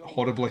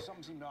horribly.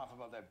 Something seemed off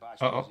about that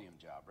botched Uh-oh. museum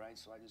job, right?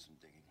 So I did some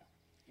digging.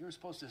 You were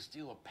supposed to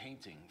steal a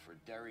painting for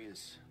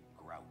Darius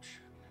Grouch.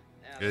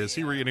 Is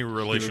he any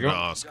relation to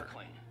Oscar?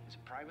 It's a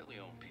privately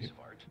owned piece of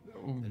art.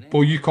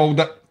 Well, you called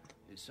it.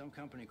 It's some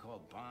company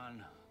called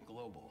Bond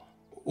Global.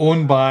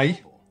 Owned by.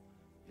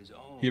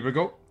 Here we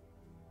go.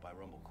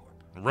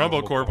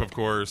 Rumble Corp, of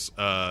course,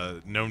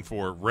 known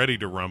for Ready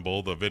to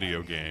Rumble, the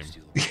video game.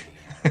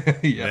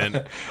 Yeah.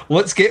 And-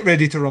 Let's get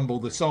ready to rumble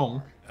the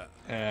song.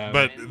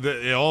 But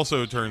it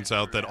also turns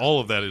out that all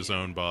of that is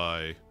owned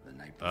by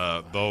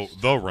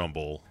the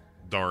Rumble,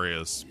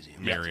 Darius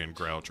Marion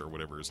Grouch, or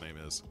whatever his name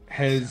is.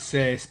 His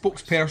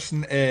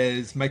spokesperson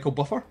is Michael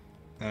Buffer.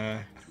 We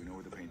know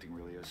where the painting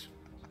really is.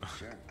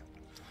 Sure.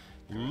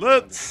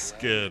 Let's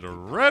get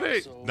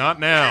ready. Not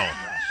now.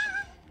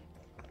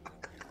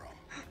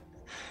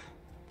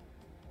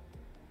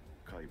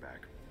 Call you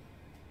back.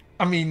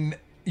 I mean,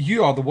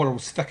 you are the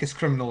world's thickest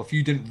criminal if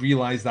you didn't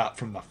realize that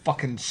from the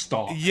fucking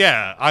start.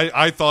 Yeah,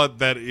 I thought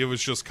that it was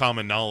just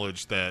common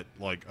knowledge that,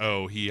 like,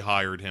 oh, he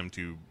hired him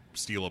to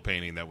steal a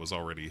painting that was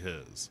already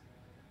his.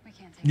 We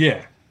can't take Yeah.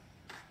 it.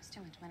 There's too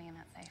much money in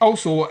that safe.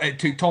 Also, it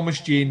took Thomas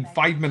Jane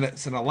 5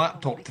 minutes and a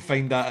laptop to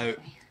find that out.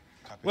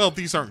 Well,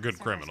 these aren't good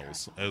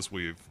criminals, as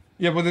we've...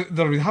 Yeah, well,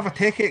 they have a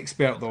tech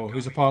expert, though,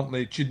 who's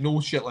apparently should know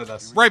shit like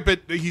this. Right,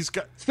 but he's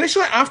got...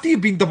 Especially after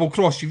you've been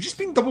double-crossed. You've just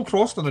been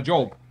double-crossed on a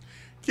job.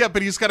 Yeah,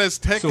 but he's got his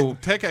tech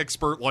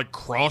expert, like,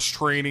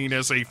 cross-training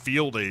as a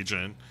field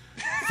agent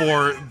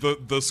for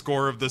the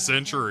score of the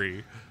century.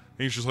 And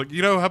he's just like,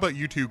 how about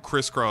you two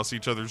crisscross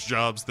each other's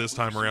jobs this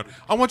time around?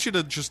 I want you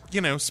to just,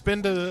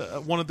 spend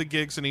one of the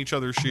gigs in each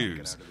other's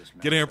shoes.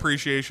 Get an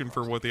appreciation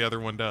for what the other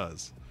one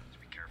does.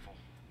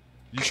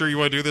 You sure you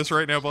want to do this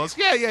right now, boss?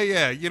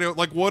 Yeah.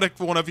 Like, what if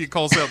one of you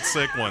calls out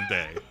sick one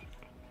day?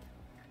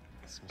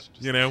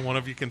 One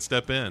of you can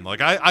step in.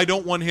 Like, I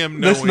don't want him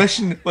knowing... This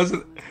mission,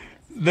 listen,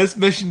 This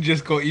mission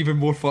just got even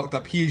more fucked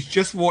up. He has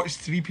just watched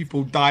 3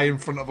 people die in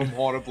front of him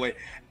horribly,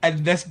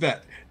 and this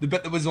bit, the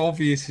bit that was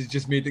obvious, has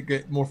just made it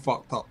get more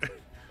fucked up.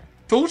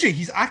 Told you,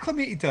 he's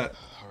acclimated to it.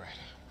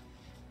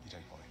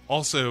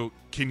 Also,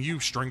 can you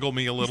strangle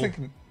me a little?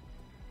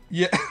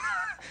 Yeah,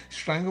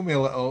 strangle me a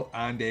little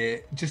and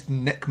just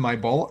nick my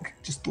bollock.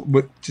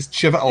 Just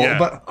shiv it a little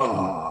bit.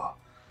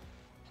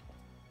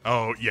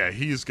 Oh, yeah,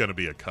 he's going to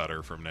be a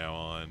cutter from now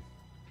on.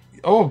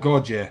 Oh,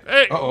 God, yeah.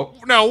 Hey,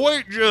 now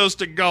wait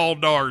just a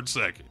gall-darn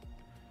second.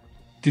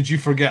 Did you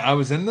forget I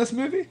was in this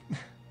movie?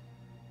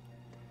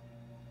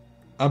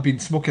 I've been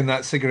smoking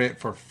that cigarette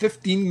for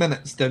 15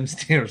 minutes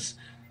downstairs.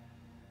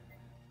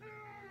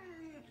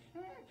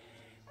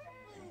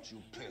 Don't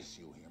you piss,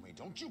 you hear me?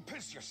 Don't you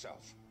piss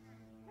yourself.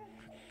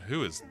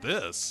 Who is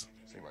this?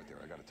 Stay right there,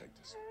 I gotta take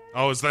this.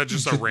 Oh, is that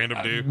just a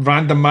random dude?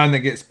 Random man that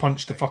gets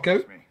punched the fuck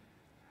out?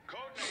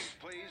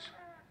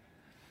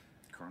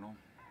 Colonel,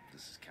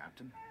 this is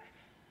Captain.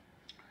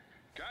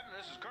 Captain,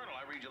 this is Colonel.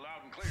 I read you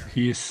loud and clear.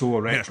 He is so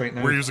erect right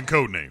now. We're using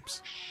code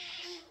names.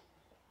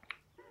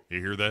 You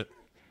hear that?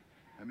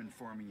 I'm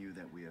informing you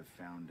that we have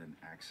found and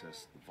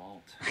accessed the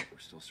vault. We're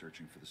still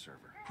searching for the server.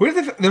 Where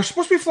are they're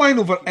supposed to be flying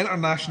over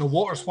international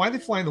waters. Why are they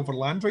flying over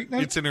land right now?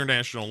 It's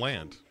international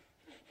land.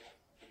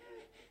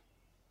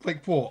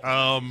 Like what?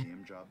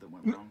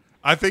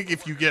 I think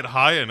if you get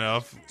high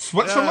enough,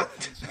 Switzerland.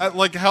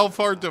 Like how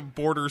far do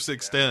borders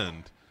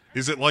extend?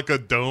 Is it like a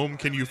dome?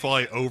 Can you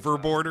fly over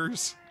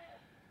borders?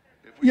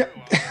 Yeah,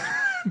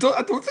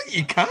 I don't think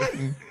you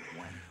can.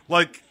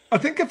 Like, I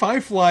think if I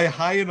fly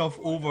high enough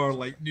over,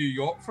 like, New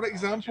York, for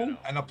example,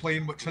 in a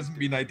plane which hasn't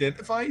been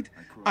identified,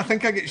 I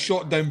think I get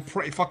shot down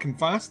pretty fucking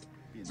fast.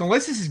 So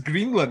unless this is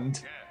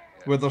Greenland,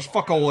 where there's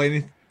fuck all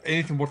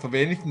anything worth of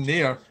anything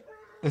there,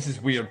 this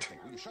is weird.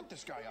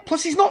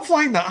 Plus, he's not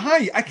flying that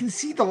high. I can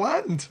see the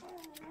land.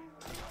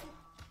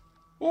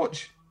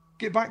 Watch.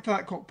 Get back to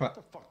that cockpit. What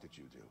the fuck did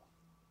you do?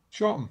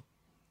 Shot him.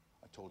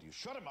 I told you,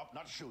 shut him up,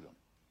 not shoot him.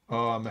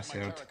 Oh, I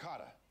misheard.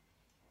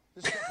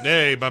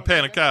 Hey, my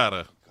panna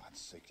cotta.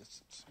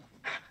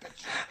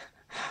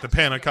 The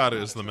panna cotta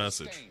is the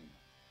message.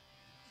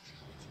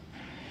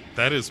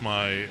 That is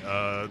my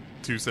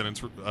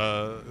 2-sentence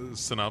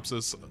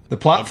synopsis. The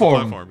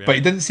platform. Yeah. But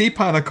he didn't say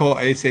panna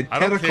cotta, he said I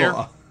don't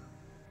terracotta.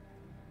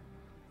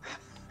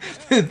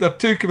 They're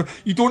two.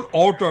 You don't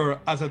order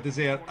as a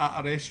dessert at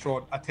a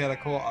restaurant a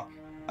terracotta.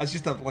 That's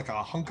just like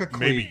a hunk of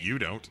clay. Maybe you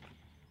don't.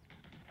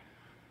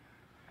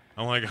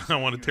 I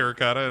want a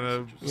terracotta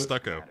and a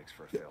stucco.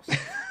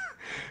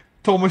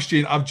 Thomas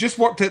Jane, I've just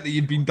worked out that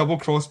you'd been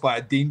double-crossed by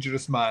a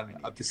dangerous man.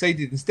 I've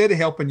decided instead of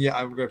helping you,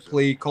 I'm going to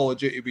play Call of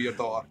Duty with your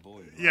daughter.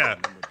 Yeah,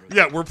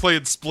 we're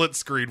playing split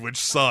screen, which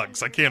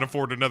sucks. I can't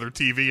afford another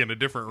TV in a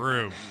different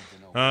room.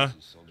 Huh?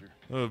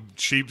 Oh,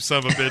 cheap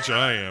son of a bitch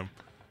I am.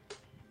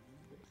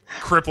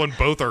 Crippling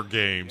both our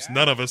games.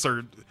 None of us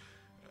are...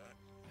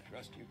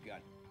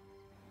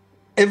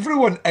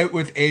 Everyone out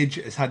with Edge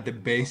has had the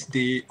best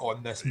day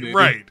on this movie.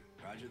 Right.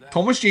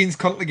 Thomas Jane's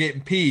currently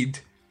getting paid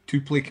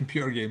to play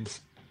computer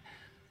games.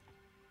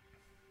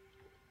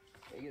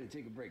 You gotta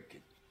take a break,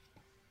 kid.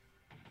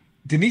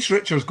 Denise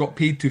Richards got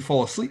paid to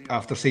fall asleep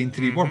after saying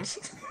 3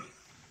 words.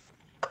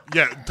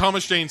 Yeah,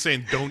 Thomas Jane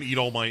saying, "Don't eat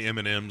all my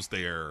M&Ms."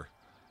 That's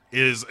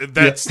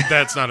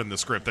not in the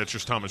script. That's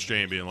just Thomas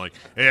Jane being like,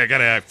 "Hey, I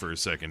gotta act for a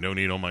second. Don't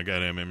eat all my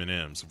goddamn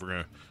M&Ms. If we're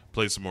gonna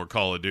play some more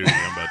Call of Duty,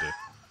 I'm about to.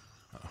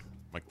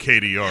 My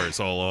KDR is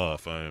all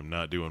off. I am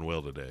not doing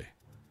well today.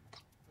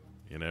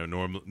 You know,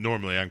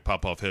 normally I can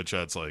pop off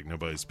headshots like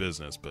nobody's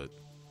business, but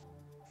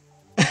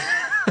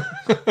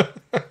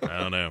I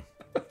don't know.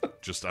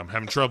 Just I'm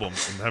having trouble.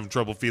 I'm having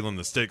trouble feeling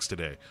the sticks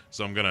today.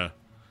 So I'm gonna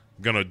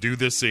do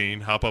this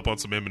scene, hop up on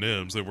some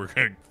M&Ms, and we're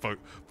gonna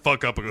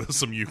fuck up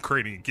some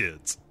Ukrainian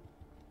kids.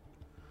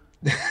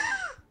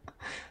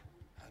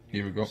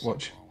 Here we go.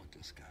 Watch.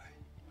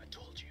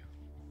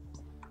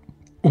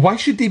 Why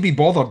should they be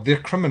bothered? They're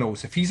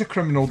criminals. If he's a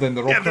criminal, then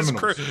they're all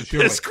criminals.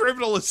 This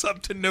criminal is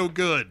up to no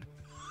good.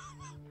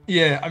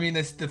 Yeah, I mean,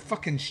 it's the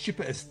fucking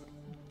stupidest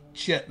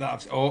shit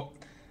that I've...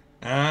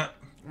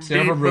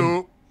 server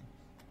room.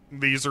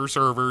 These are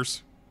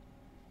servers.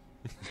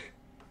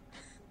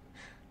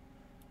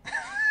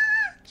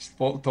 Just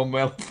walked on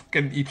well,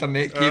 fucking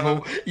Ethernet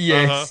cable.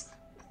 Yes.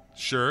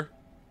 Sure.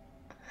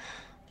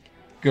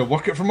 Go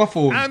work it from my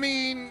phone. I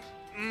mean...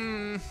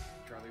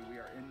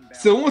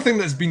 It's the only thing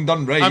that's been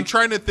done right. I'm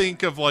trying to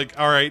think of like,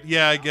 all right,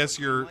 yeah, I guess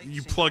you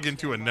plug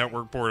into a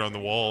network port on the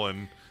wall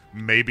and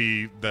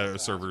maybe the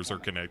servers are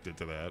connected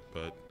to that,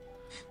 but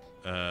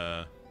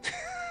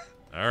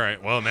all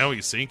right, well, now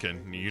he's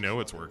syncing. You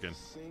know it's working.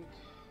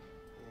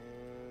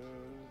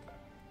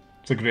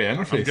 It's a great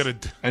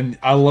interface. And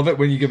I love it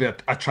when you give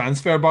it a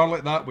transfer bar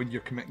like that when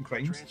you're committing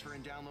crimes.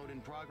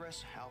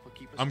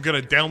 I'm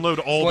going to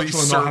download all these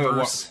servers. Not how it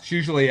works. It's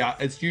usually a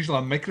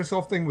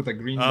Microsoft thing with a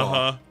green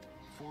bar.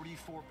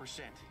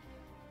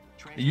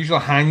 It usually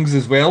hangs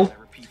as well.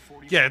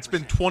 Yeah, it's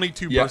been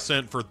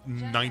 22% for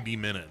 90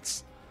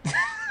 minutes.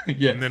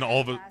 Yeah. And then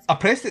all of a I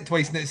pressed it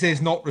twice and it says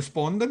not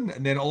responding,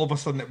 and then all of a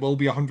sudden it will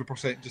be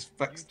 100% just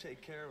fixed. You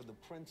take care of the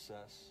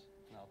princess,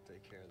 and I'll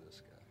take care of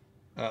this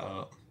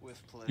guy.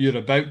 With pleasure. You're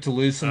about to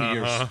lose some of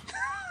yours.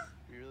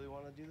 You really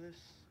want to do this?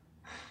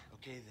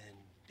 Okay then,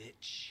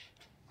 bitch.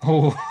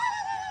 Oh,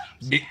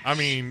 I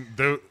mean,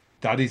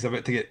 Daddy's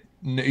about to get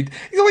nude.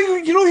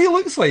 You know, he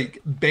looks like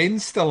Ben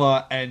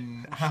Stiller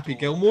in Happy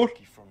Gilmore.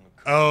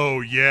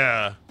 Oh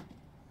yeah.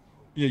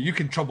 Yeah, you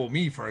can trouble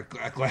me for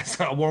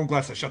a warm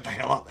glass of shut the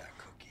hell up.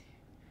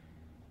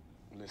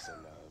 Listen,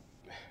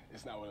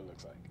 it's not what it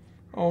looks like.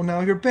 Oh,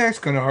 now your back's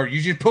gonna hurt. You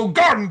should pull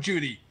garden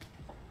duty.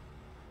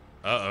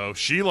 Uh-oh,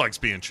 she likes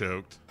being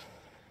choked.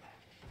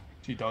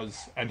 She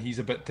does, and he's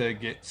about to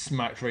get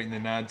smacked right in the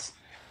nads.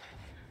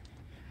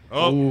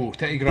 Oh,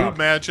 titty grab. boob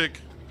magic.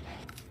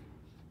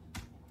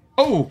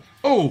 Oh,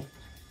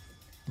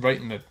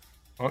 right in the.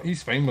 Oh,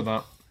 he's fine with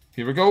that.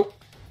 Here we go.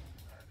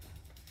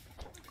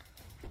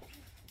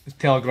 It's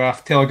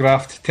telegraphed.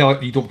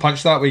 You don't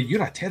punch that way.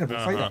 You're a terrible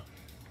fighter.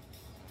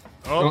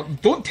 Oh, No,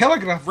 don't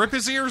telegraph. Rip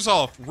his ears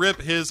off.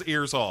 Rip his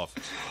ears off.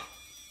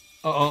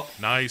 Uh-oh.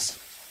 Nice.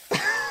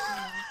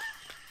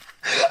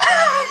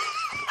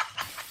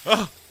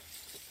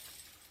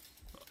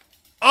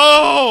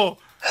 Oh!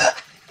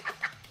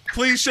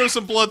 Please show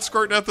some blood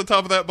squirting out the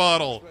top of that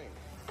bottle.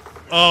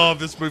 Oh,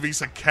 this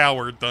movie's a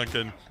coward,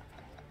 Duncan.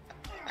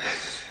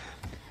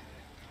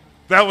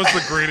 That was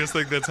the greatest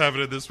thing that's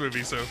happened in this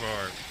movie so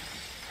far.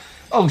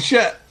 Oh,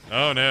 shit.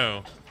 Oh,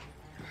 no.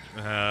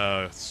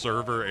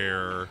 Server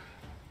error.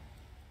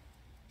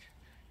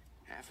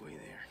 Halfway there.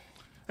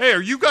 Hey,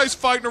 are you guys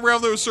fighting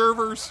around those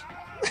servers?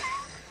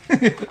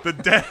 The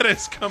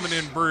data's coming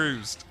in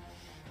bruised.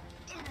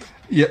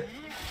 Yep.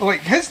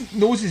 Like, his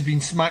nose has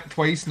been smacked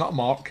twice, not a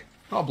mark.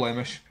 Not a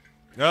blemish.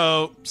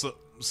 Oh, so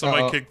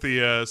somebody kicked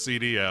the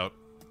CD out.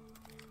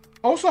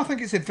 Also, I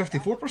think it said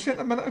 54%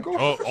 a minute ago.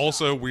 Oh,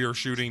 also, we are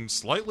shooting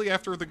slightly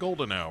after the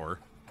golden hour.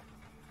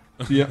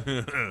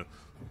 Yeah.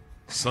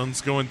 Sun's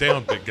going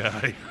down, big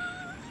guy.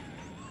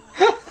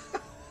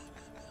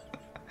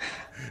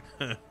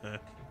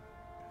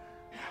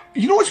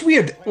 You know what's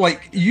weird?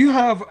 Like, you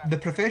have the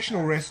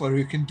professional wrestler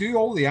who can do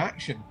all the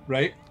action,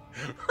 right?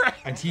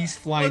 And he's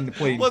flying the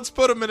plane. Let's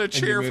put him in a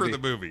chair for the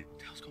movie.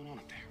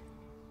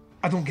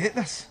 I don't get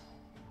this.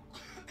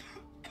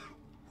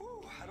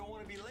 I don't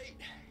want to be late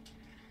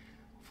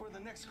for the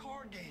next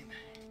card game.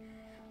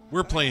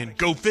 We're playing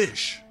Go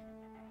Fish.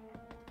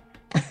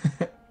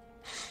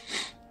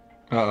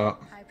 Uh-oh.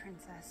 Hi,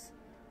 princess.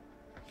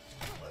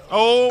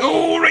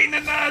 Oh, right in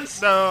the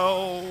nuts!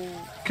 No.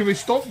 Can we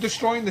stop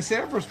destroying the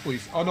servers,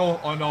 please? Oh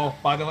no,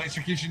 bad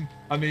electrocution.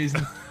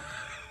 Amazing.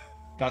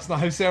 That's not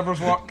how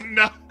servers work.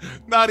 No,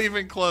 not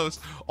even close.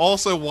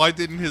 Also, why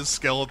didn't his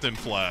skeleton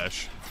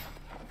flash?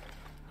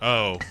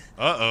 Oh,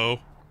 uh-oh.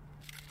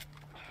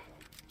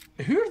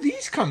 Who are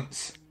these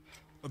cunts?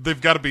 They've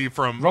got to be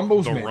from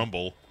Rumble's the men.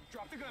 Rumble.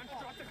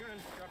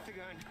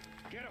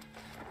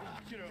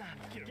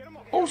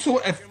 Also,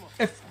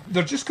 if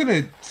they're just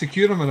going to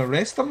secure him and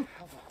arrest him,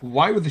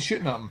 why were they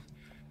shooting at him?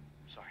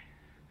 Sorry.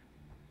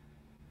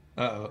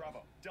 Uh-oh.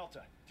 Bravo.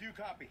 Delta. Do you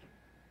copy?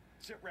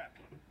 Sit rep.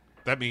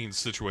 That means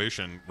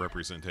situation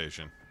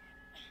representation.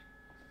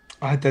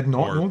 I did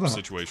not or know that.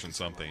 Situation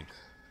something.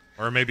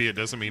 Or maybe it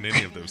doesn't mean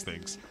any of those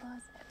things.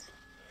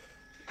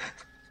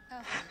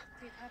 Oh,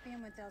 do you copy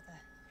him with Delta?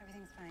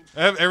 Everything's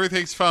fine.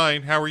 Everything's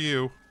fine. How are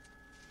you?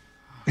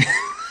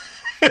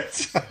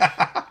 Charlie's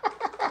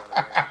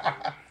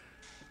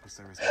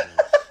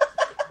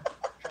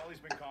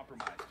been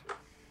compromised.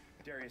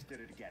 Darius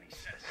did it again, he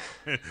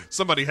says.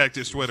 Somebody hacked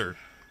his Twitter.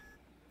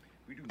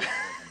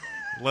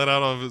 Let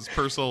out all of his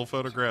personal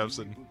photographs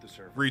and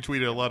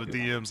retweeted a lot of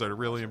DMs that are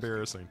really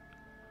embarrassing.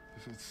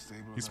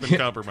 He's been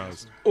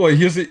compromised. Oh,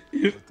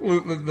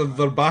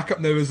 their backup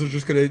now is they're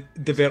just going to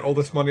divert all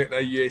this money into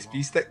a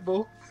USB stick,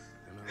 Bo.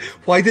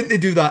 Why didn't they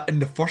do that in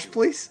the first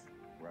place?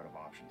 We're out of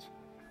options.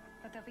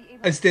 But they'll be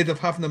able Instead of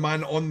having a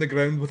man on the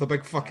ground with a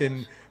big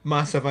fucking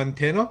massive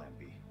antenna.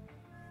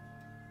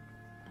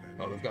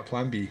 Oh, they've got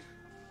Plan B.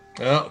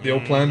 Oh, the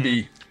old Plan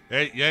B.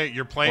 Hey, yeah,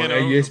 your plan On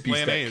a USB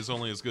plan stick. A is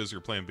only as good as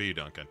your Plan B,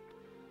 Duncan.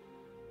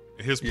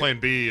 His Plan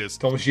B is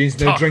Thomas Jane's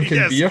now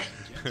drinking beer.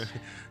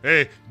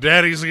 Hey,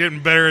 Daddy's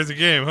getting better at the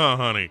game, huh,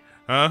 honey?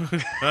 Huh?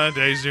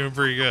 Daddy's doing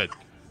pretty good.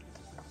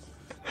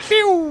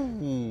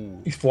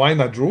 He's flying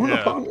a drone,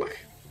 Yeah. apparently.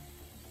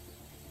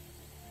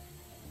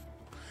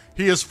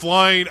 He is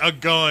flying a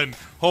gun.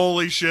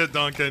 Holy shit,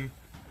 Duncan.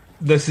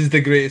 This is the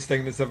greatest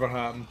thing that's ever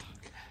happened.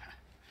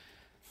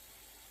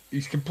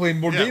 He's playing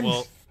more Yeah, games.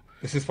 well-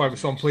 This is why we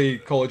saw him play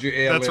Call of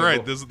Duty That's earlier.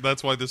 right.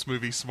 That's why this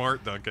movie's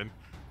smart, Duncan.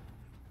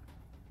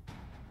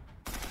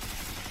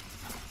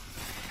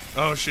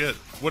 Oh shit.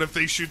 What if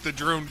they shoot the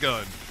drone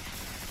gun?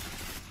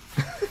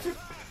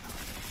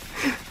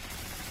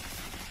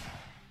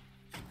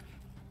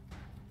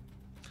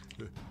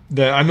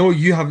 I know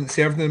you haven't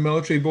served in the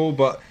military, Bo,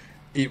 but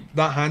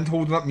that hand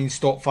holding up means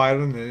stop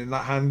firing, and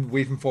that hand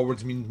waving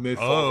forwards means move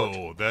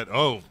forward.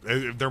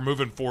 They're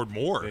moving forward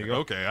more.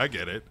 Okay, I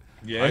get it.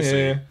 Yeah, I see.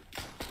 yeah.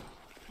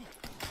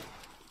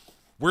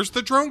 Where's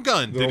the drone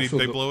gun? They're Did also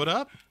they the- blow it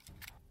up?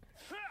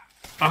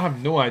 I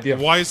have no idea.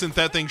 Why isn't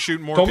that thing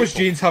shooting more Thomas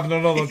people? Jane's having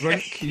another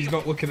drink. He's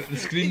not looking at the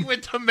He screen.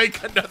 went to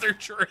make another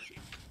drink.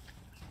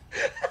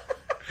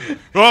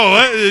 Oh,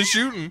 what is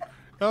shooting?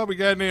 Oh, be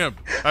goddamn.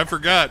 I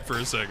forgot for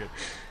a second.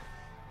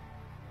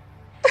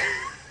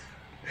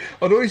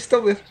 Oh no, he's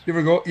still there. Here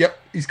we go. Yep,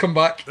 he's come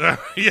back.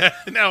 Yeah,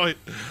 now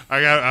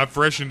I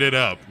freshened it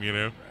up, you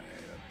know.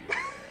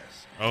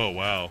 Oh,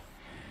 wow.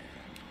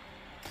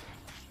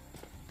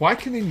 Why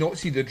can they not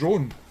see the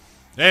drone?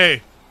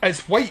 Hey.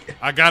 It's white.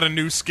 I got a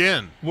new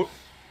skin. What?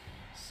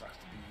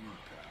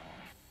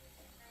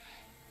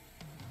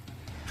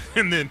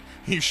 And then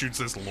he shoots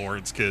this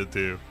Lawrence kid,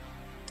 too.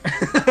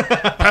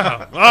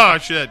 Oh,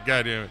 shit.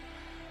 God damn it.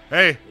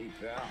 Hey,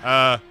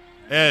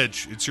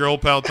 Edge, it's your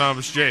old pal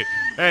Thomas J.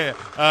 Hey,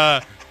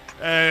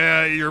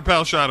 your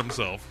pal shot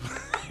himself.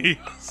 He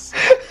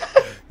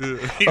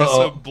was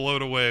so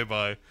blown away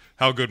by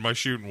how good my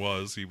shooting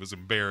was, he was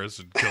embarrassed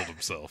and killed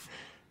himself.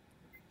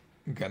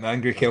 Got an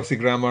angry Kelsey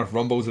Grammer.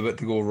 Rumble's about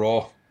to go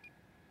raw.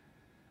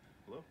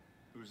 Hello?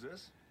 Who's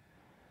this?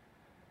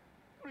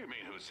 What do you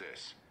mean, who's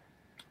this?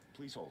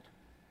 Please hold.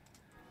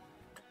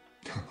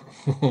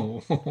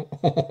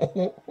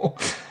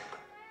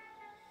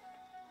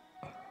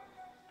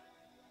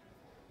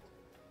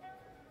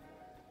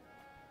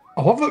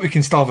 I love that we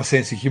can still have a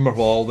sense of humour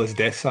while all this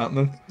death's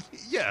happening.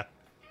 Yeah.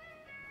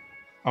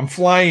 I'm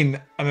flying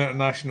an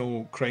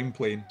international crime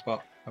plane,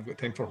 but I've got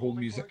time for whole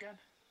music.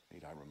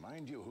 Need I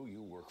remind you who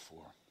you work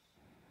for?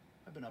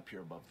 I've been up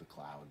here above the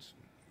clouds.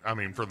 I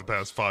mean, for the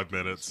past 5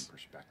 minutes.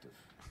 Perspective.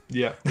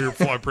 Yeah. We were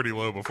flying pretty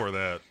low before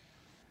that.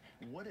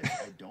 What if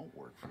I don't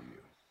work for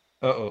you?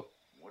 Uh-oh.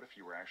 What if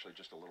you were actually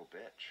just a little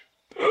bitch?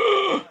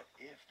 What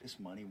if this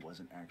money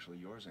wasn't actually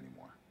yours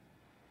anymore?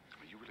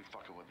 Are you really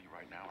fucking with me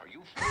right now? Are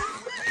you?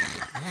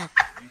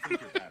 You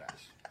think you're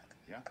badass?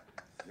 Yeah?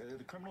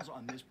 The criminals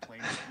on this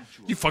plane eat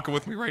you. You fucking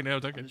with me right now,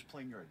 On Duncan? this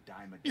plane, you're a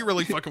dime a You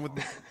really fucking with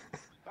me?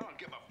 I don't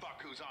give a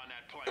fuck who's on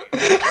that plane.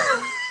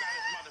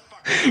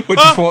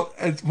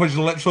 Which is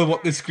literally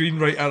what the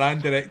screenwriter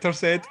and director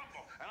said.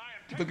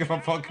 Don't give a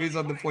fuck who's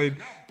on the plane.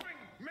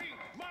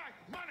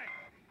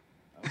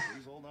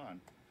 Please hold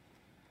on.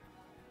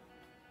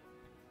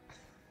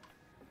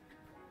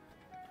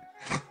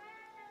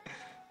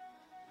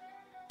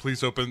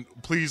 Please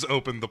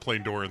open the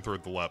plane door and throw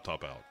the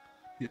laptop out.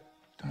 Yeah.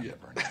 Yeah.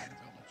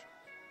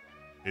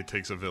 It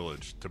takes a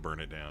village to burn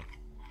it down.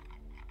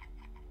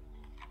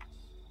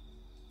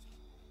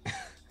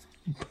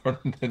 Burn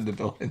in the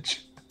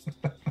village.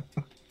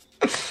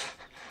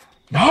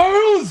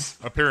 Gnarls!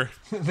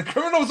 The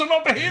criminals are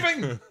not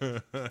behaving!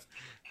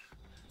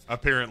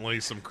 Apparently,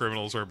 some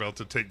criminals are about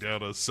to take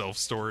down a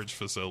self-storage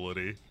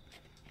facility.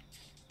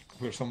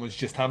 Where someone's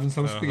just having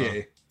some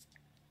spaghetti.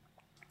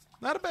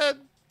 Not a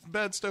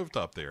bad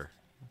stovetop there.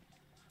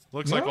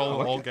 Looks No, like I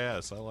like all it.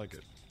 gas. I like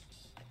it.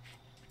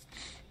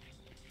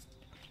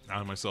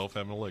 I myself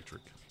have an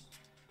electric.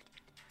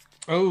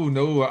 Oh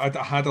no, I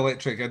had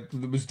electric. It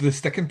was the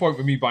sticking point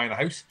with me buying a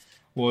house.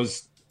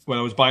 Was when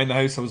I was buying the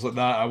house, I was like,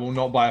 that I will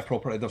not buy a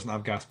property that doesn't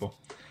have gas bill.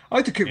 I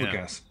like to cook with Yeah.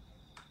 gas.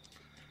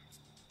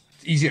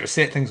 It's easier to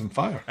set things on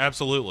fire.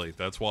 Absolutely.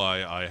 That's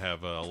why I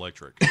have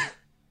electric.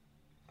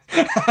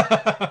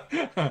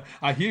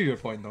 I hear your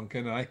point,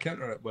 Duncan, and I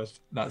counter it with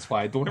that's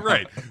why I don't have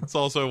Right. it. It's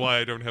also why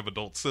I don't have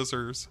adult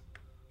scissors.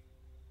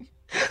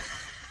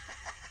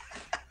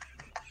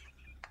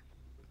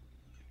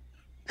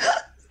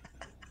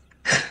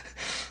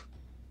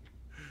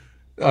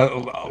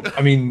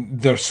 I mean,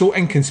 they're so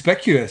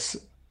inconspicuous,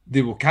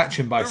 they will catch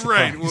him by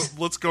surprise. Right. Well,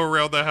 let's go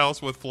around the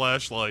house with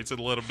flashlights and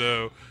let them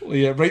know.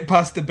 Yeah, right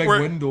past the big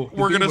window. the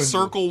We're big going to window.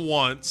 circle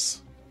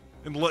once.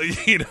 And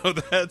let you know,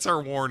 that's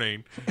our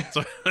warning.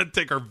 So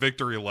take our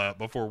victory lap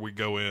before we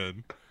go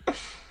in.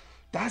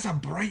 That's a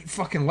bright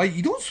fucking light.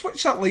 You don't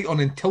switch that light on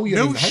until you're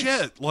No in the house.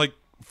 shit. Like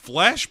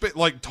flashbang,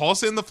 like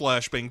toss in the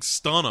flashbang,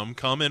 stun them,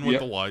 come in with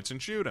Yep. the lights,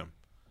 and shoot them.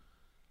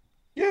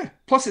 Yeah.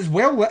 Plus, it's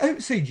well lit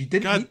outside. You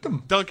didn't need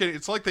them. Duncan,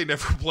 it's like they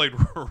never played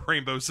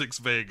Rainbow Six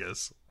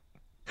Vegas.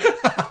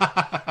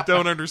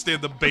 Don't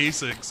understand the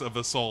basics of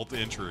assault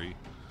entry.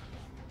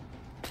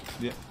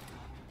 Yeah.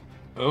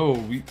 Oh,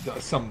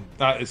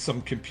 that is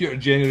some computer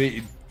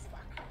generated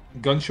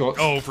gunshots.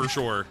 Oh, for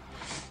sure.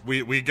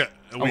 We got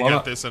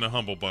love it. this in a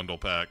humble bundle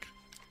pack.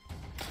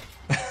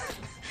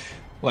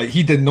 Like,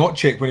 he did not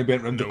check when he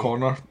went round the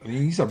corner. I mean,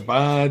 these are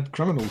bad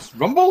criminals.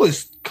 Rumble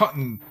is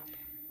cutting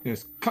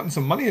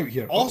some money out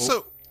here.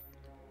 Also,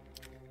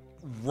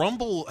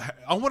 Rumble,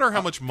 I wonder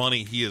how much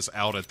money he is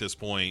out at this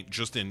point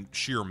just in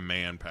sheer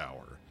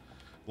manpower.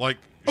 Like,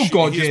 Oh,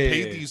 God, he has yeah,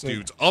 paid yeah, these yeah.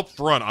 dudes up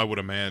front, I would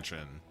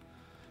imagine,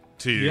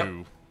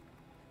 to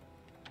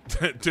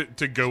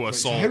to go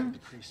assault how-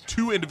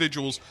 two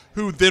individuals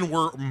who then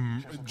were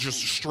just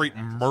straight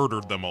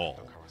murdered them all.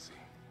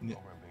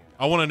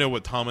 I want to know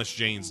what Thomas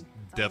Jane's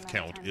death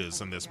count is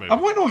in this movie. I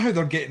want to know how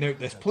they're getting out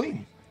this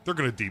plane. They're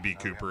going to DB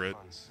Cooper it.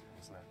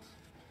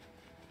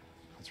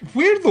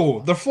 Where,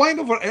 though? They're flying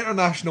over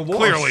international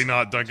waters. Clearly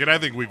not, Duncan. I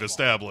think we've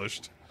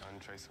established.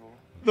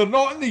 They're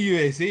not in the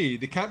USA.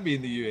 They can't be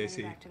in the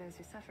USA. Back to those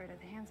who suffered at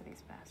the hands of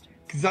these bastards.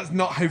 Because that's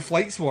not how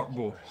flights work,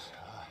 Bo.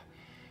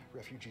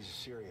 Refugees of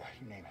Syria,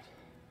 you name it.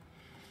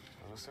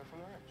 Let's start from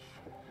the rich.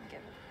 Give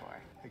it for.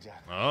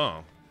 Exactly.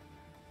 Oh.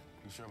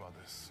 You sure about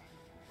this?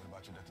 What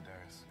about your debt to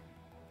Darius?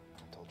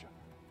 I told you.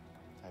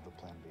 I have a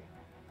plan B.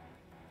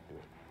 Do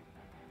it.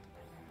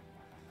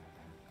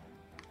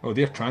 Oh,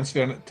 they're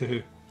transferring it to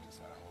who?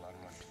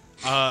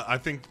 I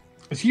think.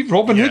 Is he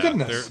Robin Hood in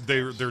yeah, this?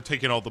 they're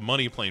taking all the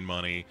money plane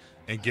money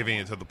and giving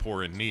it to the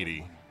poor and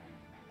needy.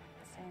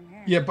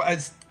 Yeah, but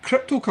it's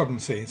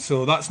cryptocurrency,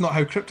 so that's not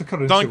how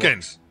cryptocurrency Duncan.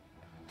 works.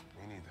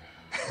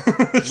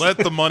 Let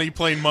the money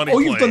plane money.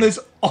 All you've plane. done is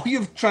all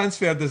you've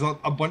transferred is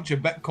a bunch of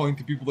Bitcoin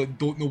to people that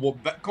don't know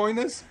what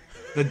Bitcoin is,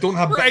 that don't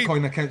have Right.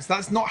 Bitcoin accounts.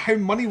 That's not how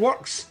money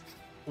works.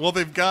 Well,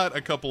 they've got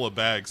a couple of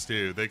bags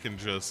too. They can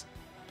just,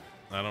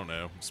 I don't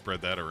know,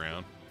 spread that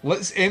around.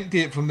 Let's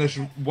empty it from this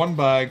one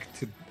bag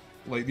to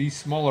like these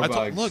smaller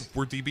bags. Look,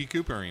 we're DB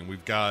Coopering.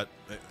 We've got.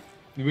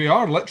 We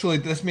are literally.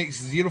 This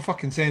makes zero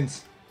fucking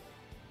sense.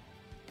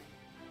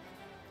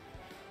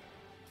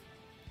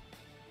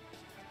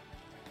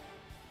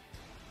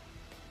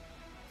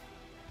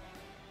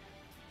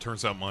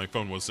 Turns out my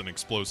phone was an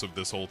explosive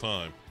this whole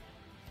time.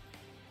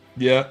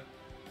 Yeah.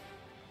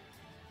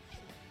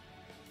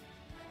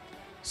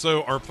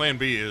 So our plan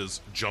B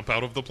is jump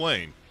out of the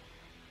plane.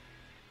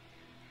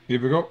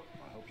 Here we go.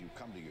 I hope you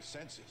come to your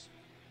senses.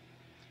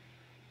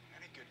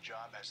 Any good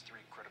job has 3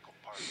 critical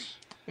parts.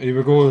 Here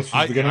we go. This is the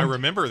I beginning.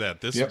 remember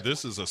that. This Yep.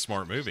 this is a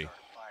smart movie.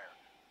 Fire.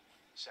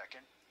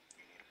 Second,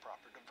 you need a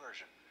proper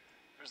diversion.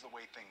 There's the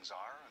way things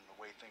are and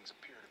the way things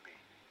appear to be.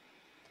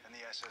 And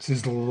the SS This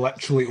is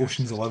literally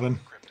Ocean's 11.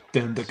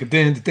 Dun, dun, dun,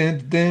 dun,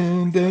 dun,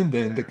 dun, dun, dun,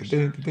 dun,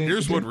 dun, dun,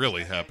 Here's dun. what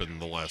really happened in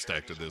the last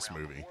act of this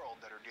movie.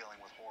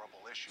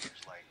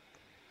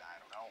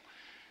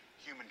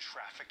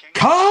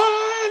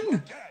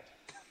 Khan!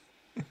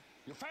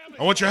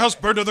 I want your house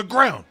burned to the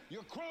ground.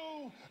 Your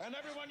crew and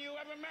everyone you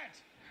ever met.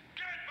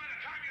 Dead by the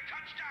time you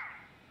touch down.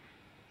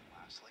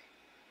 Lastly,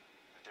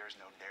 if there's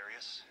no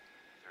Darius,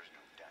 there's no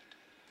debt.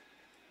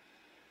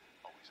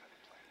 Always have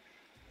a plan B.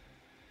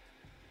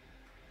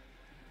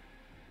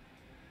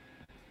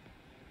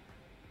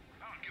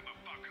 I don't give a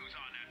fuck who's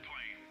on that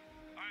plane.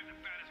 I'm the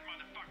baddest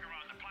motherfucker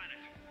on the planet.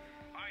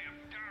 I am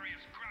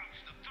Darius Crouch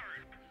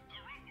III, the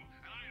Rumble,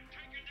 and I am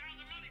taking down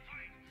the money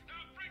plane.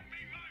 Now bring me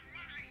my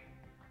money.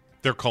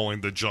 They're calling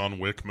the John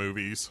Wick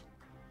movies.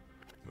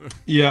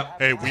 Yeah.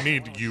 Hey, we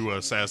need you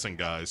assassin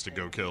guys to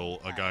go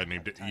kill a guy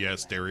named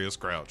Darius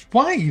Crouch.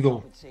 Why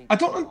though? I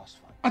don't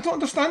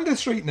understand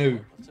this right now.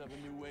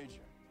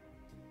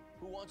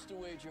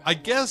 I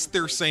guess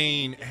they're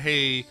saying,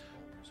 hey,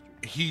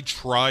 he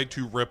tried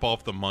to rip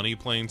off the money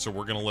plane, so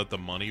we're gonna let the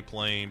money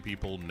plane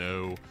people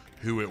know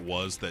who it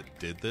was that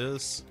did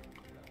this.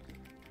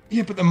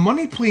 Yeah, but the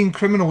money plane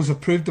criminals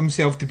have proved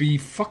themselves to be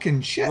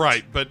fucking shit.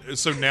 Right, but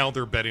so now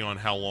they're betting on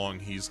how long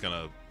he's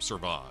gonna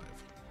survive.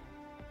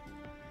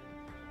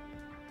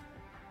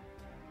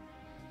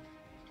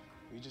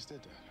 We just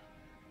did that.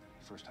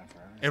 First time for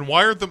everything. And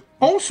why are the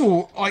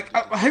Also, like,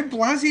 how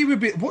blasé would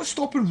be? What's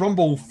stopping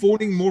Rumble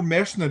phoning more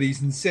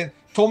mercenaries and send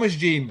Thomas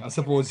Jane? I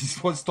suppose is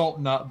what's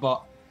stopping that.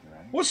 But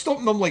what's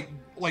stopping them? Like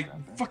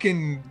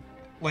fucking,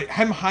 like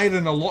him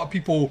hiring a lot of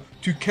people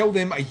to kill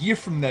them a year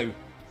from now.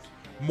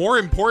 More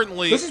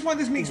importantly, This is why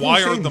this makes no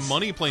why are sense. the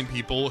money plane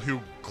people who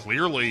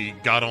clearly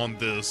got on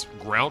this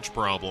grouch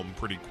problem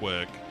pretty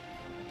quick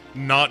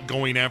not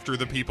going after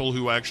the people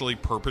who actually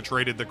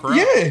perpetrated the crime?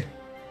 Yeah.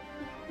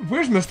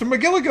 Where's Mr.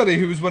 McGillicuddy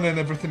who was winning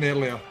everything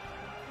earlier?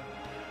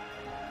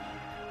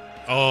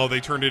 Oh, they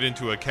turned it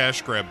into a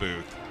cash grab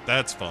booth.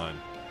 That's fun.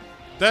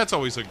 That's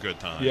always a good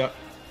time. Yeah.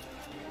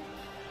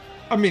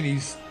 I mean,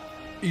 he's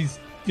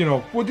you know,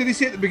 what did he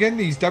say at the beginning?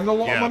 He's down a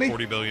lot of money.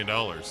 $40 billion.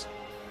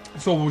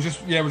 So we're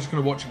just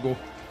gonna watch it go.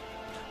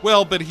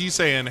 Well, but he's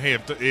saying, hey,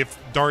 if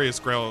Darius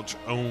Grouch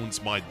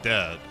owns my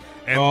debt,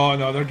 and, Oh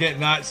no, they're getting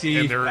that. See,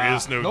 and there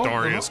is no no,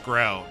 Darius no.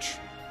 Grouch,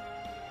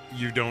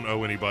 you don't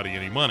owe anybody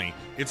any money.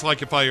 It's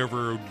like if I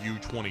ever owed you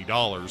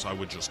 $20, I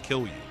would just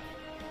kill you.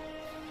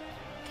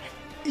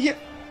 Yeah,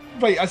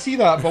 right. I see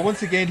that, but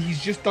once again,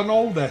 he's just done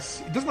all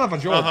this. He doesn't have a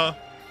job. Uh-huh.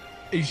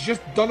 He's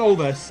just done all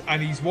this,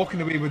 and he's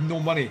walking away with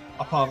no money,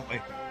 apparently.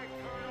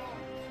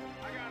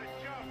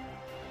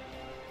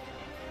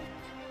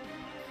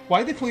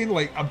 Why are they playing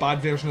like a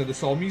bad version of the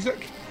Saw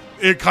music?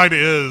 It kind of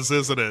is,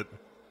 isn't it?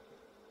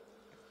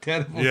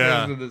 Terrible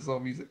Yeah. version of the Saw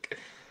music.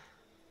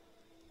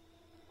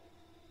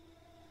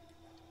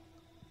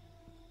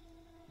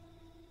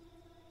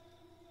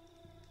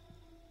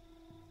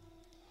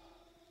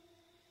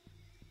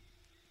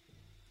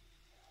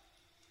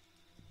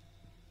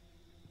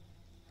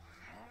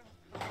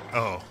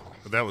 Oh,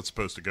 that was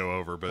supposed to go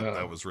over, but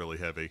that was really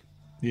heavy.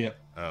 Yeah.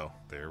 Oh,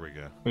 there we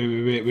go.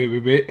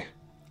 Wait.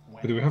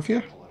 What do we have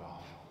here?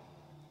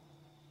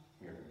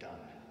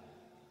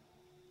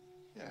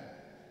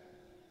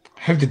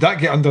 How did that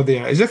get under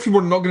there? As if we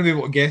were not going to be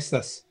able to guess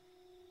this.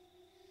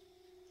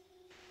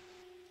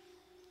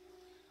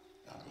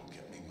 Now go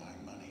get me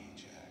my money,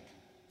 Jack.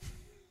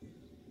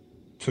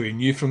 So he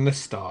knew from the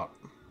start.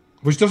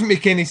 Which doesn't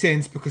make any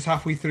sense because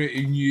halfway through it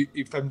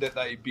he found out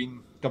that he'd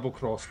been double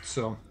crossed,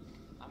 so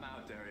I'm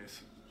out,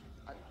 Darius.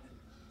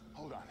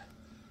 Hold on.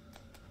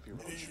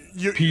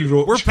 P.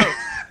 Roach.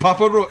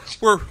 Papa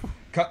Roach. We're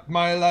cut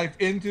my life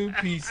into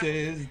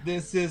pieces.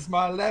 This is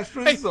my last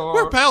hey, resort.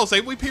 we're pals,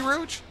 ain't we, P.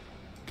 Roach?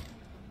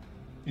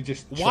 You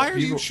just Why shot are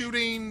P. you Roach.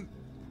 shooting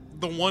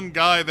the one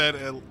guy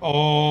that?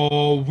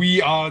 Oh,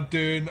 we are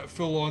doing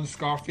full-on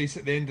Scarface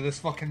at the end of this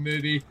fucking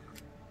movie.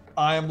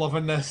 I am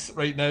loving this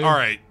right now. All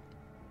right.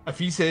 If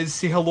he says,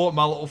 say hello to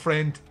my little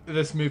friend,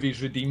 this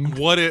movie's redeemed.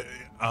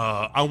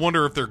 I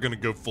wonder if they're going to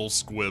go full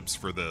squibs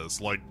for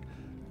this. Like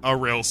a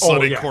real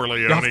Sonny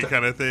Corleone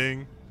kind of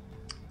thing.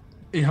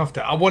 You have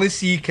to. I want to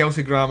see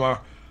Kelsey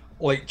Grammer,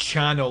 like,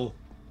 channel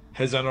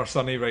his inner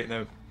Sonny right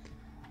now.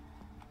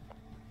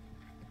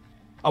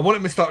 I want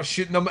him to start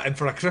shooting them, and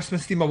for a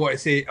Christmas theme, I want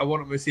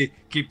him to say,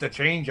 keep the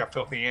change, you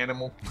filthy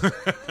animal.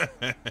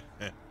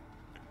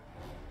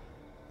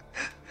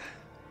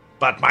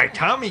 But my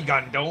Tommy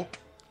gun don't.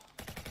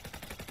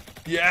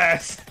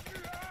 Yes.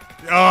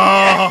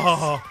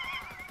 Oh.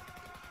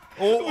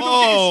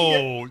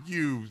 Oh,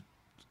 you.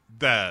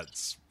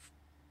 That's.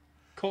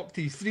 Cock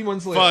tease 3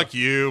 months later. Fuck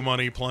you,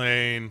 Money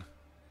Plane.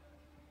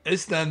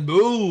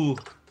 Istanbul.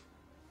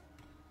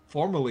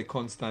 Formerly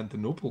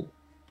Constantinople.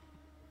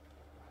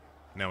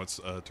 Now it's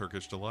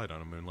Turkish Delight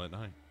on a moonlit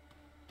night.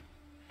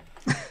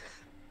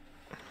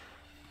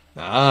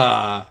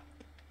 Ah.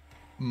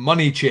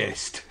 Money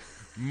chest.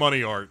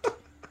 Money art.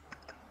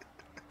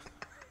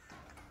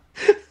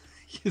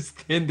 It's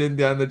the end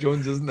Indiana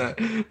Jones, isn't it?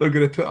 They're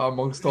going to put it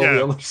amongst all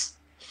the others.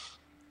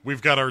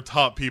 We've got our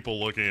top people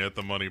looking at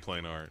the Money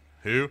Plane art.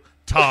 Who?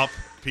 Top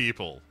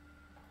people.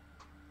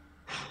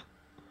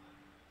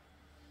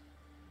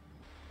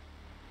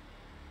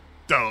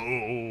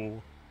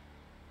 Oh.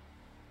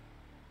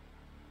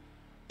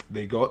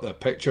 They got the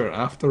picture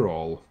after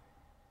all.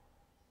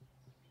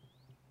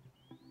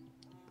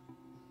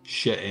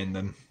 Shit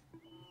ending.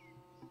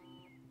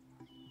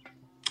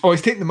 Oh,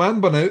 he's taking the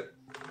man bun out.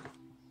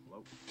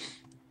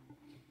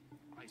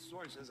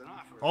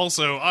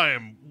 Also, I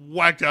am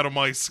whacked out of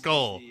my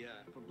skull.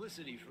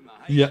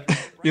 Yeah,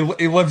 he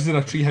lives in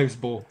a treehouse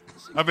bowl.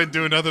 I've been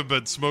doing nothing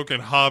but smoking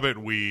Hobbit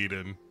weed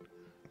and...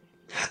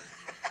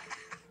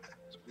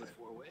 Split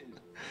 4 ways.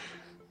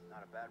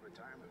 Not a bad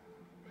retirement.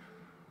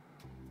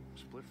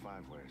 Split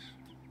 5 ways.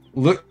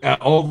 Look at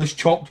all this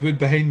chopped wood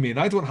behind me, and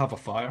I don't have a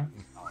fire.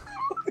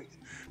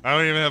 I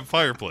don't even have a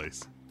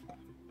fireplace.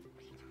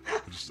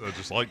 I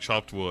just like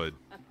chopped wood.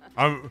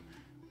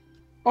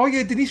 Oh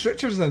yeah, Denise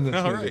Richards in this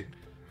all movie. right.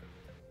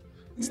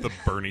 It's the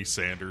Bernie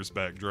Sanders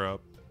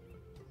backdrop.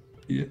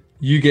 Yeah.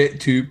 You get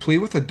to play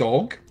with a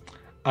dog,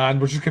 and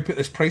we're just going to put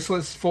this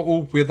priceless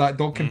photo where that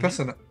dog can piss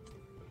in it.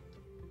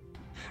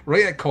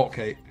 Right at cock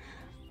height.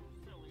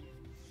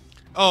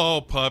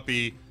 Oh,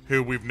 puppy,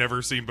 who we've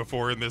never seen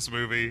before in this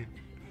movie.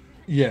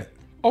 Yeah.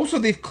 Also,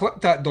 they've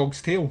clipped that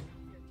dog's tail,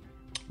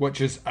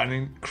 which is an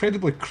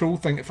incredibly cruel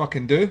thing to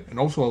fucking do, and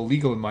also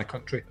illegal in my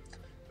country.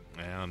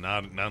 Yeah,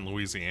 not in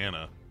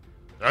Louisiana.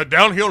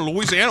 Down here in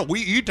Louisiana,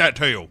 we eat that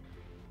tail.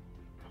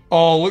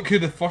 Oh, look who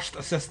the first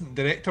assistant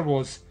director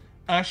was.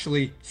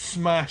 Ashley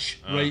Smash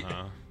Wright.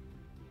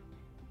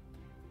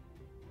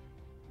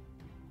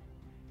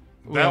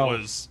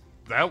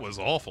 That was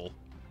awful.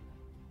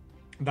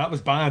 That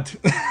was bad.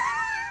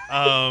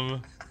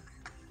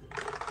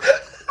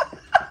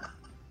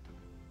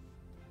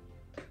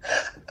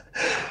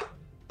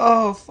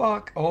 Oh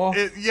fuck off.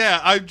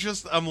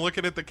 I'm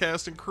looking at the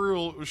cast and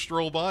crew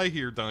stroll by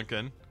here,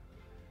 Duncan,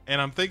 and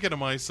I'm thinking to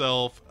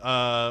myself,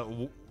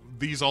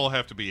 these all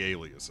have to be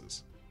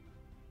aliases.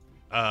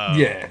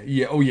 Yeah.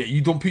 Oh yeah,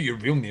 you don't put your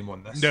real name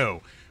on this.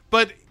 No,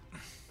 but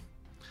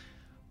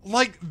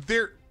like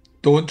they're.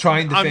 Don't try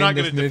and defend I'm not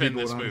going to defend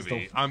this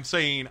movie. I'm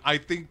saying I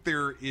think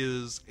there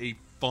is a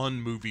fun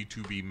movie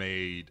to be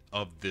made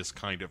of this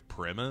kind of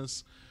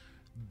premise.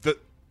 The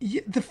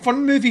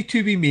fun movie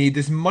to be made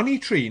is Money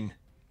Train.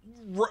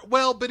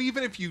 Well, but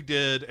even if you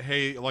did,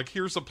 hey, like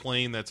here's a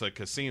plane that's a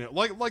casino,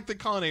 like the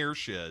Con Air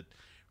shit,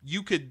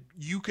 you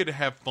could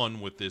have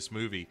fun with this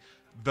movie.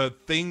 The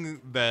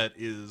thing that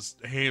is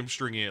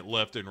hamstringing it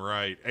left and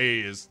right,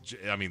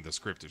 the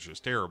script is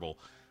just terrible,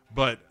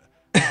 but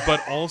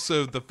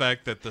also the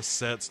fact that the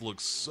sets look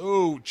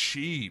so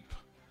cheap.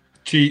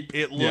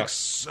 It looks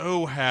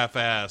so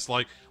half-assed.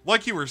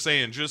 Like you were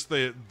saying, just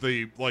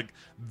the like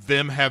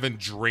them having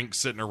drinks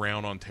sitting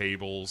around on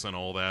tables and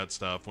all that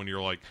stuff. When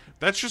you're like,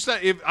 that's just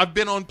not. I've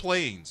been on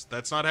planes.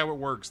 That's not how it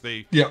works.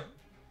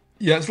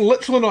 Yeah, it's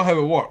literally not how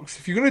it works.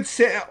 If you're going to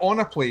set it on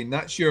a plane,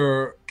 that's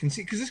your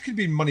conceit. Because this could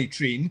be Money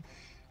Train.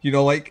 You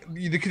know, like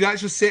they could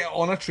actually set it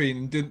on a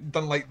train,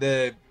 done like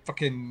the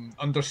fucking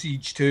Under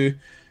Siege 2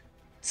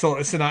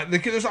 sort of scenario.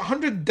 There's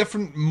 100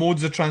 different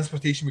modes of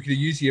transportation we could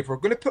use here. If we're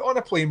going to put on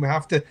a plane, we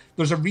have to.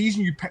 There's a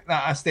reason you pick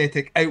that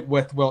aesthetic out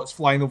with while it's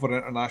flying over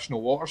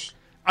international waters.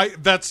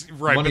 That's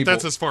right, Money but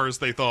that's boat. as far as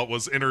they thought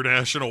was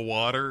international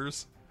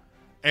waters.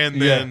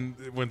 And then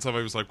when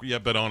somebody was like, "Yeah,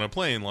 but on a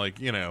plane, like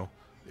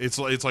It's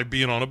like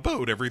being on a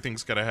boat.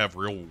 Everything's got to have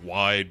real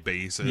wide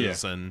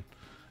bases and,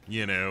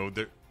 you know,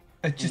 the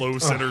low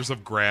centers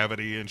of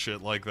gravity and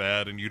shit like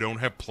that, and you don't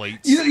have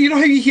plates. You know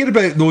how you hear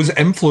about those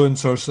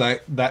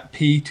influencers that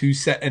pay to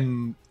sit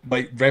in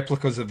like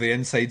replicas of the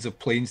insides of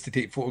planes to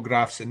take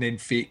photographs and then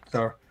fake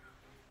their,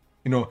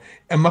 you know,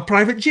 in my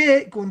private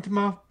jet going to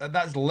my.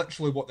 That's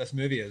literally what this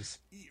movie is.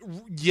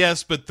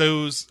 Yes, but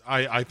those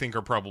I think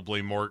are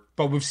probably more.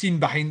 But we've seen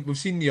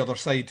the other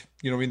side.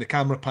 You know, when the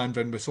camera panned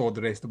around, we saw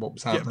the rest of what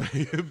was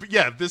happening.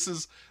 Yeah, this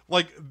is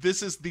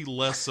the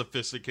less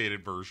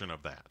sophisticated version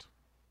of that.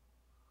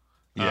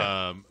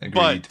 Yeah,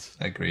 agreed.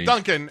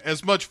 Duncan,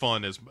 as much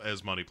fun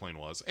as Money Plane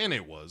was, and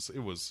it was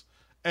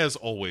as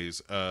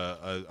always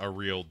a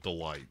real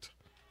delight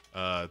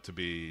to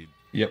be.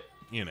 Yep.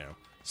 You know,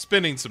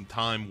 spending some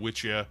time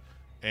with you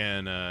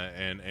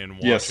and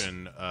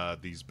watching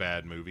these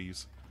bad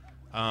movies.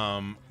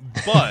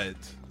 But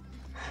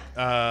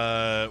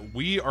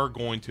we are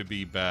going to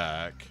be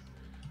back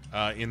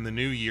in the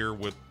new year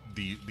with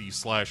the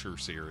Slasher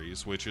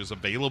series, which is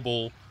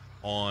available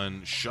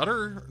on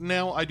Shudder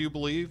now, I do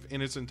believe,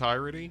 in its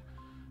entirety.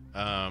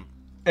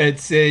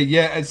 It's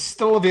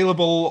still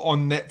available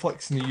on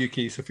Netflix in the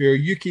UK. So if you're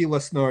a UK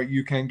listener,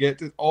 you can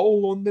get it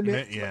all on the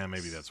Netflix. Yeah,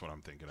 maybe that's what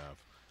I'm thinking of.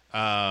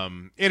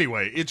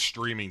 Anyway, it's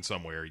streaming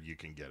somewhere. You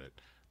can get it.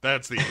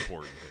 That's the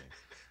important thing.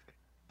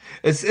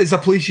 It's a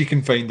place you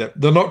can find it.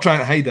 They're not trying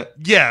to hide it.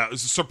 Yeah,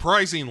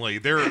 surprisingly,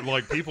 they're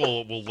like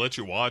people will let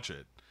you watch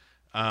it,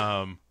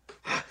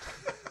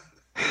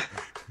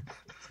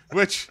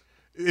 which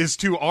is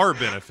to our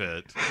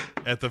benefit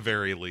at the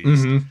very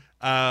least.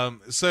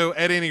 So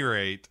at any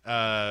rate,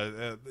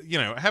 you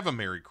know, have a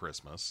Merry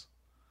Christmas,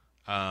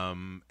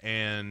 and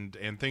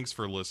thanks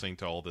for listening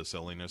to all this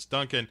silliness.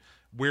 Duncan,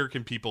 where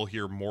can people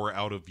hear more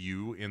out of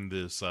you in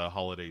this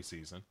holiday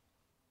season?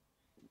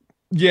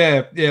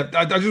 Yeah.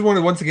 I just want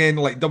to once again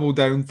double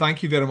down.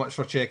 Thank you very much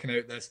for checking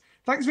out this.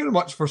 Thanks very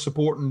much for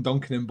supporting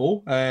Duncan and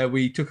Bo.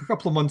 We took a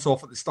couple of months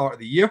off at the start of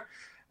the year,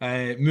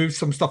 moved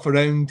some stuff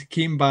around,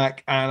 came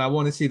back, and I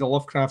want to say the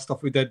Lovecraft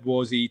stuff we did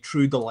was a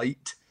true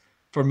delight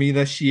for me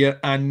this year.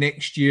 And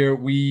next year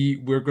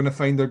we're going to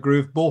find our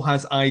groove. Bo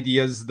has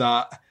ideas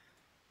that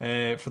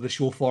for the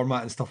show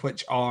format and stuff,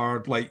 which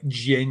are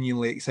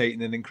genuinely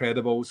exciting and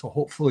incredible. So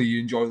hopefully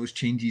you enjoy those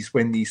changes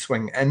when they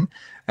swing in.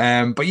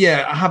 But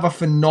yeah, have a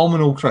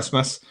phenomenal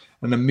Christmas,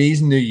 an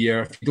amazing New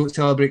Year. If you don't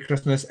celebrate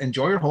Christmas,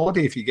 enjoy your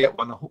holiday if you get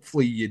one.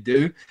 Hopefully you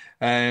do.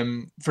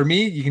 For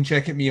me, you can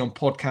check out me on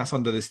Podcast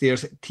Under the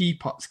Stairs at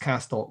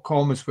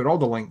tputscast.com is where all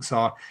the links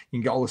are. You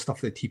can get all the stuff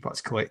of the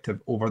Teapots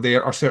Collective over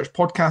there, or search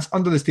Podcast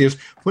Under the Stairs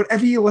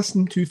wherever you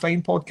listen to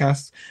fine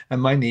podcasts, and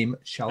my name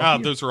shall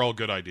appear. Those are all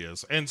good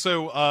ideas. And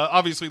so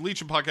obviously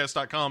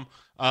legionpodcast.com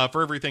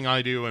for everything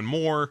I do and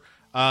more.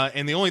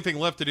 And the only thing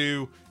left to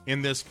do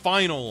in this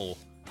final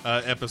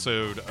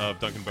episode of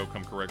Duncan Bo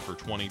Come Correct for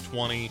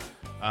 2020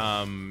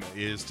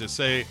 is to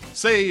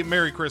say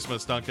Merry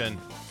Christmas, Duncan.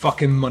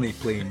 Fucking Money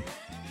Plane.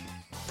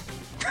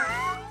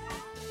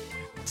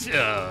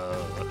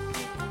 Yeah.